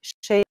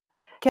shaped,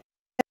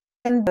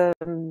 can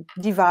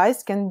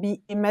devised, can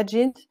be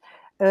imagined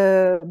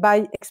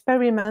by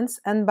experiments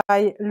and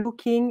by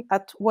looking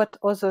at what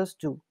others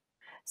do.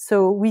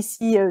 So we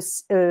see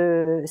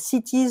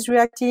cities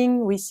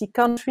reacting, we see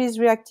countries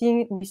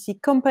reacting, we see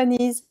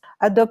companies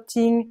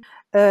adopting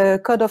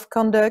code of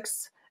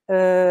conducts,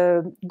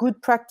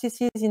 good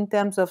practices in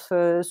terms of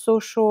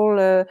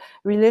social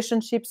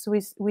relationships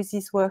with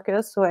these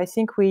workers. So I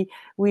think we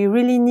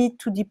really need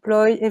to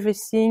deploy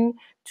everything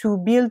to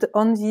build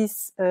on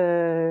this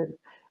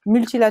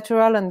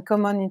multilateral and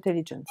common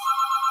intelligence.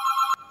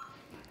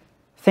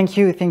 Thank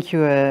you,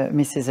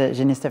 Mrs.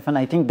 Gény-Stephann.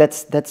 I think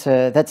that's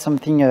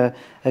something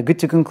good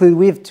to conclude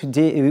with.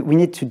 Today, we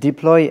need to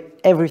deploy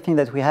everything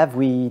that we have.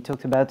 We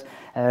talked about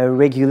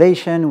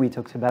regulation, we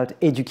talked about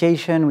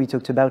education, we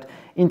talked about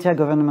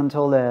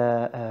intergovernmental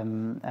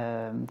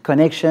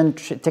connection,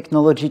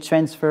 technology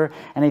transfer,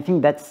 and I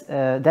think that's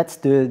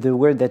the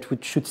word that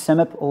should sum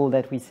up all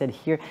that we said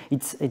here.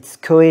 It's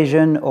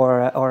cohesion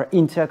or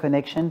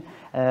interconnection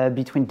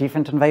between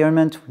different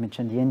environments. We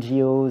mentioned the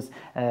NGOs,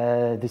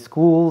 the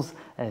schools,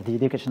 the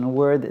educational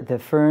world, the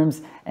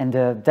firms, and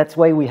that's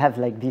why we have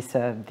like these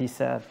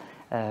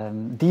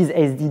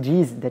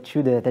SDGs that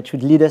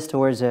should lead us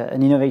towards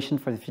an innovation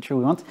for the future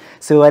we want.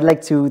 So I'd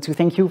like to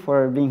thank you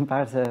for being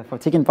for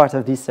taking part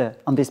of this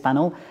on this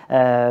panel,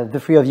 the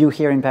three of you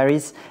here in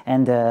Paris,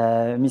 and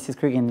Mrs.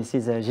 Krug and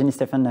Mrs.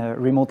 Gény-Stephann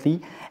remotely,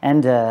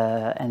 and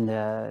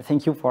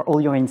thank you for all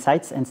your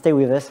insights, and stay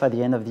with us for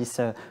the end of this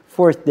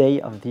fourth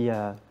day of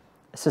the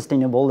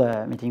sustainable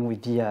meeting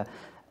with the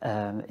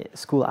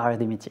School Arts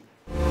des Métiers.